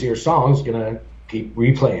frequency or song is going to keep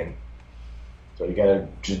replaying. So you got to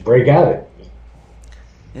just break at it.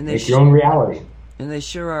 And make your own reality. And they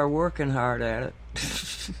sure are working hard at it.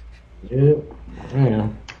 Yeah.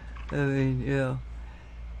 I mean, yeah.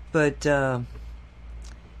 But,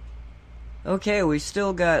 okay, we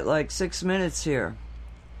still got like 6 minutes here.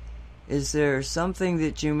 Is there something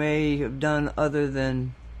that you may have done other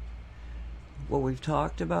than what we've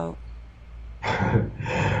talked about? I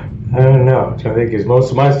don't know. I think because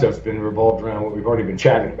most of my stuff's been revolved around what we've already been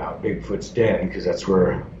chatting about, Bigfoot's Den, because that's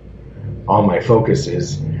where all my focus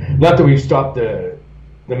is. Not that we've stopped the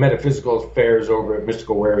metaphysical affairs over at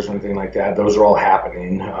Mystical Wares or anything like that. Those are all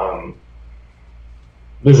happening.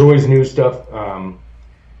 There's always new stuff,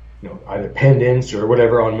 either pendants or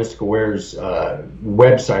whatever on Mystical Wares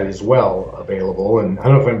website as well available. And I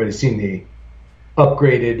don't know if anybody's seen the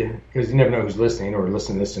upgraded, because you never know who's listening or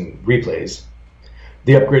listening to this in replays,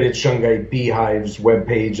 the upgraded Shungite Beehives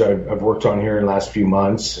webpage I've worked on here in the last few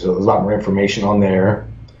months. So there's a lot more information on there.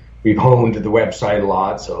 We've honed the website a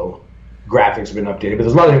lot, so graphics have been updated, but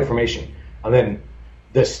there's a lot of information. And then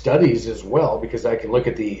the studies as well, because I can look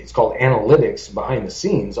at it's called analytics behind the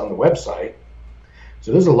scenes on the website.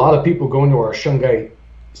 So there's a lot of people going to our Shungite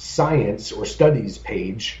science or studies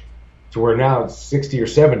page, to where now it's 60 or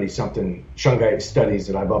 70 something Shungite studies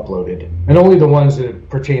that I've uploaded, and only the ones that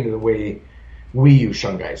pertain to the way we use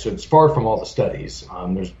Shungite. So it's far from all the studies.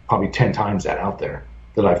 There's probably 10 times that out there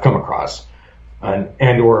that I've come across,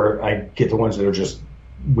 or I get the ones that are just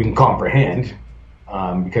we can comprehend,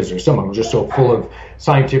 because there's some of them just so full of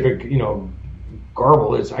scientific,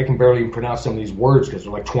 garble. I can barely even pronounce some of these words because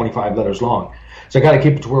they're like 25 letters long. So I got to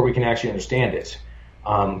keep it to where we can actually understand it.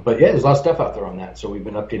 But yeah, there's a lot of stuff out there on that. So we've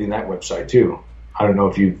been updating that website too. I don't know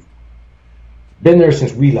if you've been there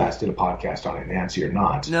since we last did a podcast on it, Nancy, or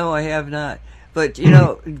not. No, I have not. But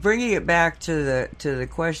bringing it back to the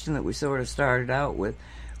question that we sort of started out with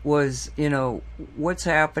was, what's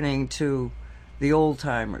happening to the old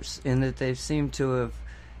timers, in that they seem to have,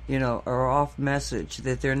 are off message,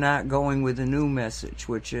 that they're not going with the new message,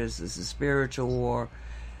 which is a spiritual war.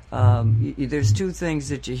 There's two things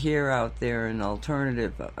that you hear out there in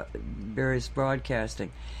alternative various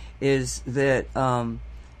broadcasting, is that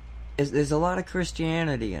there's a lot of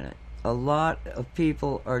Christianity in it. A lot of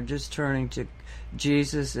people are just turning to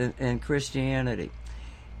Jesus and Christianity.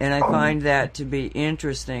 And I find that to be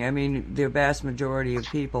interesting. I mean, the vast majority of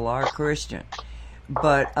people are Christian.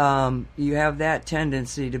 But you have that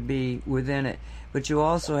tendency to be within it. But you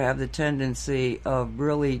also have the tendency of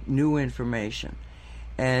really new information,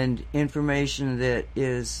 and information that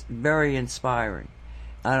is very inspiring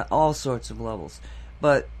on all sorts of levels.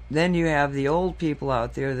 But then you have the old people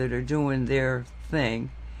out there that are doing their thing,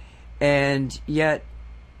 and yet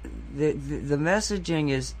the messaging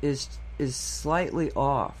is slightly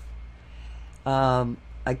off.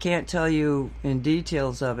 I can't tell you in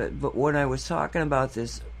details of it, but when I was talking about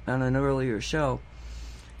this on an earlier show,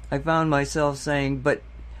 I found myself saying, but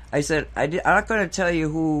I said, I'm not going to tell you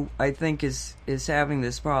who I think is having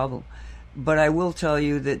this problem, but I will tell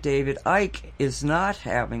you that David Icke is not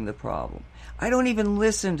having the problem. I don't even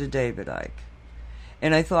listen to David Icke.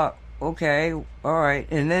 And I thought, okay, all right.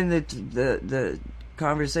 And then the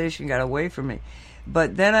conversation got away from me.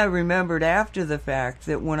 But then I remembered after the fact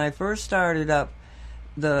that when I first started up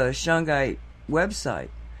the Shungite website,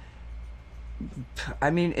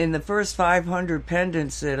 I mean, in the first 500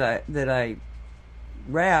 pendants that I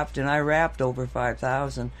wrapped, and I wrapped over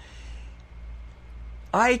 5,000,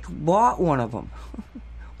 Ike bought one of them,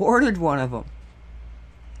 ordered one of them.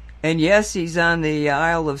 And yes, he's on the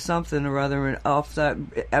Isle of something or other, and off that,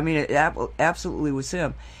 I mean, it absolutely was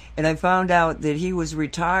him. And I found out that he was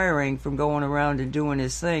retiring from going around and doing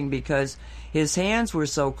his thing because his hands were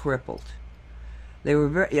so crippled. They were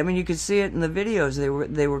very, I mean, you could see it in the videos.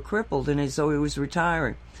 They were crippled, and so he was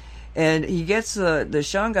retiring. And he gets the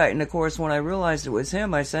Shungite, and of course, when I realized it was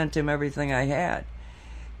him, I sent him everything I had.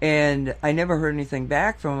 And I never heard anything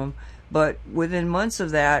back from him. But within months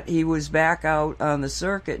of that, he was back out on the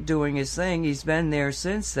circuit doing his thing. He's been there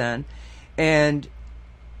since then. And,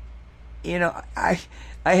 you know,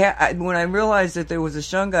 when I realized that there was a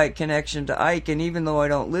Shungite connection to Ike, and even though I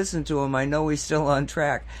don't listen to him, I know he's still on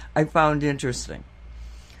track, I found interesting.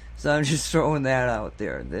 So I'm just throwing that out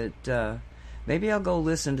there, that maybe I'll go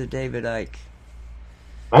listen to David Icke.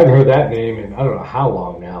 I haven't heard that name in I don't know how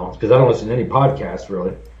long now, because I don't listen to any podcasts,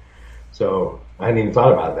 really. So I hadn't even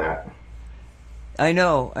thought about that. I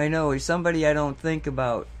know. He's somebody I don't think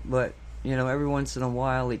about, but, you know, every once in a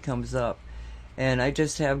while he comes up. And I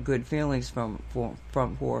just have good feelings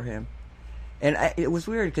for him. And it was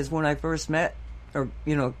weird, because when I first met, or,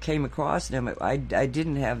 you know, came across him, I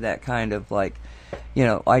didn't have that kind of, like, you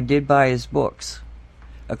know, I did buy his books,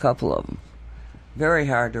 a couple of them. Very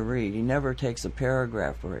hard to read. He never takes a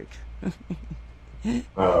paragraph break.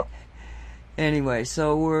 Anyway,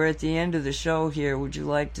 so we're at the end of the show here. Would you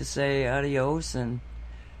like to say adios and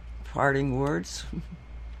parting words?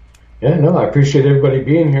 Yeah, no, I appreciate everybody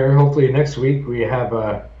being here. Hopefully next week we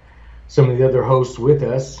have some of the other hosts with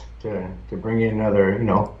us to bring in other, you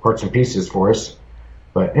know, parts and pieces for us.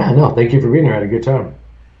 But yeah, no, thank you for being here. I had a good time.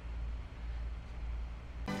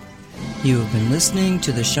 You have been listening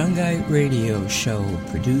to the Shungite Radio Show,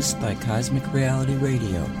 produced by Cosmic Reality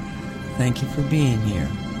Radio. Thank you for being here.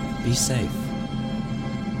 Be safe.